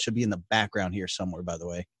America's shield should be in the background here somewhere. By the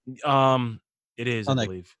way, it is. I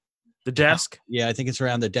believe the desk. Yeah, I think it's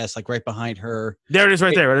around the desk, like right behind her. There it is,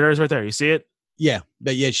 right there. There it is, right there. You see it? Yeah,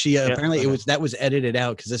 but yeah, she apparently that was edited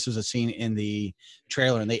out because this was a scene in the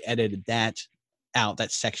trailer, and they edited that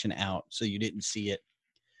section out, so you didn't see it.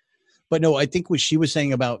 But no, I think what she was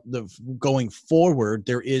saying about the going forward,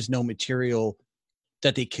 there is no material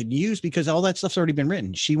that they could use because all that stuff's already been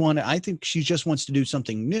written. I think she just wants to do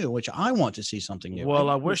something new, which I want to see something new. Well,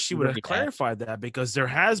 I wish she would have clarified that because there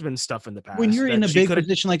has been stuff in the past. When you're in a big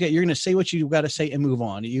position like that, you're going to say what you got to say and move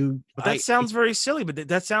on. But that sounds very silly. But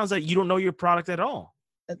that sounds like you don't know your product at all.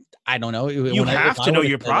 I don't know. You have to know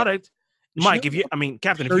your product, Mike.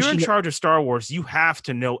 Captain, if you're in charge of Star Wars, you have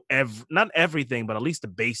to know not everything, but at least the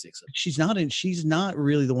basics. She's not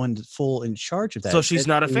really the one full in charge of that. So she's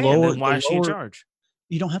not a fan. Then why is she in charge?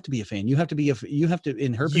 You don't have to be a fan. You have to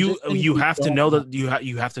in her position. You have to know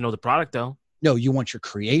you have to know the product though. No, you want your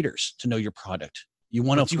creators to know your product. You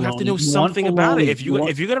have to know something about it. If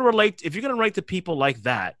you're gonna relate to people like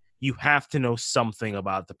that, you have to know something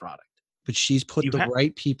about the product. But she's put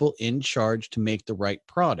right people in charge to make the right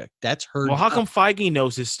product. That's her. Well, how come Feige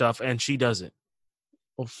knows his stuff and she doesn't?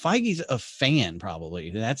 Well, Feige's a fan, probably.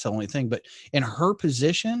 That's the only thing. But in her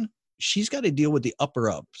position, she's got to deal with the upper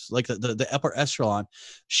ups, like the upper echelon.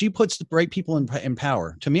 She puts the right people in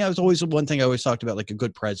power. To me, I was always one thing I always talked about, like a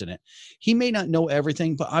good president. He may not know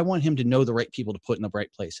everything, but I want him to know the right people to put in the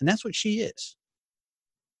right place. And that's what she is.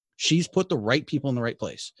 She's put the right people in the right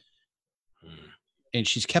place. And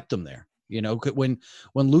she's kept them there. You know, when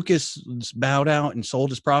Lucas bowed out and sold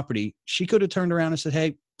his property, she could have turned around and said,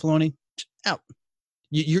 "Hey, Filoni, out.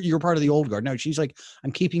 You're part of the old guard." No, she's like,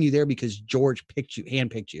 "I'm keeping you there because George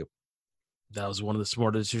handpicked you." That was one of the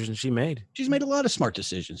smarter decisions she made. She's made a lot of smart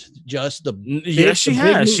decisions. Yes, she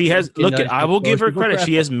has. She has. Look, I will give her credit.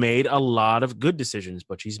 She has made a lot of good decisions,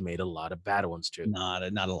 but she's made a lot of bad ones too. Not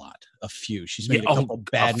a lot. A few. She's made a couple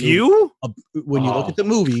bad. A few. When you look at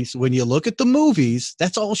the movies,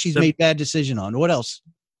 that's all she's made bad decision on. What else?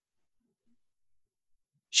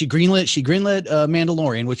 She greenlit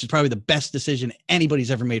Mandalorian, which is probably the best decision anybody's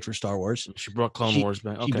ever made for Star Wars. She brought Clone Wars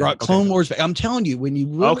back. She brought Clone Wars back. I'm telling you, when you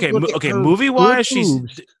look at movie-wise,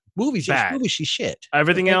 she's movies, she's shit.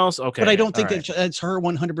 Everything else, okay. But I don't think that's her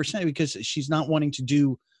 100% because she's not wanting to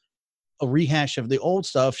do a rehash of the old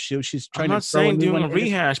stuff. She's trying to. I'm not saying doing a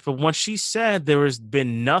rehash, but what she said, there has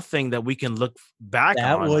been nothing that we can look back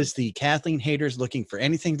on. That was the Kathleen haters looking for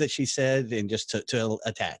anything that she said and just to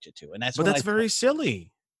attach it to, and that's. But that's very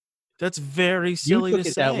silly. That's very silly to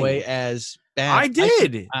say. That way as bad. I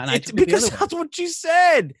did. Because that's what she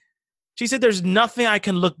said. She said there's nothing I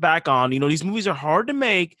can look back on. You know, these movies are hard to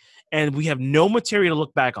make and we have no material to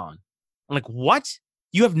look back on. I'm like, what?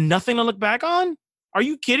 You have nothing to look back on? Are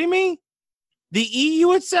you kidding me? The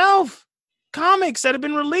EU itself, comics that have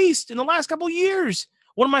been released in the last couple of years.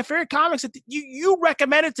 One of my favorite comics that you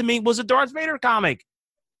recommended to me was a Darth Vader comic.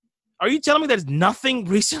 Are you telling me that nothing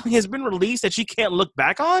recently has been released that she can't look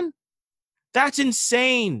back on? That's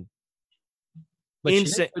insane.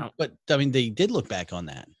 Insane. But I mean, they did look back on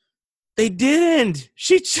that. They didn't.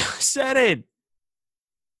 She just said it.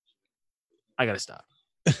 I gotta stop.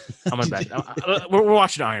 I'm back. We're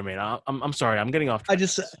watching Iron Man. I'm sorry. I'm getting off track.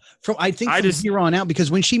 I think from here on out,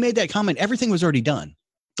 because when she made that comment, everything was already done.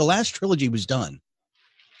 The last trilogy was done.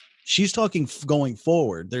 She's talking going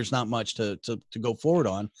forward. There's not much to go forward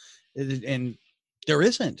on, and there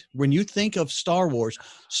isn't. When you think of Star Wars,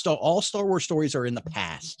 all Star Wars stories are in the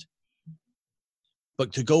past.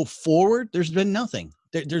 But to go forward, there's been nothing.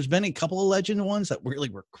 There's been a couple of legend ones that really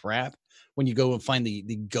were crap. When you go and find the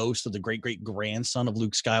ghost of the great-great-grandson of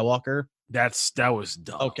Luke Skywalker. That was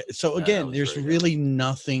dumb. Okay, so again, there's really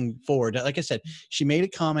nothing forward. Like I said, she made a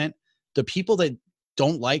comment. The people that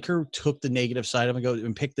don't like her took the negative side of it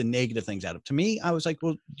and picked the negative things out of. To me, I was like,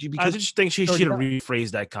 well, I just think she should have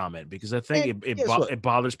rephrased that comment because I think it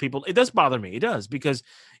bothers people. It does bother me. It does because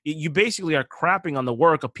you basically are crapping on the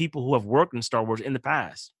work of people who have worked in Star Wars in the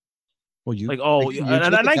past. Well, you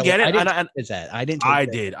and I get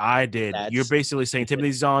it. I did. You're basically saying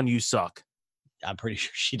Timothy Zahn, you suck. I'm pretty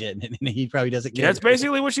sure she didn't, and he probably doesn't care. That's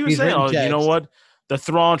basically what she was saying. Oh, you know what? The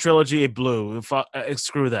Thrawn trilogy, it blew.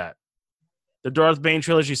 Screw that. The Darth Bane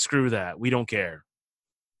trilogy, screw that. We don't care.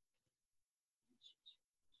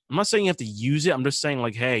 I'm not saying you have to use it. I'm just saying,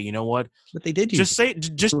 like, hey, you know what? But they did just say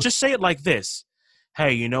it like this.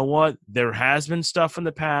 Hey, you know what? There has been stuff in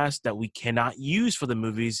the past that we cannot use for the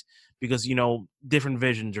movies because, different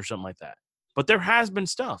visions or something like that. But there has been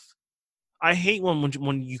stuff. I hate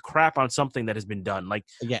when you crap on something that has been done, like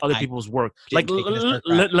other people's work. Like,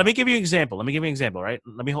 let me give you an example. Right?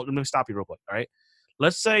 Let me stop you real quick. All right.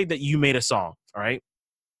 Let's say that you made a song. All right.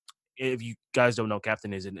 If you guys don't know,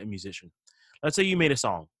 Captain is a musician. Let's say you made a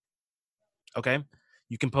song. Okay.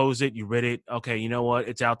 You composed it. You wrote it. Okay. You know what?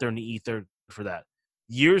 It's out there in the ether for that.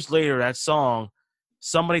 Years later, that song,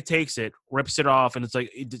 somebody takes it, rips it off, and it's like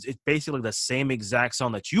it's basically the same exact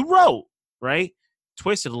song that you wrote, right?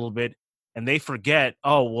 Twist it a little bit. And they forget,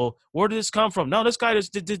 oh, well, where did this come from? No, this guy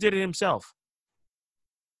just did it himself.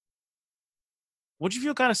 Would you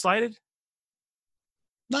feel kind of slighted?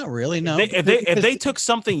 Not really, no. If they took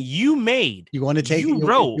something you made, you want to take you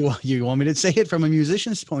wrote. You want me to say it from a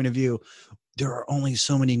musician's point of view? There are only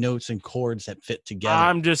so many notes and chords that fit together.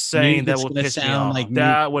 I'm just saying that would piss me off.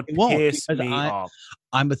 That would piss me off.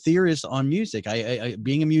 I'm a theorist on music. I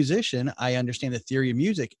being a musician, I understand the theory of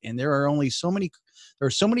music, and there are so many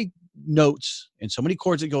notes and so many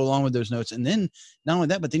chords that go along with those notes. And then not only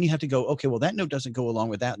that, but then you have to go, okay, well, that note doesn't go along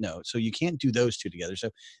with that note. So you can't do those two together. So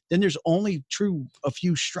then there's only a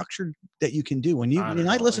few structured that you can do.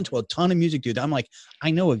 I listen to a ton of music, dude. I'm like,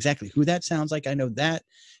 I know exactly who that sounds like. I know that.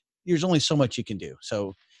 There's only so much you can do.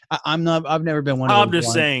 So I've never been one of those. I'm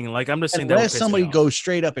just saying unless somebody goes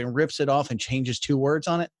straight up and rips it off and changes 2 words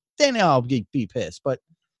on it, then I'll be pissed. But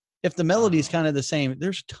if the melody is kind of the same,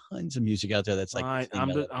 there's tons of music out there that's like.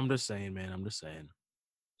 I'm just saying, man. I'm just saying.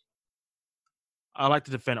 I like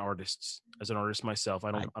to defend artists as an artist myself.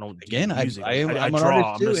 I don't. Again, I'm an draw.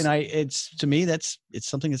 artist too, and to me, it's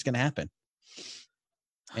something that's going to happen.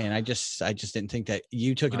 And I just didn't think that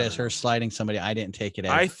you took it as her sliding somebody. I didn't take it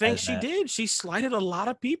as. I think she did. She slighted a lot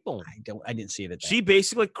of people. I didn't see it. She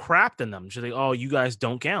basically crapped in them. She's like, "Oh, you guys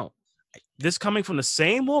don't count." This coming from the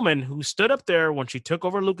same woman who stood up there when she took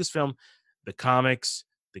over Lucasfilm, the comics,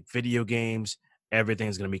 the video games,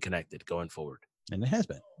 everything's going to be connected going forward. And it has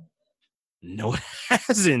been. No, it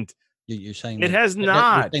hasn't. You're saying it has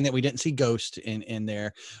not. You're saying that we didn't see Ghost in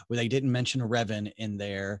there, where they didn't mention Revan in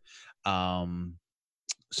there.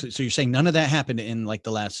 So you're saying none of that happened in like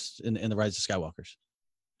the Rise of Skywalkers?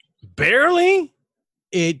 Barely?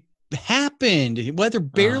 It happened, whether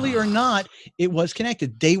barely or not, it was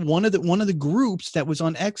connected. One of the groups that was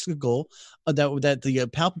on Exegol that the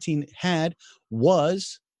Palpatine had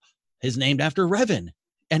is named after Revan.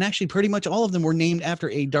 And actually pretty much all of them were named after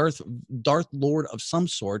a Darth Lord of some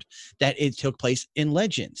sort that it took place in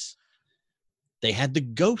Legends. They had the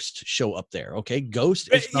Ghost show up there. Okay, Ghost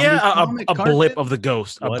is a blip of the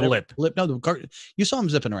Ghost. Blip. No, you saw him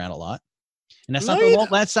zipping around a lot, and that's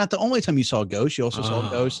not the only time you saw Ghost. You also saw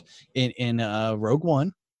Ghost in Rogue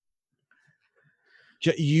One.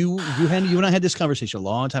 You and I had this conversation a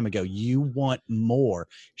long time ago. You want more.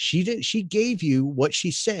 She gave you what she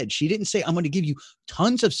said. She didn't say, I'm going to give you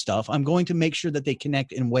tons of stuff. I'm going to make sure that they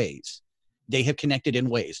connect in ways. They have connected in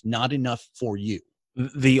ways, not enough for you.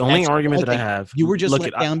 The only argument that I have, you were just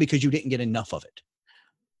let down because you didn't get enough of it.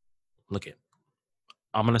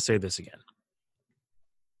 I'm going to say this again.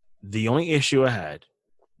 The only issue I had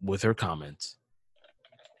with her comments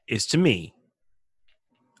is, to me,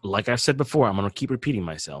 like I said before, I'm going to keep repeating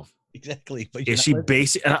myself. Exactly. But is she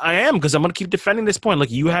basic? I am, because I'm going to keep defending this point. Like,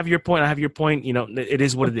 you have your point, I have your point. It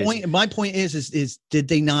is what it is. My point is did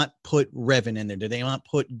they not put Revan in there? Did they not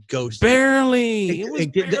put Ghost? Barely.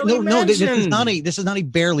 No. This is not a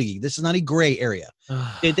barely. This is not a gray area.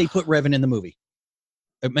 Did they put Revan in the movie?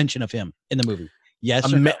 A mention of him in the movie?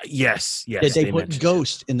 Yes or no? Yes. Did they put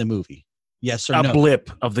Ghost in the movie? Yes or no? A blip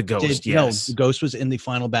of the Ghost, yes. No, the Ghost was in the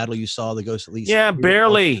final battle. You saw the Ghost at least. Yeah,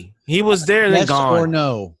 barely. He was there, then gone. Yes or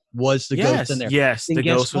no? Was the Ghost in there? Yes, the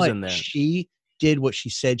Ghost was in there. She did what she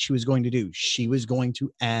said she was going to do. She was going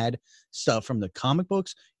to add stuff from the comic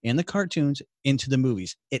books and the cartoons into the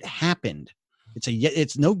movies. It happened.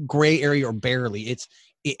 It's no gray area or barely.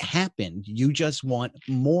 It happened. You just want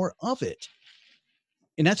more of it.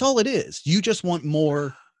 And that's all it is. You just want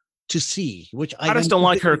more to see, which I just don't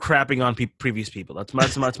like her crapping on previous people.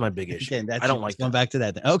 That's my big issue. Again, I don't like going that. back to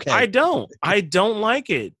that. Okay. I don't like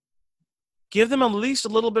it. Give them at least a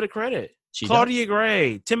little bit of credit. Claudia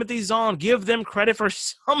Gray, Timothy Zahn, give them credit for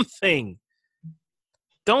something.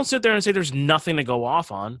 Don't sit there and say there's nothing to go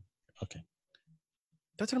off on. Okay.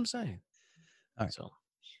 That's what I'm saying. All right. So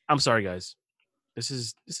I'm sorry, guys. This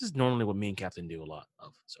is normally what me and Captain do a lot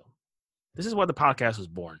of. So this is why the podcast was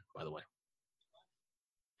born, by the way.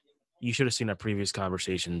 You should have seen our previous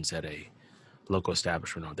conversations at a local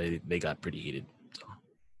establishment. They got pretty heated. So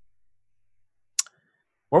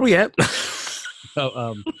where we at?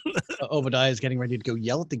 Obadiah is getting ready to go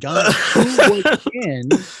yell at the guy who was in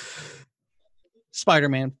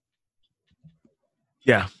Spider-Man.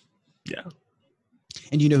 Yeah.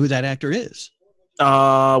 And you know who that actor is?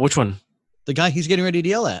 Which one? The guy he's getting ready to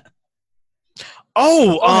yell at.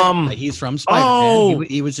 He's from Spider-Man.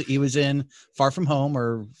 He was in Far From Home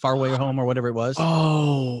or Far Away Home or whatever it was.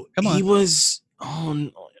 Oh, come on. He was.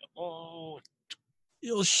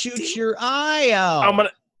 You'll shoot your eye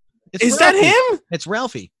out. Is that him? It's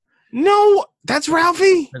Ralphie. No, that's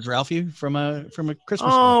Ralphie. That's Ralphie from a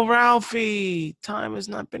Christmas. Oh, Ralphie, time has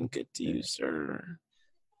not been good to you, sir.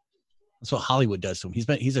 That's what Hollywood does to him.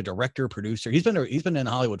 He's a director, producer. He's been in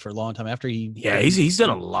Hollywood for a long time. After he's done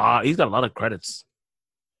a lot. He's got a lot of credits.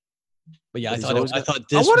 But yeah, I thought I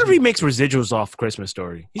wonder if he makes residuals off Christmas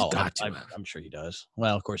Story. He's got to. I'm sure he does.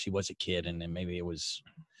 Well, of course he was a kid, and then maybe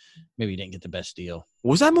he didn't get the best deal.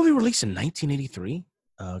 Was that movie released in 1983?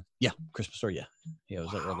 Yeah, Christmas Story. Yeah, it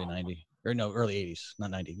was like early 90 or no, early 80s,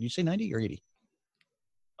 not 90. Did you say 90 or 80?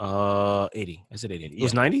 80. I said 80. It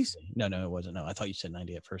was 90s? No, it wasn't. No, I thought you said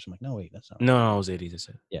 90 at first. I'm like, no, wait, that's not. No, it was 80s. I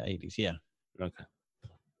said. Yeah, 80s. Yeah. Okay.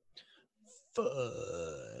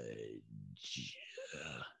 Fudge.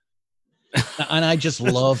 And I just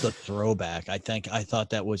love the throwback. I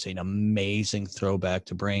thought that was an amazing throwback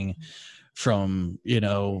to bring from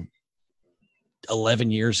 11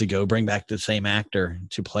 years ago. Bring back the same actor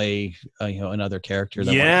to play another character.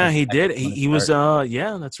 Yeah, he did. He was.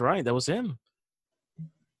 Yeah, that's right. That was him.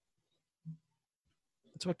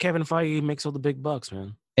 That's why Kevin Feige makes all the big bucks,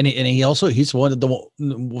 man. And he's one of the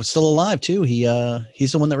was still alive too.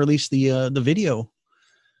 He's the one that released the video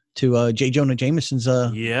to J. Jonah Jameson's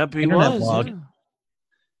yep, he internet was, blog. Yeah.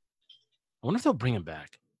 I wonder if they'll bring him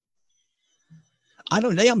back. I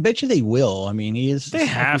bet you they will. I mean, they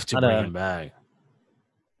have to bring him back.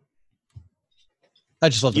 I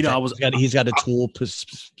just love he's got a tool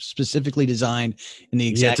specifically designed in the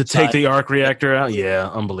exact to take the arc reactor out. Yeah,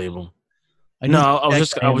 unbelievable. I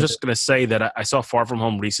was just gonna say that I saw Far From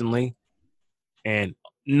Home recently, and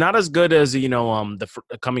not as good as the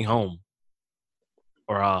Coming Home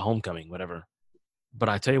or Homecoming, whatever. But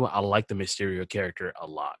I tell you what, I like the Mysterio character a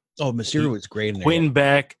lot. Oh, Mysterio was great in there. Quentin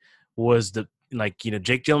Beck was Jake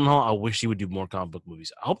Gyllenhaal. I wish he would do more comic book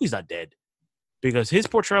movies. I hope he's not dead, because his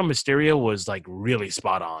portrayal of Mysterio was like really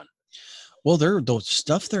spot on. Well, the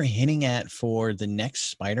stuff they're hinting at for the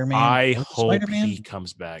next Spider-Man. I hope he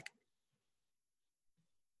comes back.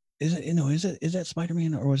 Is that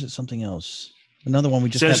Spider-Man or was it something else? Another one we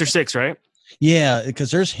just Sinister Six, right? Yeah,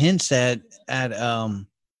 because there's hints at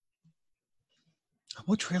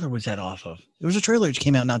what trailer was that off of? There was a trailer that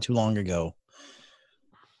came out not too long ago.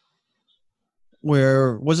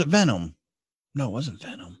 Where was it? Venom? No, it wasn't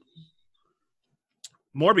Venom.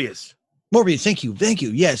 Morbius. Thank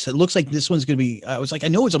you. Yes, it looks like this one's going to be. I was like, I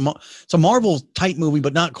know it's a Marvel type movie,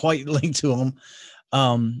 but not quite linked to them.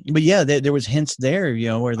 But yeah, there was hints there,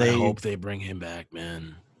 where they. I hope they bring him back,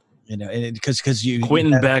 man. Because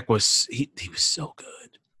Quentin Beck was he was so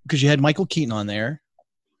good. Because you had Michael Keaton on there.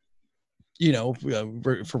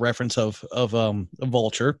 For reference of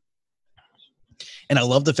Vulture. And I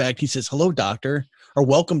love the fact he says, "Hello, doctor," or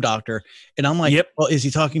 "Welcome, doctor." And I'm like, Well, is he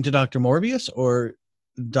talking to Dr. Morbius or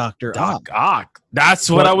Dr. Ock? That's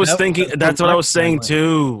what I was thinking. That's what I was saying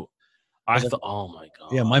too. I thought, oh my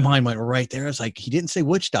God. Yeah, my mind went right there. I was like, he didn't say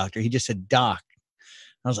which doctor. He just said doc.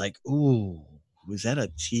 I was like, ooh, was that a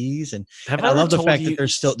tease? And I love the fact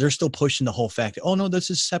that they're still pushing the whole fact. Oh no, this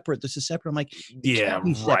is separate. I'm like, yeah,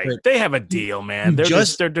 right. They have a deal, man. You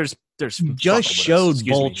just showed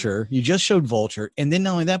Vulture. You just showed Vulture, and then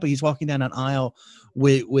not only that, but he's walking down an aisle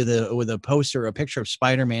with a poster, a picture of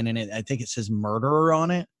Spider-Man in it. I think it says murderer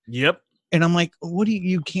on it. Yep. And I'm like, what do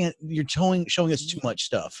you can't? You're showing us too much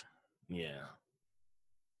stuff. Yeah.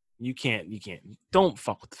 You can't. Don't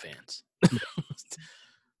fuck with the fans.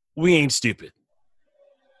 We ain't stupid.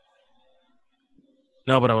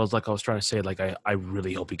 No, but I was trying to say, I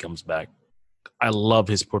really hope he comes back. I love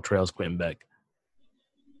his portrayal as Quentin Beck.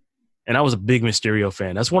 And I was a big Mysterio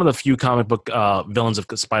fan. That's one of the few comic book villains of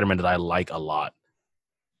Spider-Man that I like a lot.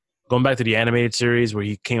 Going back to the animated series where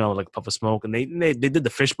he came out with like a puff of smoke, and they did the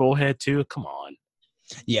fishbowl head too. Come on.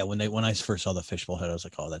 Yeah, when I first saw the fishbowl head, I was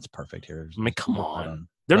like, "Oh, that's perfect here." I mean, come on.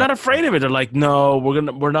 They're not afraid of it. They're like, "No,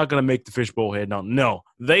 we're not gonna make the fishbowl head." No,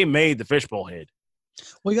 they made the fishbowl head.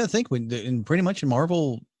 Well, you got to think pretty much in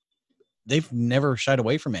Marvel, they've never shied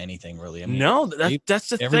away from anything really. I mean, no, that's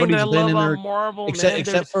the thing that I love about Marvel,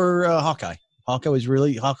 except for Hawkeye.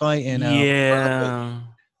 Hawkeye and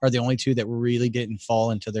are the only two that really didn't fall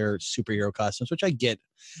into their superhero costumes, which I get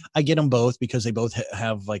them both because they both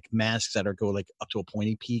have like masks that go like up to a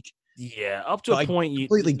pointy peak. Yeah, up to a point. I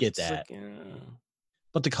completely get that. Like,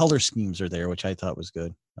 but the color schemes are there, which I thought was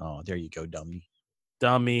good. Oh, there you go, dummy.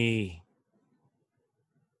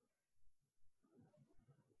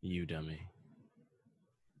 You dummy.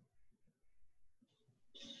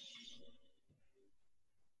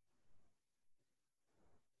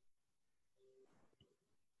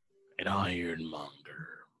 An ironmonger.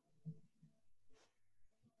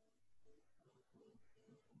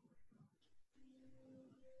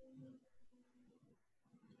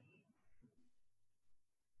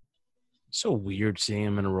 So weird seeing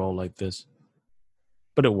him in a role like this,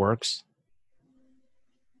 but it works.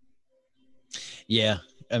 Yeah,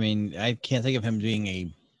 I mean, I can't think of him doing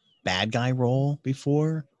a bad guy role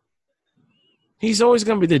before. He's always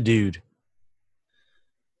gonna be the dude.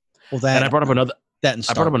 Well, and I brought up another. I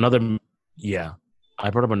brought up another. Yeah,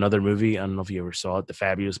 I brought up another movie. I don't know if you ever saw it, The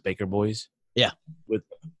Fabulous Baker Boys. Yeah, with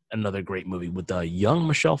another great movie with the young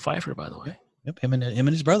Michelle Pfeiffer, by the way. Yep, him and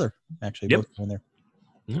his brother actually both on there.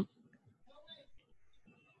 Yep.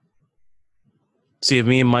 See, if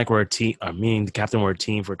me and Mike were a team, me and the captain were a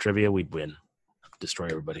team for trivia, we'd win, destroy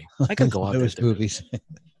everybody. I can go out there. Movies.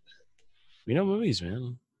 You know movies,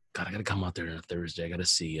 man. God, I gotta come out there on a Thursday. I gotta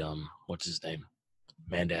see what's his name,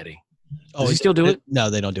 Man Daddy. Does he still do it? No,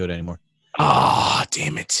 they don't do it anymore. Ah,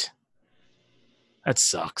 damn it. That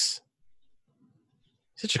sucks.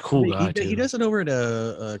 Such a cool guy, too. He does it over at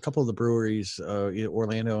a couple of the breweries,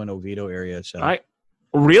 Orlando and Oviedo area. So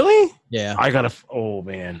really? Yeah. I gotta. Oh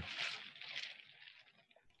man.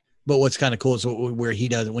 But what's kind of cool is where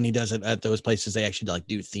when he does it at those places, they actually like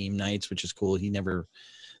do theme nights, which is cool. He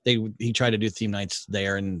tried to do theme nights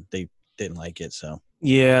there and they didn't like it. So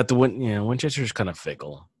yeah, Winchester's kind of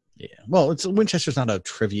fickle. Yeah, well, Winchester's not a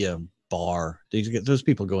trivia bar. Those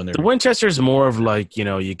people go in there. The Winchester's more of like,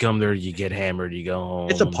 you come there, you get hammered, you go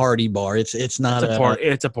home. It's a party bar. It's not a party.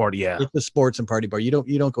 It's a party. Yeah, it's a sports and party bar. You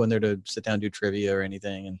don't go in there to sit down and do trivia or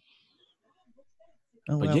anything.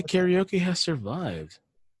 But yet karaoke has survived.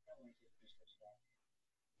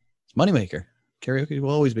 It's moneymaker. Karaoke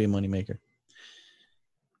will always be a moneymaker.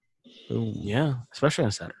 Boom. Yeah, especially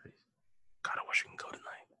on Saturdays. God, I wish we can go tonight.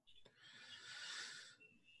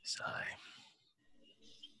 Sigh.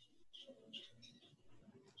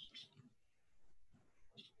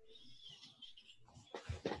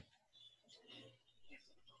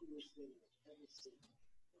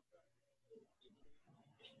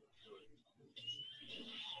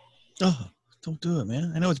 Oh, don't do it,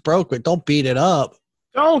 man. I know it's broke, but don't beat it up.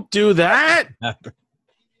 Don't do that.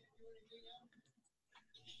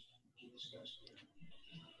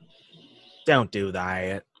 Don't do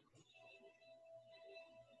that.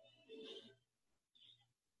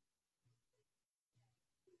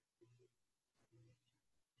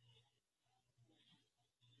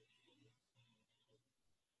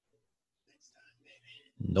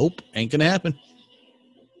 Nope, ain't gonna happen.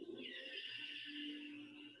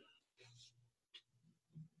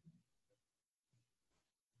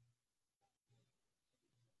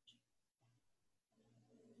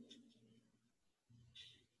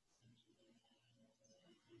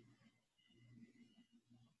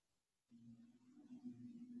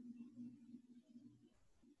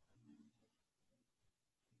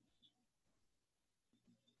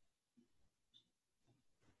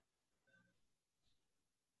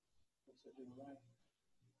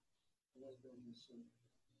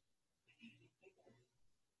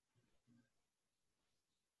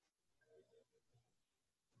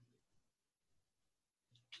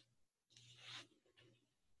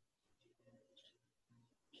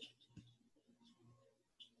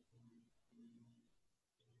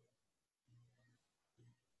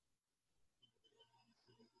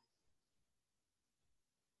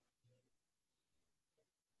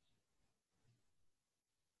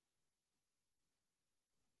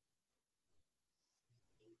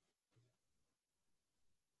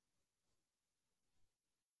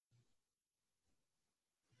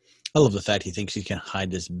 I love the fact he thinks he can hide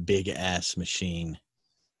this big ass machine.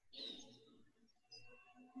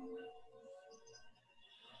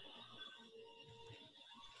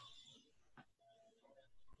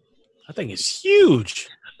 I think it's huge.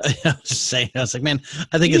 I was like, man,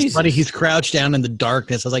 I think it's funny. He's crouched down in the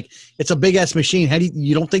darkness. I was like, it's a big ass machine. How do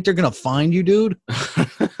you don't think they're gonna find you, dude?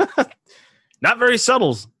 Not very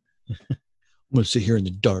subtle. I'm gonna sit here in the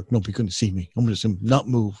dark. Nobody's gonna see me. I'm gonna not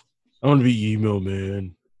move. I'm gonna be emo,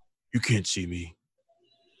 man. You can't see me.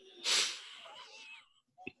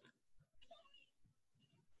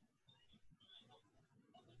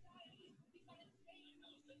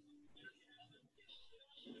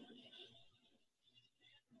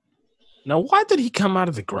 Now, why did he come out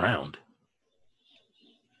of the ground?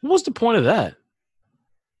 What's the point of that?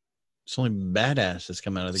 It's only badasses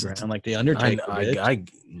come out of the ground, like the Undertaker.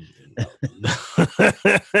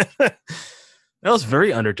 That was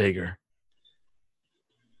very Undertaker.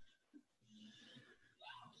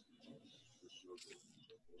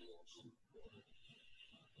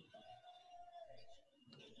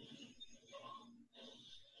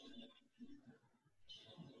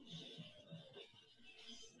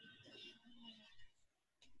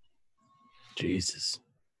 Jesus.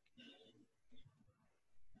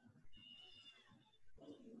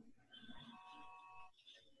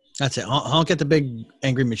 That's it. Honk at the big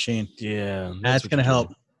angry machine. Yeah. That's going to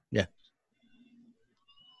help. Yeah.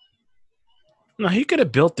 No, he could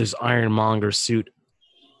have built this Ironmonger suit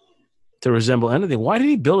to resemble anything. Why did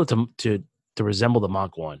he build it to resemble the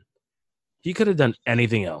Mach 1? He could have done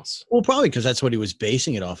anything else. Well, probably because that's what he was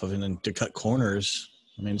basing it off of, and then to cut corners.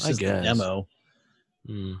 I mean, it's just a demo.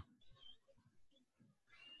 Hmm.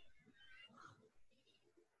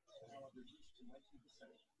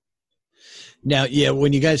 Now, yeah,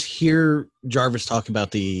 when you guys hear Jarvis talk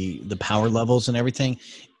about the power levels and everything,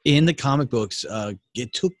 in the comic books,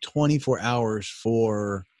 it took 24 hours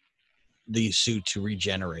for the suit to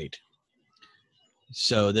regenerate.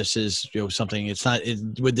 So this is something. It's not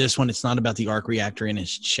with this one. It's not about the arc reactor in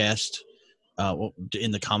his chest.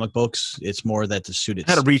 In the comic books, it's more that the suit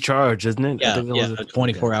had a recharge, isn't it? Yeah, a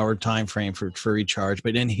 24-hour time frame for recharge.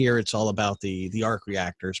 But in here, it's all about the arc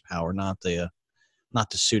reactor's power, not the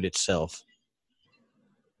suit itself.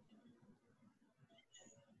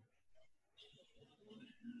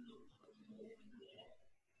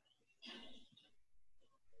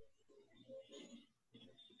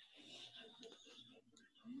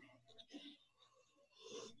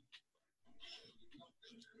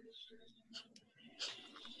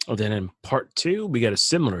 Oh, then in part 2, we got a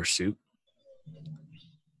similar suit.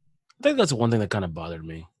 I think that's the one thing that kind of bothered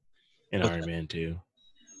me in Iron Man 2.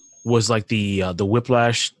 Was like the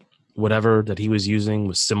whiplash, whatever that he was using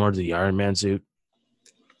was similar to the Iron Man suit,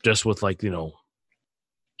 just with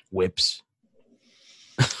whips.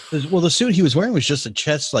 Well, the suit he was wearing was just a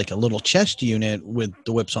chest, like a little chest unit with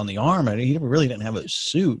the whips on the arm. I mean, he really didn't have a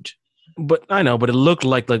suit. But I know, but it looked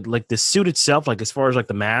like the suit itself, like as far as like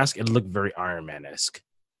the mask, it looked very Iron Man-esque.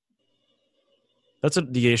 That's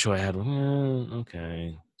the issue I had.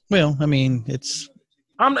 Okay. Well, I mean, it's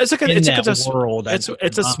a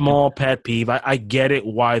small pet peeve. I get it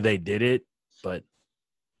why they did it, but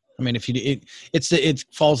I mean, if it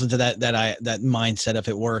falls into that mindset. If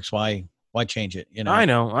it works, why change it? I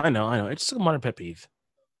know. It's still a minor pet peeve.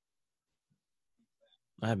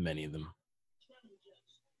 I have many of them.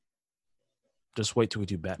 Just wait till we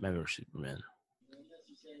do Batman or Superman.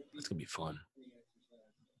 It's gonna be fun.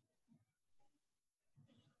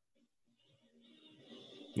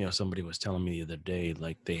 Somebody was telling me the other day,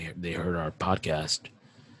 like they heard our podcast,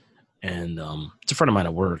 and it's a friend of mine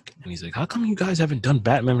at work, and he's like, "How come you guys haven't done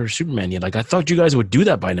Batman or Superman yet? Like, I thought you guys would do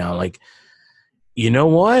that by now." Like, you know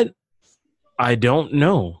what? I don't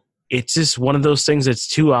know. It's just one of those things that's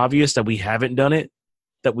too obvious that we haven't done it,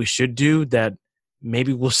 that we should do, that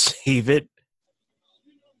maybe we'll save it.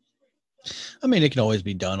 I mean, it can always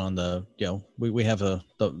be done on the, we have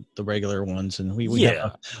the regular ones, and we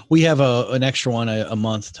have an extra one a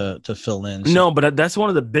month to fill in. So. No, but that's one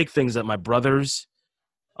of the big things that my brothers,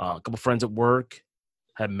 a couple friends at work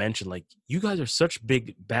have mentioned. Like, you guys are such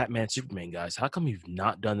big Batman, Superman guys. How come you've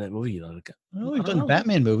not done that movie? Well, we've done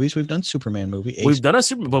Batman movies. We've done Superman movie. We've done a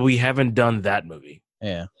Superman, but we haven't done that movie.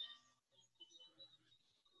 Yeah.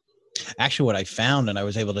 Actually, what I found, and I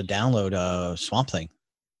was able to download Swamp Thing.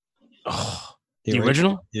 Oh, the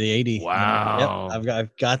original? The 80. Wow. Yep,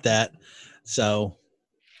 I've got that. So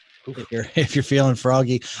if you're feeling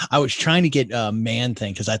froggy, I was trying to get Man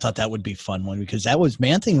Thing because I thought that would be a fun one, because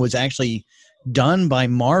Man Thing was actually done by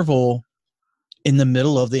Marvel in the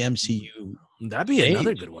middle of the MCU. That'd be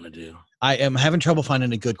another good one to do. I am having trouble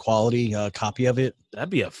finding a good quality copy of it. That'd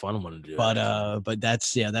be a fun one to do. But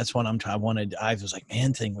that's one I was like,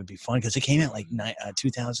 Man Thing would be fun because it came out like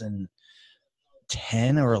 2010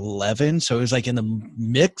 10 or 11, so it was like in the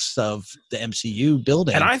mix of the MCU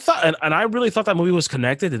building. And I thought, and I really thought that movie was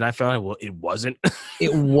connected, and I found out, well, it wasn't.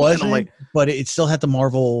 It wasn't, like, but it still had the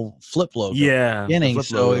Marvel flip logo. Yeah, Beginning. flip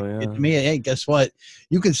So logo, to me, hey, guess what?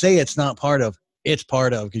 You can say it's not part of. It's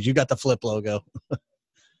part of because you got the flip logo. I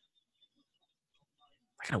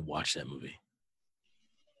gotta watch that movie.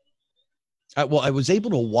 I was able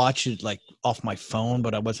to watch it like off my phone,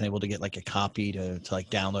 but I wasn't able to get like a copy to like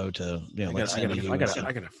download to I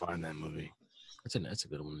gotta find that movie. That's a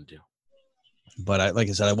good one to do. But like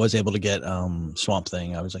I said, I was able to get Swamp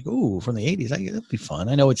Thing. I was like, ooh, from the 80s, that'd be fun.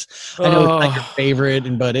 I know it's like your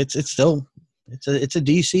favorite, but it's still it's a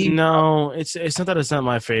DC. No, it's not that it's not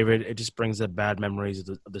my favorite. It just brings up bad memories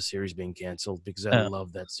of the series being canceled because I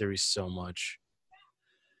love that series so much.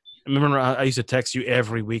 I remember I used to text you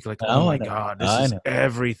every week like, oh my God, this is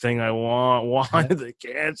everything I want. Why did they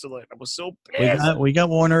cancel it? I was so pissed. We got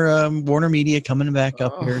Warner Media coming back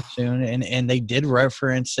up here soon, and they did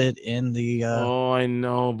reference it in the I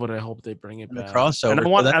know, but I hope they bring it back. The crossover.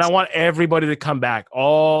 And I want everybody to come back.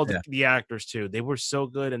 All the actors too. They were so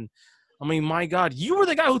good. And I mean, my God, you were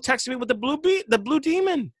the guy who texted me with the Blue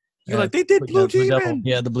Demon. You're like, they did Blue Demon.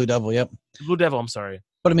 Yeah, the Blue Devil, yep. Blue Devil, I'm sorry.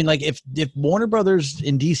 But I mean, like, if Warner Brothers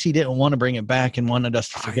in DC didn't want to bring it back and wanted us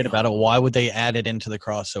to forget about it, why would they add it into the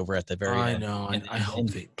crossover at the very end? I know. I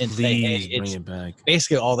hope they please bring it back.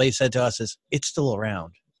 Basically, all they said to us is, it's still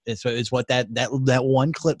around. It's what that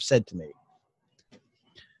one clip said to me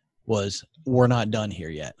was, we're not done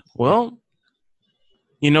here yet. Well,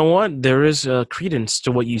 you know what? There is credence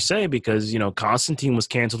to what you say because, Constantine was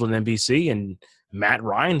canceled on NBC and Matt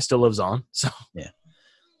Ryan still lives on. So yeah.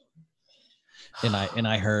 And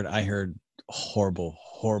I heard horrible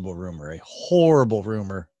rumor.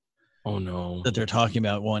 Oh no! That they're talking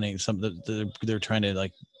about wanting they're trying to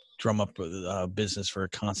like drum up business for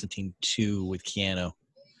Constantine 2 with Keanu.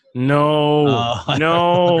 No, I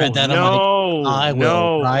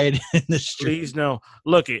will ride in the street. Please no.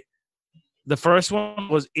 Look, the first one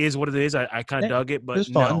is what it is. I kind of dug it, but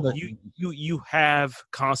fun, but you have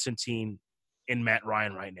Constantine and Matt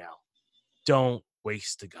Ryan right now. Don't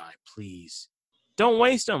waste the guy, please. Don't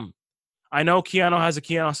waste him. I know Keanu has a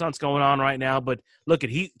Keanu stunts going on right now, but look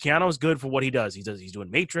Keanu's good for what he does. He's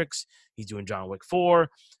doing Matrix, he's doing John Wick 4,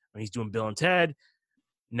 he's doing Bill and Ted.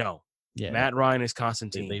 No. Yeah. Matt Ryan is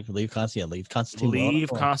Constantine. Leave Constantine. Leave Constantine. Leave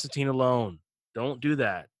Constantine alone. Don't do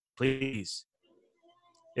that, please.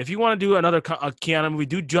 If you want to do another Keanu movie,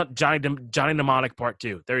 do Johnny Mnemonic Part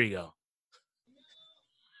 2. There you go.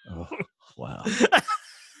 Oh, wow.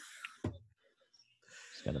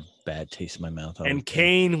 Got a bad taste in my mouth. And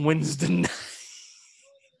Kane wins the night.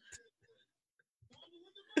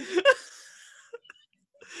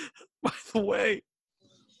 By the way,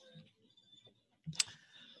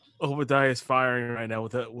 Obadiah is firing right now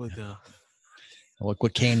with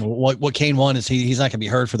what Kane won is he's not gonna be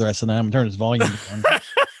heard for the rest of the night. I'm turning his volume down.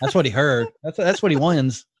 That's what he heard. That's what he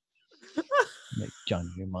wins.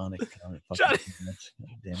 Johnny Mnemonic. Damn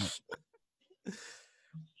it.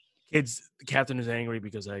 Kids, the captain is angry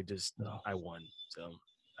because I won. So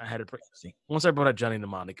I had to. Once I brought up Johnny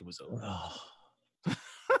Mnemonic, it was over. Oh.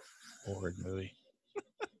 Horrid movie.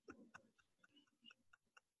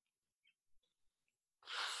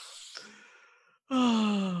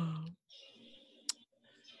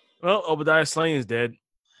 Well, Obadiah Slane is dead.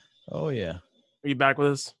 Oh yeah. Are you back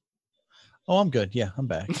with us? Oh, I'm good. Yeah, I'm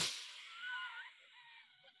back.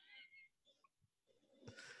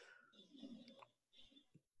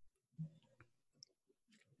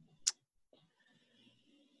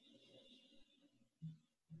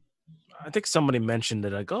 I think somebody mentioned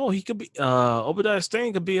that, like, he could be Obadiah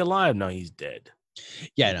Stane could be alive. No, he's dead.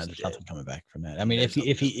 Yeah, no, there's nothing coming back from that. I mean, if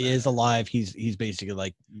he is alive, he's basically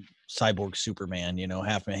like cyborg Superman,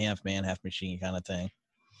 half man, half machine kind of thing.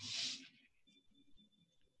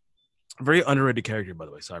 Very underrated character, by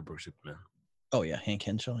the way, cyborg Superman. Oh yeah, Hank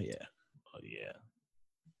Henshaw, yeah. Oh yeah.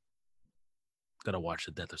 Gotta watch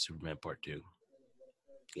The Death of Superman Part 2.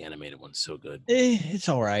 The animated one's so good. It's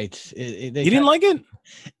all right. You didn't like it?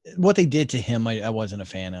 What they did to him, I wasn't a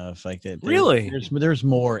fan of. Like that. Really? There's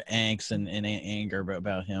more angst and anger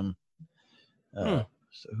about him. So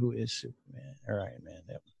who is Superman? Or Iron Man?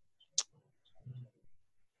 Yep.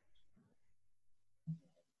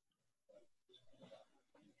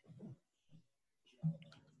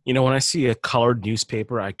 When I see a colored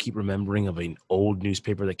newspaper, I keep remembering of an old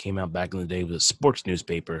newspaper that came out back in the day. It was a sports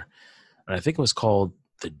newspaper. And I think it was called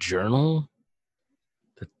The Journal.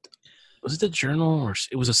 Was it The Journal? Or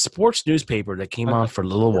it was a sports newspaper that came on for a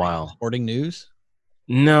little while. Sporting News?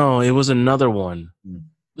 No, it was another one.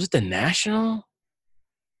 Was it The National?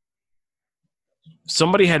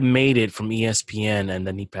 somebody had made it from ESPN, and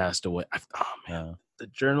then he passed away. Oh man, the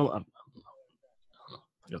Journal. I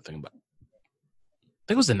gotta think about it. I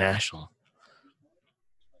think it was the National.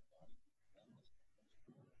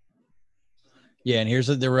 Yeah, and here's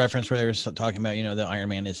the reference where they were talking about, the Iron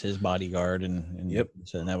Man is his bodyguard, and Yep.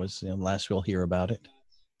 So that was the last we'll hear about it.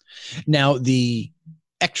 Now, the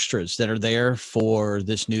extras that are there for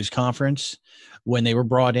this news conference, when they were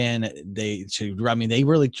brought in, they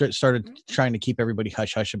really started trying to keep everybody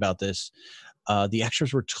hush hush about this. The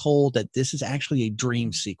extras were told that this is actually a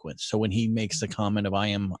dream sequence. So when he makes the comment of "I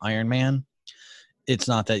am Iron Man," it's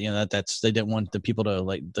not that that's they didn't want the people to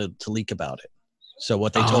leak about it. So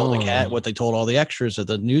what they told what they told all the extras of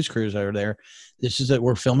the news crews that are there, this is that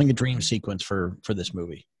we're filming a dream sequence for this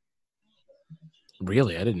movie.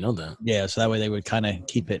 Really, I didn't know that. Yeah, so that way they would kind of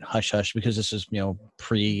keep it hush hush, because this is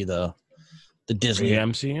pre the Disney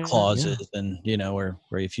MCU clauses, and where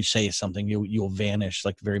if you say something you'll vanish,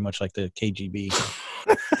 like very much like the KGB.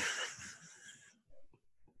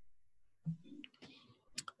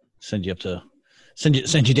 Send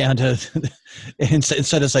you down to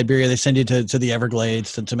instead of Siberia, they send you to the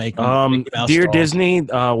Everglades to make Dear Disney,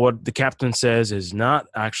 what the captain says is not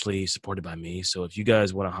actually supported by me. So if you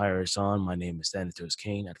guys want to hire us on, my name is Thanatos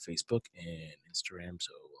Kane at Facebook and Instagram.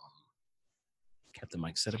 So Captain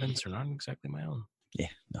Mike sentiments are not exactly my own. Yeah,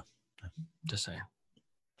 no. Just saying.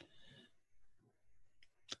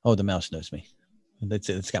 Oh, the mouse knows me.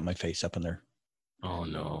 It's got my face up in there. Oh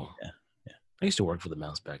no. Yeah. I used to work for the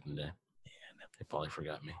mouse back in the day. They probably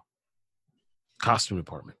forgot me. Costume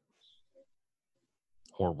department.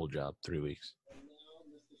 Horrible job. 3 weeks.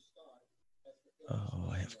 Oh,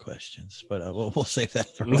 I have questions, but we'll save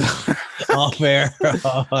that for off air.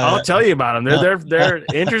 I'll tell you about them. They're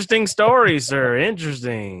interesting stories, sir.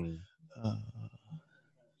 Interesting.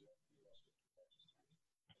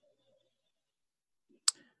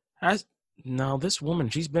 Now this woman,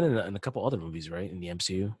 she's been in a couple other movies, right? In the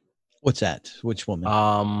MCU. What's that? Which woman?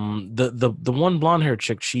 The one blonde haired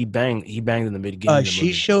chick. He banged in the beginning.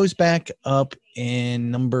 She shows back up in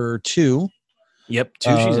number 2. Yep,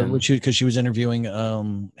 2 she's in, because she was interviewing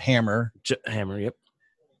Hammer. Hammer, yep.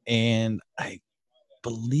 And I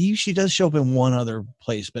believe she does show up in one other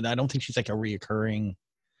place, but I don't think she's like a reoccurring.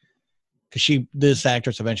 Because this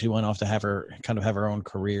actress eventually went off to have her own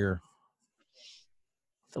career.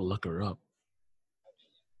 To look her up.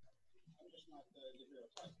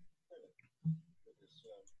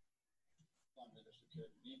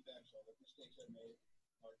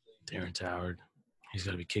 Terrence Howard. He's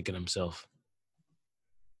got to be kicking himself.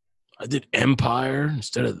 I did Empire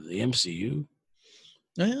instead of the MCU.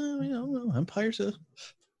 Yeah, Empire's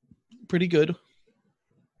pretty good.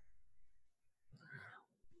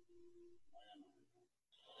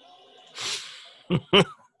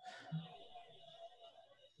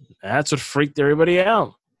 That's what freaked everybody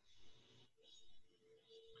out.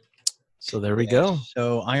 So there we go.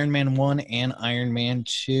 So Iron Man 1 and Iron Man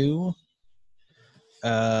 2.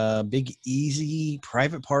 Big Easy,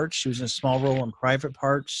 Private Parts. She was in a small role in Private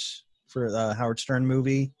Parts for the Howard Stern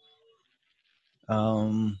movie.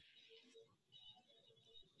 The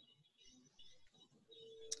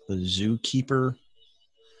Zookeeper.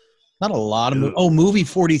 Not a lot of Movie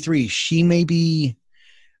 43. She may be.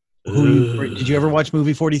 Did you ever watch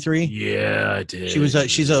Movie 43? Yeah, I did.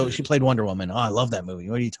 She played Wonder Woman. Oh, I love that movie.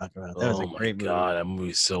 What are you talking about? That was a great movie. God, that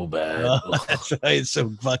movie's so bad. That's right. It's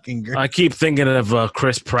so fucking great. I keep thinking of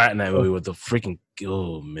Chris Pratt in that movie with the freaking.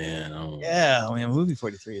 Oh man. Oh. Yeah, I mean, Movie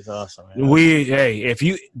 43 is awesome. Man. If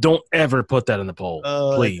you don't ever put that in the poll,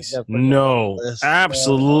 please. No,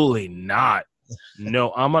 absolutely not.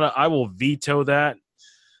 No, I will veto that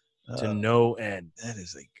to no end. That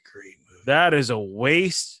is a great movie. That is a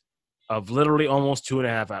waste of literally almost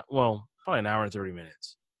 2.5 hours. Well, probably an hour and 30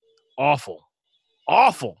 minutes. Awful.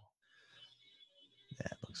 That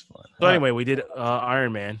looks fun. So anyway, we did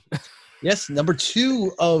Iron Man. Yes, number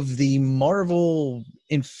 2 of the Marvel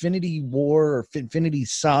Infinity War or Infinity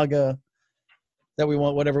Saga that we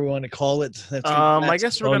want, whatever we want to call it. I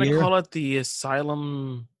guess we're going to call it the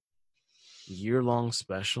Asylum year-long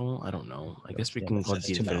special. I don't know. I guess we can call it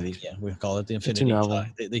the Infinity. Yeah, we call it the Infinity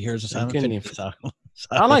Saga. The Heroes Asylum Infinity Saga.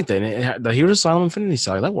 I like that. The Heroes Asylum Infinity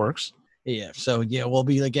Saga. That works. Yeah. So we'll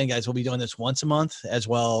be doing this once a month as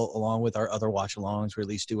well, along with our other watch-alongs. We at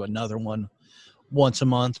least do another one once a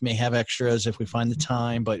month. May have extras if we find the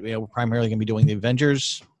time, but we're primarily going to be doing the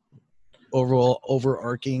Avengers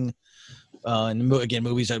overarching. And again,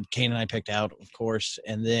 movies that Kane and I picked out, of course,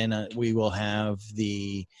 and then we will have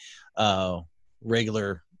the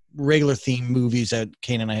regular theme movies that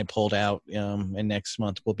Kane and I had pulled out, and next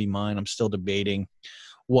month will be mine. I'm still debating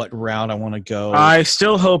what route I want to go. I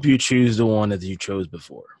still hope you choose the one that you chose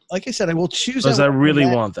before. Like I said, I will choose Because that I one really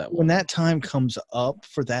want that when one. that time comes up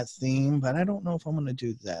for that theme, but I don't know if I'm going to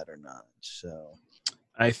do that or not. So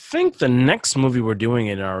I think the next movie we're doing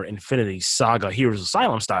in our Infinity Saga Heroes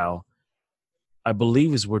Asylum style, I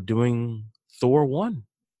believe, is we're doing Thor 1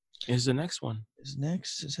 is the next one. is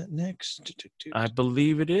that next? I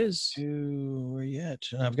believe it is. Where yet?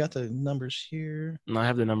 I've got the numbers here. And I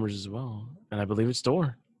have the numbers as well. And I believe it's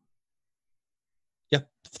Thor. Yep,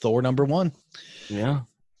 Thor number 1. Yeah.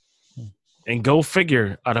 And go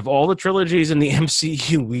figure, out of all the trilogies in the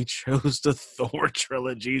MCU, we chose the Thor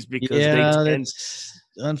trilogies because they tend.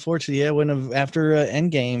 Unfortunately, when after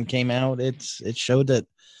Endgame came out, it showed that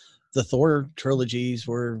the Thor trilogies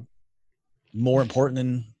were more important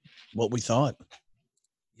than what we thought.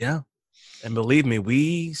 Yeah. And believe me,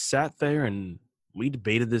 we sat there and we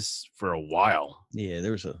debated this for a while. Yeah,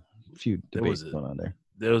 there was a few debates going on there.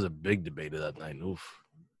 There was a big debate that night. Oof.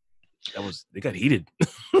 It got heated.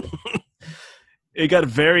 It got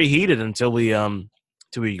very heated until we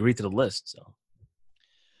agreed to the list. So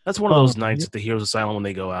that's one of those nights at the Heroes Asylum when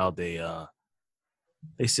they go out, they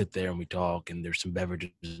sit there and we talk, and there's some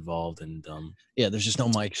beverages involved, and yeah, there's just no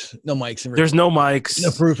mics. There's no mics.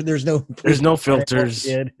 No proof. There's no filters.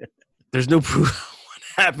 There's no proof of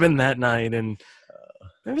what happened that night, and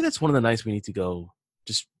maybe that's one of the nights we need to go.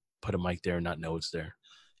 Just put a mic there and not know it's there.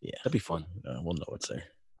 Yeah, that'd be fun. We'll know it's there.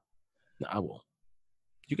 No, I will.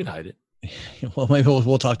 You can hide it. Well, maybe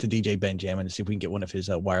we'll talk to DJ Benjamin and see if we can get one of his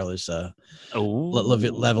wireless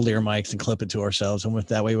lavalier mics and clip it to ourselves, and with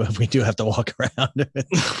that way, if we do have to walk around.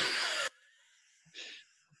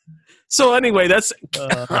 So anyway, that's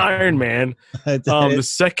Iron Man. The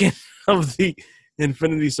second of the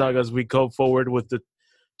Infinity Sagas. We go forward with the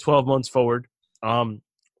 12 months forward.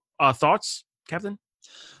 Thoughts, Captain?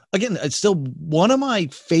 Again, it's still one of my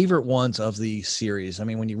favorite ones of the series. I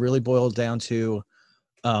mean, when you really boil it down to,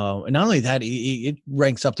 and not only that, it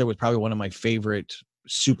ranks up there with probably one of my favorite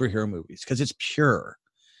superhero movies because it's pure.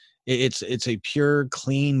 It's a pure,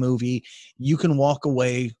 clean movie. You can walk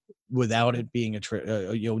away without it being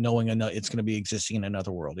knowing it's going to be existing in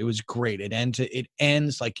another world. It was great. It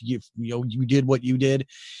ends like you did what you did.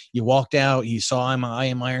 You walked out. You saw I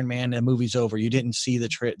am Iron Man. The movie's over. You didn't see the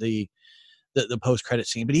post-credit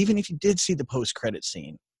scene. But even if you did see the post-credit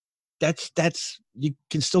scene, that's you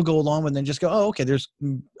can still go along with and just go, oh, okay,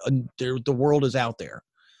 the world is out there.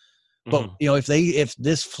 But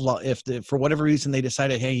if for whatever reason they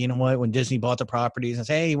decided, hey, you know what, when Disney bought the properties and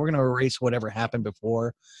say, hey, we're going to erase whatever happened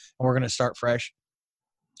before and we're going to start fresh,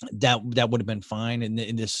 that would have been fine. And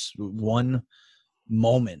in this one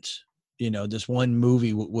moment, this one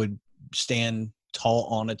movie would stand tall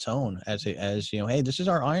on its own as hey, this is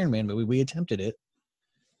our Iron Man movie. We attempted it,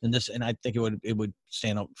 and I think it would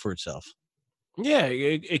stand up for itself. Yeah,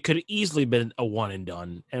 it could easily been a one and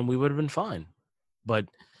done, and we would have been fine. But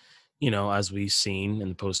as we've seen in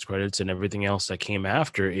the post credits and everything else that came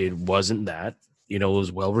after, it wasn't that. It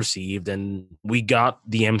was well received, and we got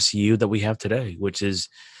the MCU that we have today, which is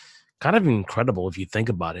kind of incredible if you think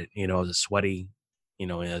about it. As a sweaty,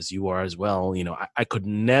 as you are as well, I could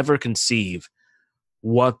never conceive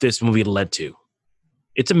what this movie led to.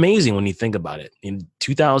 It's amazing when you think about it. In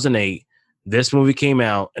 2008, this movie came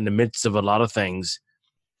out in the midst of a lot of things.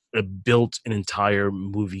 It built an entire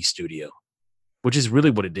movie studio, which is really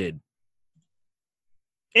what it did.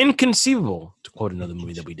 Inconceivable, to quote another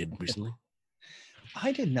movie that we did recently.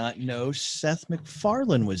 I did not know Seth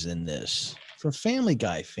MacFarlane was in this from Family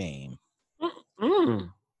Guy fame. And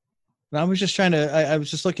I was just I was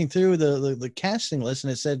just looking through the casting list,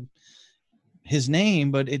 and it said his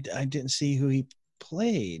name, but I didn't see who he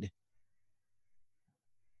played.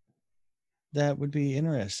 That would be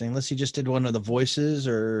interesting, unless he just did one of the voices,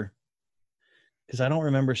 or because I don't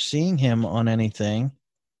remember seeing him on anything.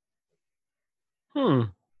 Let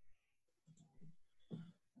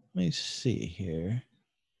me see here.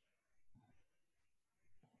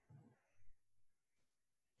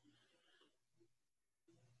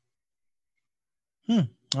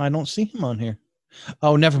 I don't see him on here.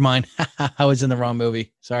 Oh, never mind. I was in the wrong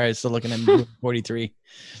movie. Sorry, I was still looking at movie 43.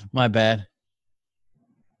 My bad.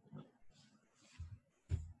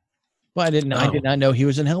 Well, I did not know he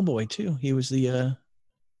was in Hellboy too. He was the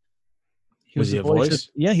Was he a voice?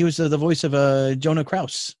 He was the voice of Jonah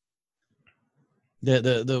Kraus.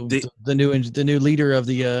 The new leader of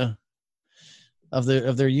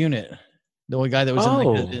their unit. The only guy that was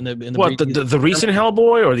in the what, the recent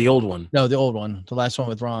Hellboy or the old one? No, the old one. The last one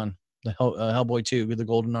with Ron. The Hellboy 2 with the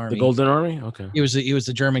Golden Army. The Golden Army? Okay. He was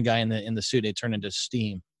the German guy in the suit. It turned into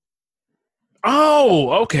steam.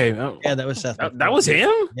 Oh, okay. Yeah, that was Seth. That was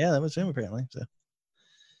him? Yeah, that was him apparently. So.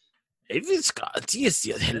 If it's got yes,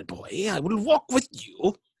 Hellboy, I will walk with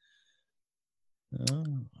you. Oh,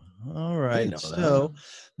 all right. know So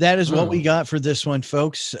that is what we got for this one,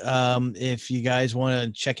 folks. If you guys want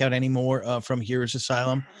to check out any more from Heroes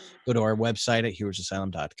Asylum, go to our website at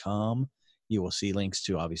heroesasylum.com. You will see links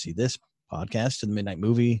to obviously this podcast, to the Midnight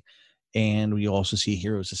Movie, and we also see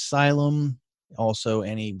Heroes Asylum. Also,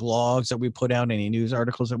 any blogs that we put out, any news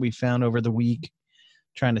articles that we found over the week.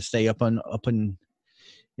 Trying to stay up and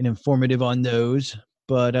informative on those.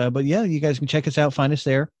 But yeah, you guys can check us out. Find us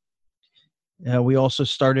there. We also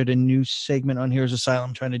started a new segment on Heroes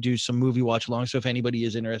Asylum, trying to do some movie watch along. So if anybody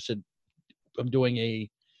is interested, I'm doing a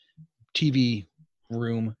TV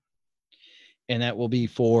room, and that will be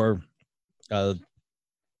for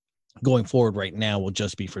going forward. Right now will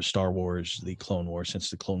just be for Star Wars, the Clone Wars, since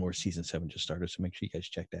the Clone Wars season 7 just started. So make sure you guys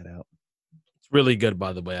check that out. It's really good,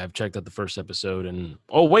 by the way. I've checked out the first episode, and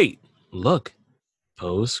oh wait, look,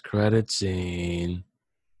 post-credit scene.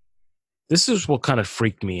 This is what kind of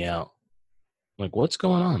freaked me out. Like, what's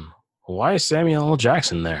going on? Why is Samuel L.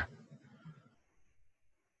 Jackson there?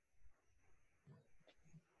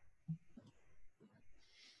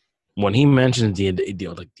 When he mentioned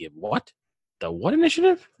the what? The what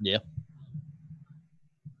initiative? Yeah.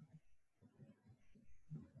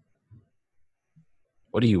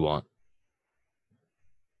 What do you want?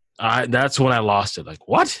 That's when I lost it. Like,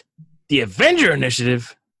 what? The Avenger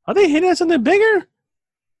Initiative? Are they hitting at something bigger?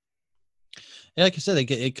 Yeah, like I said,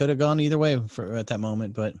 it could have gone either way at that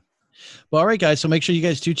moment, but all right, guys. So make sure you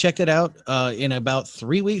guys do check that out. In about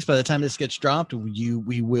 3 weeks, by the time this gets dropped,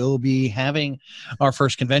 we will be having our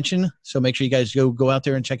first convention. So make sure you guys go out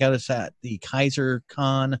there and check out us at the Kaiser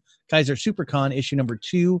SuperCon issue number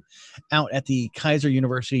 2, out at the Kaiser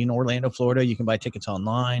University in Orlando, Florida. You can buy tickets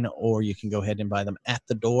online, or you can go ahead and buy them at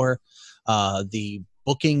the door. The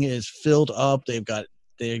booking is filled up. They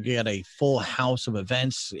got a full house of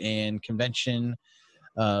events and convention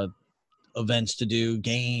events to do,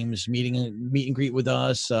 games, meet and greet with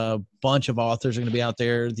us. A bunch of authors are going to be out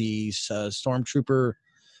there. The Stormtrooper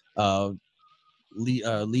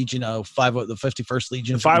Legion of the 51st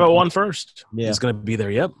Legion, the 501 first, is going to be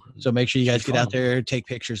there. Yep. So make sure you guys get out there, take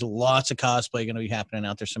pictures. Lots of cosplay going to be happening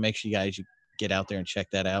out there. So make sure you guys get out there and check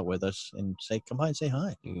that out with us, and come by and say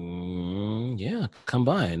hi. Yeah, come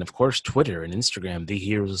by. And of course, Twitter and Instagram, The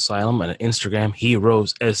Heroes Asylum, and Instagram,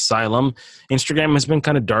 Heroes Asylum. Instagram has been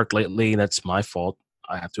kind of dark lately. That's my fault.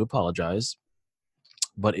 I have to apologize.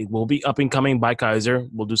 But it will be up and coming by Kaiser.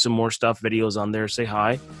 We'll do some more stuff, videos on there. Say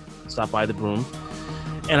hi. Stop by the broom.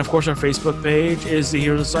 And of course, our Facebook page is The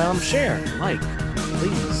Heroes Asylum. Share, like,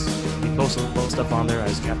 please. We post a little stuff on there,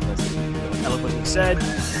 as Captain eloquently said.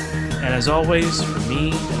 And as always, from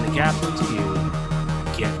me and the Captain to you,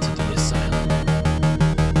 get to the asylum.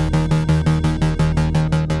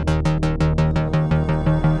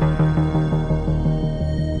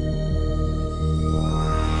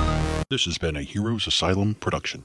 This has been a Heroes Asylum production.